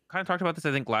we've kind of talked about this,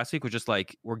 I think last week, was just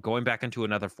like we're going back into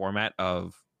another format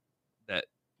of that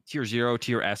tier 0,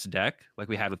 tier S deck, like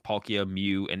we had with Palkia,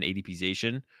 Mew, and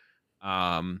ADPization.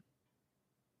 But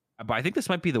I think this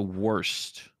might be the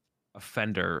worst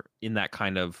offender in that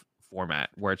kind of format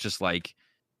where it's just like,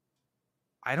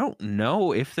 I don't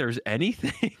know if there's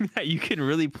anything that you can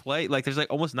really play. Like, there's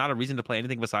like almost not a reason to play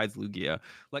anything besides Lugia.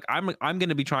 Like, I'm going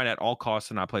to be trying at all costs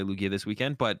to not play Lugia this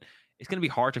weekend, but it's going to be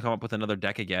hard to come up with another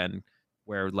deck again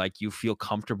where like you feel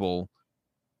comfortable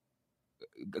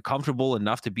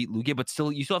enough to beat Lugia, but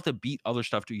you still have to beat other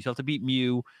stuff too. You still have to beat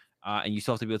Mew, and you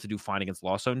still have to be able to do fine against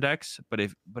Lost Zone decks. But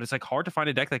it's like hard to find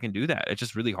a deck that can do that. It's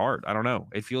just really hard. I don't know.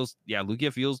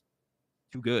 Lugia feels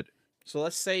too good. So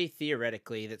let's say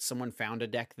theoretically that someone found a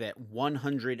deck that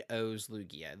 100 O's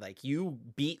Lugia. Like you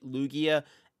beat Lugia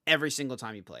every single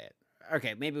time you play it.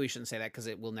 Okay, maybe we shouldn't say that because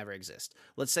it will never exist.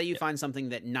 Let's say you find something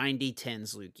that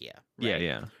 90-10s Lugia. Right?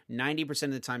 Yeah. 90%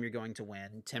 of the time you're going to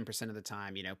win. 10% of the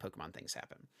time, Pokemon things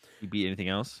happen. You beat anything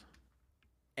else?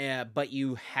 But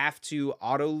you have to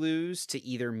auto lose to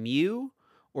either Mew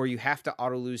or you have to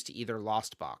auto lose to either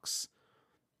Lost Box.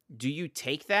 Do you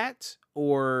take that?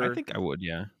 Or I think I would,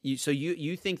 yeah.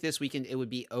 You think this weekend it would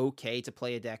be okay to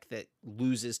play a deck that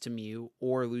loses to Mew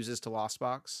or loses to Lost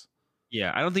Box?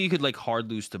 Yeah, I don't think you could like hard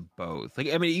lose to both.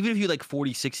 Like, I mean, even if you like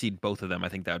 40-60'd both of them, I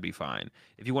think that would be fine.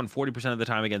 If you won 40% of the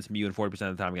time against Mew and 40%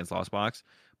 of the time against Lost Box,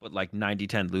 but like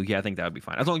 90-10 Lugia, I think that would be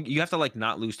fine. As long as you have to like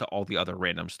not lose to all the other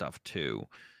random stuff too.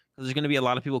 Because there's going to be a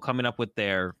lot of people coming up with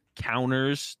their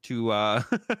counters to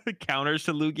counters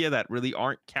to Lugia that really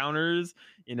aren't counters.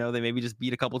 They maybe just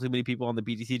beat a couple too many people on the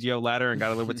BTCGO ladder and got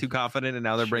a little bit too confident, and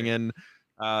now they're bringing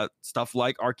stuff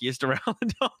like Arceus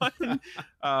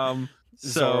Duraludon.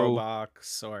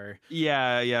 Zorobox or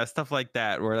stuff like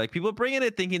that, where like people bring in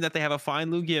it thinking that they have a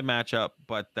fine Lugia matchup,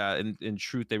 but in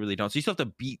truth they really don't. So you still have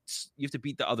to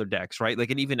beat the other decks, right?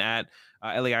 Like, and even at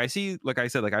LAIC, like I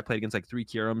said, like I played against like 3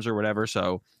 Kirums or whatever,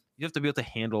 so you have to be able to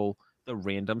handle the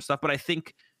random stuff. But I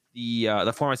think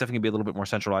the format's definitely gonna be a little bit more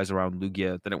centralized around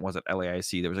Lugia than it was at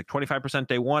LAIC. There was like 25%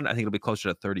 day one. I think it'll be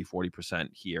closer to 30-40%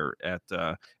 here at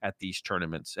these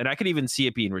tournaments. And I could even see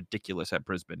it being ridiculous at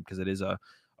Brisbane because it is a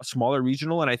smaller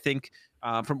regional. And I think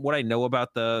from what I know about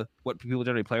what people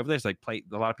generally play over there is like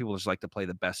a lot of people just like to play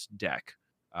the best deck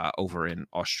over in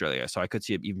Australia. So I could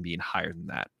see it even being higher than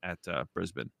that at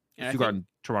Brisbane. Stuttgart and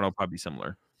Toronto will probably be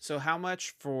similar. So how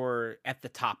much for at the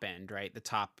top end, right? The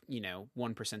top,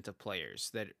 1% of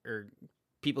players that are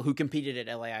people who competed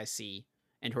at LAIC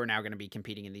and who are now going to be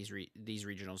competing in these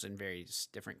regionals in various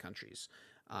different countries.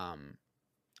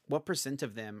 What percent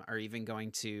of them are even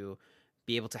going to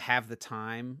be able to have the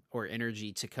time or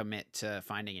energy to commit to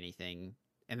finding anything?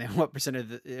 And then what percent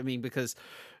of because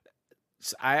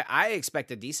I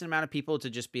expect a decent amount of people to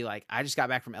just be like, I just got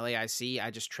back from LAIC. I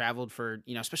just traveled for,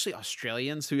 especially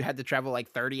Australians who had to travel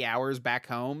like 30 hours back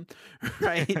home,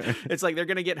 right? It's like they're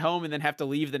going to get home and then have to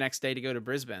leave the next day to go to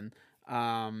Brisbane.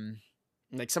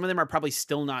 Like some of them are probably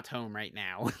still not home right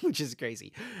now, which is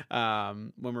crazy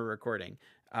when we're recording.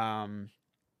 I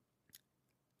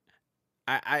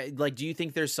like, do you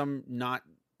think there's some not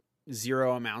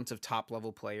zero amount of top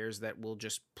level players that will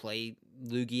just play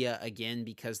Lugia again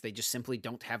because they just simply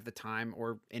don't have the time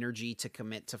or energy to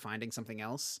commit to finding something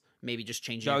else? Maybe just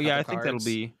changing. I think that'll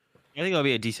be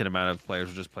a decent amount of players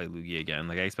will just play Lugia again.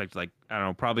 Like I expect, like I don't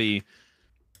know, probably.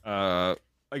 I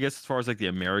guess as far as like the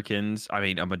Americans, I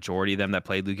mean, a majority of them that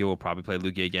played Lugia will probably play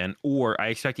Lugia again, or I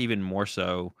expect even more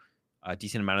so. A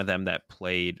decent amount of them that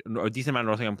played, or a decent amount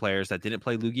of Nottingham players that didn't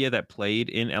play Lugia that played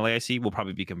in LAIC will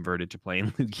probably be converted to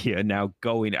playing Lugia now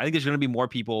going. I think there's going to be more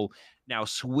people now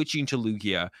switching to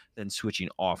Lugia than switching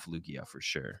off Lugia for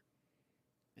sure.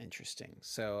 Interesting.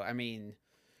 So, I mean,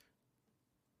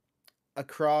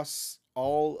 across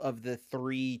all of the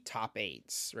 3 top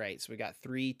 8s, right? So we got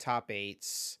 3 top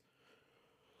 8s.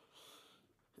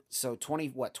 So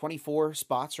 24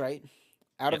 spots, right?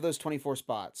 Out of those 24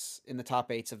 spots in the top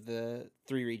 8s of the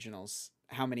 3 regionals,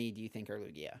 how many do you think are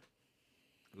Lugia?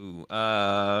 Ooh,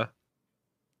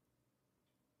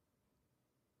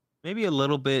 maybe a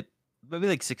little bit, maybe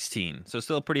like 16. So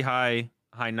still a pretty high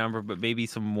number, but maybe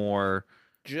some more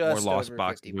lost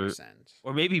boxes.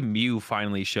 Or maybe Mew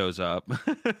finally shows up.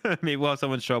 Maybe we'll have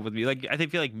someone show up with me. Like I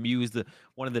feel like Mew is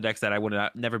one of the decks that I would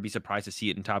never be surprised to see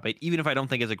it in top 8, even if I don't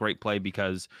think it's a great play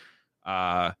because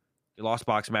your lost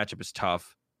box matchup is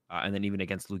tough, and then even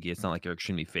against Lugia, it's not like you're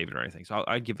extremely favored or anything. So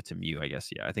I'd give it to Mew, I guess.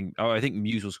 Yeah, I think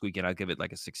Mew's will squeak in. I'd give it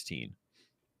like a 16.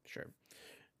 Sure.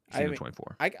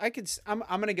 24.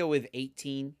 I'm gonna go with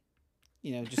 18.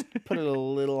 Just put it a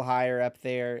little higher up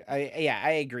there.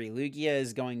 I agree. Lugia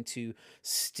is going to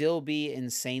still be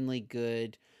insanely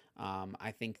good.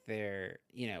 I think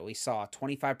we saw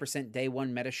 25% day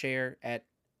one meta share at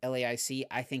LAIC.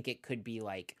 I think it could be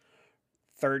like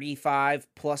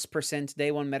 35+%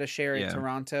 day one meta share in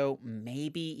Toronto,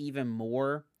 maybe even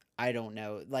more. I don't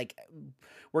know. Like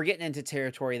we're getting into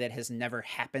territory that has never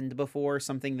happened before.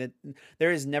 Something that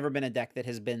there has never been a deck that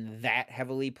has been that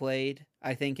heavily played.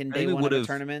 I think in day one of a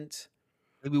tournament.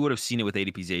 I think we would have seen it with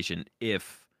ADPization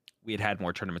if we had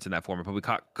more tournaments in that format, but we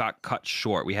got cut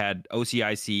short. We had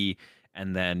OCIC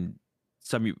and then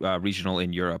some regional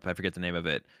in Europe. I forget the name of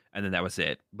it. And then that was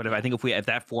it. But if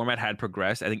that format had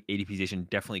progressed, I think ADPization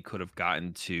definitely could have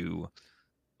gotten to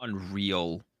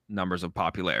unreal numbers of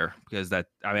popular because I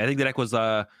think the deck was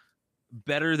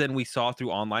better than we saw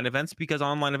through online events because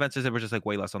online events were just like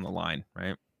way less on the line,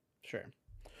 right? Sure.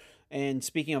 And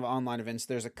speaking of online events,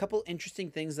 there's a couple interesting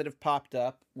things that have popped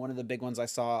up. One of the big ones I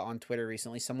saw on Twitter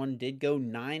recently, someone did go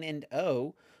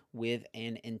 9-0 with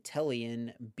an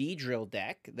Inteleon Beedrill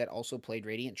deck that also played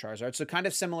Radiant Charizard. So kind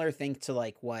of similar thing to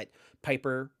like what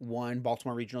Piper won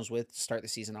Baltimore Regionals with to start the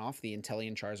season off, the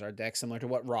Inteleon Charizard deck, similar to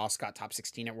what Ross got top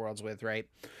 16 at Worlds with, right?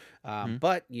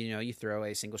 But, you throw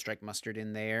a single strike mustard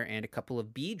in there and a couple of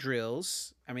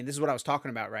Beedrills. I mean, this is what I was talking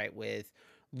about, right? With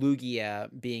Lugia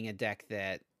being a deck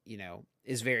that,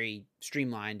 is very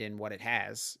streamlined in what it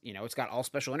has. It's got all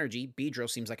special energy. Beedrill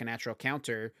seems like a natural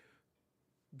counter.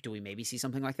 Do we maybe see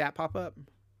something like that pop up?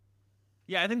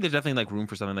 Yeah, I think there's definitely like room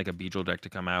for something like a Beedrill deck to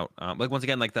come out. Like once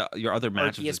again, like your other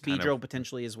matches. Arceus Beedrill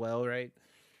potentially as well, right?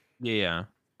 Yeah.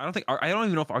 I don't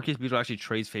even know if Arceus Beedrill actually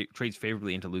trades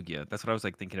favorably into Lugia. That's what I was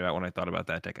like thinking about when I thought about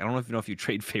that deck. I don't know if you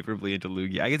trade favorably into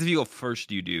Lugia. I guess if you go first,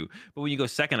 you do, but when you go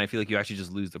second, I feel like you actually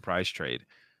just lose the prize trade.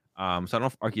 So I don't know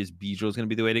if Arceus Beedrill is going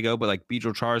to be the way to go, but like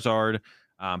Beedrill Charizard,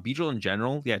 Beedrill in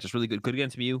general, yeah, just really good. Good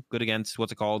against Mew, good against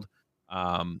what's it called?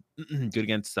 Good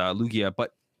against Lugia,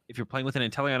 but if you're playing with an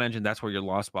Inteleon engine, that's where your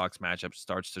Lost Box matchup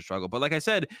starts to struggle. But like I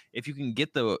said, if you can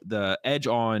get the edge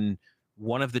on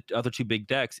one of the other 2 big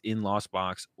decks in Lost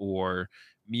Box or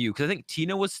Mew, because I think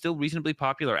Tina was still reasonably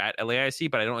popular at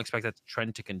LAIC, but I don't expect that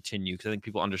trend to continue because I think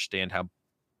people understand how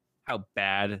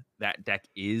bad that deck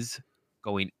is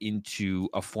going into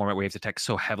a format where you have to tech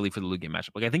so heavily for the Lugia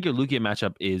matchup. Like I think your Lugia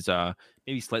matchup is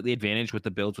maybe slightly advantaged with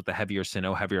the builds with the heavier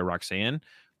Sinnoh, heavier Roxanne,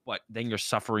 but then you're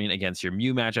suffering against your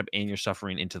Mew matchup and you're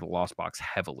suffering into the Lost Box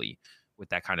heavily with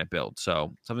that kind of build.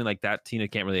 So something like that, Tina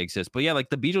can't really exist. But yeah, like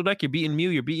the Beedrill deck, you're beating Mew,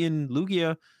 you're beating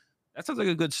Lugia. That sounds like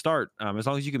a good start. As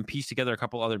long as you can piece together a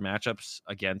couple other matchups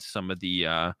against some of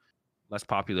the less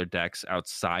popular decks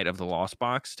outside of the Lost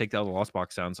Box. Take out the Lost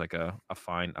Box sounds like a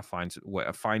fine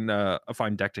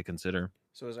deck to consider.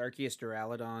 So is Arceus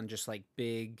Duraludon just like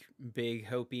big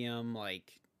hopium,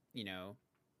 like, you know,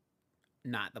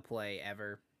 not the play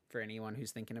ever for anyone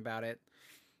who's thinking about it?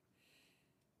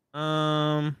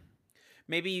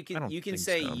 Maybe you can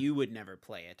say so. You would never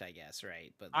play it, I guess,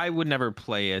 right? But I would never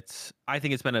play it. I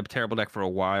think it's been a terrible deck for a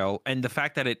while, and the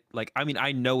fact that it, like, I mean,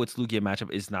 I know its Lugia matchup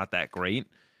is not that great.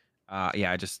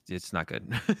 Yeah, it's not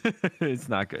good. It's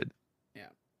not good.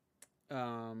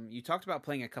 Yeah. You talked about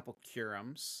playing a couple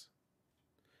Curums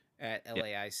at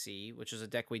LAIC, which is a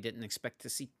deck we didn't expect to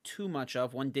see too much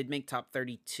of. One did make top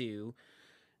 32.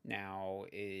 Now,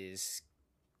 is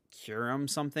Curum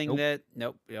something that...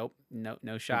 Nope,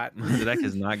 no shot. The deck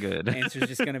is not good. Answer's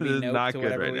just going to be nope to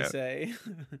whatever we say.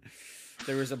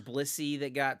 There was a Blissey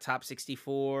that got top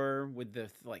 64 with the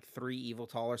 3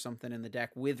 Eviltal or something in the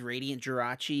deck with Radiant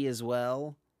Jirachi as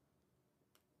well.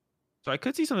 So I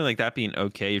could see something like that being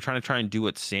okay. You're trying to do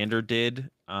what Sander did.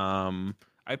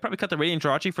 I'd probably cut the Radiant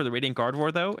Jirachi for the Radiant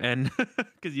Gardevoir though, and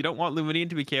because you don't want Lumineon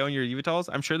to be KOing your Evitals.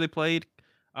 I'm sure they played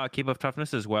Cape of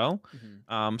Toughness as well.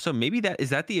 Mm-hmm. So maybe that is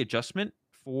the adjustment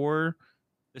for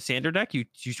the Sander deck. You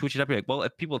switch it up. You're like, well,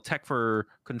 if people tech for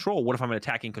control, what if I'm an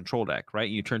attacking control deck, right?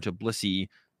 You turn to Blissey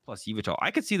plus Yveltal.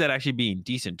 I could see that actually being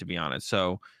decent, to be honest.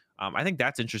 So I think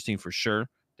that's interesting for sure.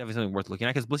 Definitely something worth looking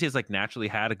at because Blissey has naturally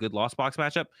had a good Lost Box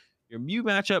matchup. Your Mew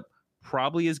matchup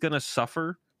probably is going to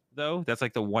suffer though. That's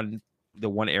the one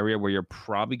area where you're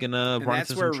probably going to run into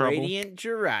some trouble. That's where Radiant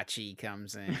Jirachi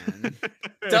comes in.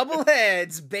 Double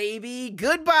heads, baby.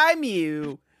 Goodbye,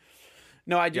 Mew.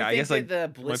 No, I do think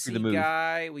that the Blissey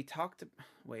guy we talked to...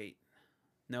 Wait.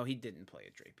 No, he didn't play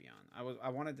a Drapion. I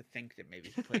wanted to think that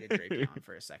maybe he played a Drapion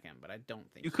for a second, but I don't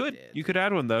think he did. You could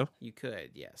add one, though. You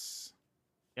could, yes.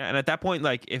 Yeah, and at that point,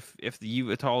 if the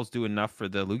Yveltals do enough for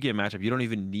the Lugia matchup, you don't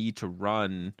even need to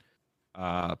run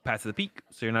Path to the Peak.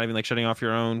 So you're not even shutting off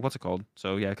your own... What's it called?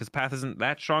 So yeah, because Path isn't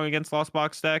that strong against Lost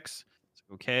Box decks. It's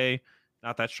okay.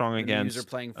 Not that strong against... User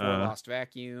playing for Lost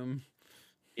Vacuum.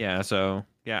 Yeah, so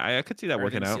yeah, I could see that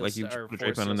working out. You put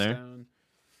Drapion in there. Stone.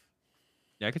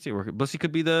 Yeah, I could see it working. Blissey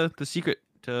could be the secret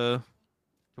to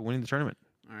winning the tournament.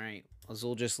 All right,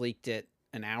 Azul just leaked it.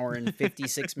 An hour and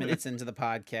 56 minutes into the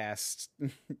podcast.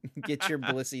 Get your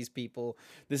Blisseys, people.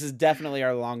 This is definitely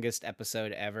our longest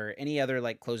episode ever. Any other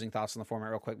closing thoughts on the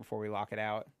format, real quick, before we lock it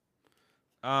out?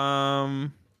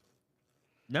 No,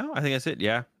 I think that's it.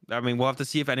 Yeah. I mean, we'll have to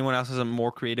see if anyone else has some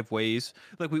more creative ways.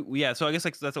 So I guess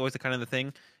that's always the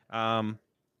thing.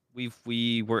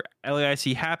 We were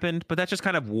LAIC happened, but that's just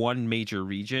kind of one major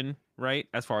region, right?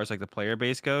 As far as the player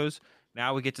base goes.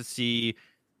 Now we get to see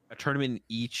a tournament in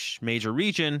each major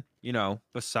region,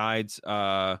 besides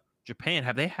Japan.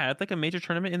 Have they had a major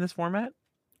tournament in this format?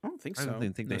 I don't think so. I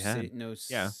don't think they had.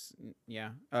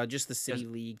 Just the City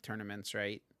League tournaments,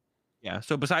 right? Yeah.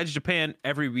 So besides Japan,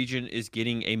 every region is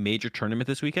getting a major tournament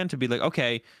this weekend to be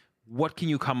okay, what can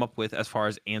you come up with as far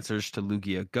as answers to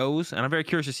Lugia goes? And I'm very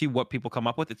curious to see what people come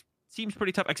up with. It seems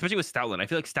pretty tough, especially with Stoutland. I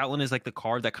feel like Stoutland is the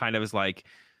card that kind of is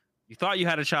you thought you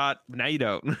had a shot, but now you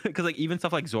don't. Because even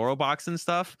stuff like Zorobox and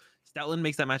stuff, Stoutland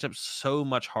makes that matchup so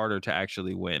much harder to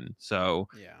actually win. So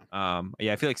I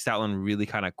feel like Stoutland really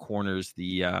kind of corners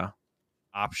the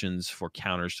options for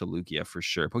counters to Lugia for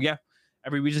sure. But yeah,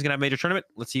 every region's gonna have a major tournament.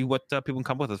 Let's see what people can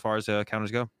come up with as far as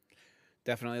counters go.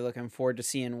 Definitely looking forward to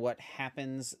seeing what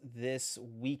happens this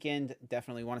weekend.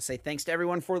 Definitely want to say thanks to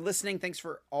everyone for listening. Thanks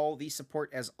for all the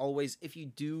support as always. If you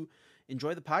do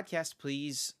enjoy the podcast,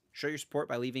 please show your support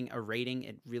by leaving a rating.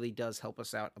 It really does help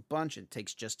us out a bunch. It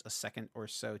takes just a second or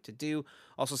so to do.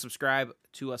 Also, subscribe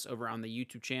to us over on the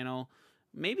YouTube channel.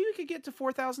 Maybe we could get to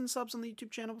 4,000 subs on the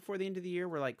YouTube channel before the end of the year.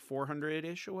 We're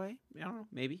 400-ish away. I don't know.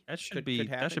 Maybe. That should be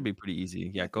pretty easy.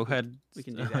 Yeah, go ahead. We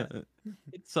can do that.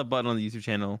 Hit the sub button on the YouTube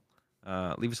channel.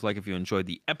 Leave us a like if you enjoyed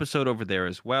the episode over there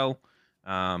as well.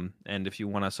 And if you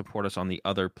want to support us on the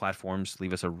other platforms,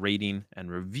 leave us a rating and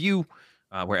review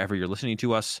wherever you're listening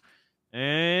to us.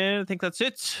 And I think that's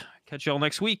it. Catch you all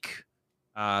next week.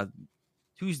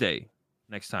 Tuesday,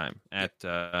 next time at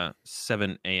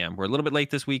 7 a.m. We're a little bit late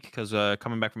this week because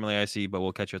coming back from LAIC, but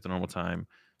we'll catch you at the normal time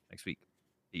next week.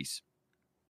 Peace.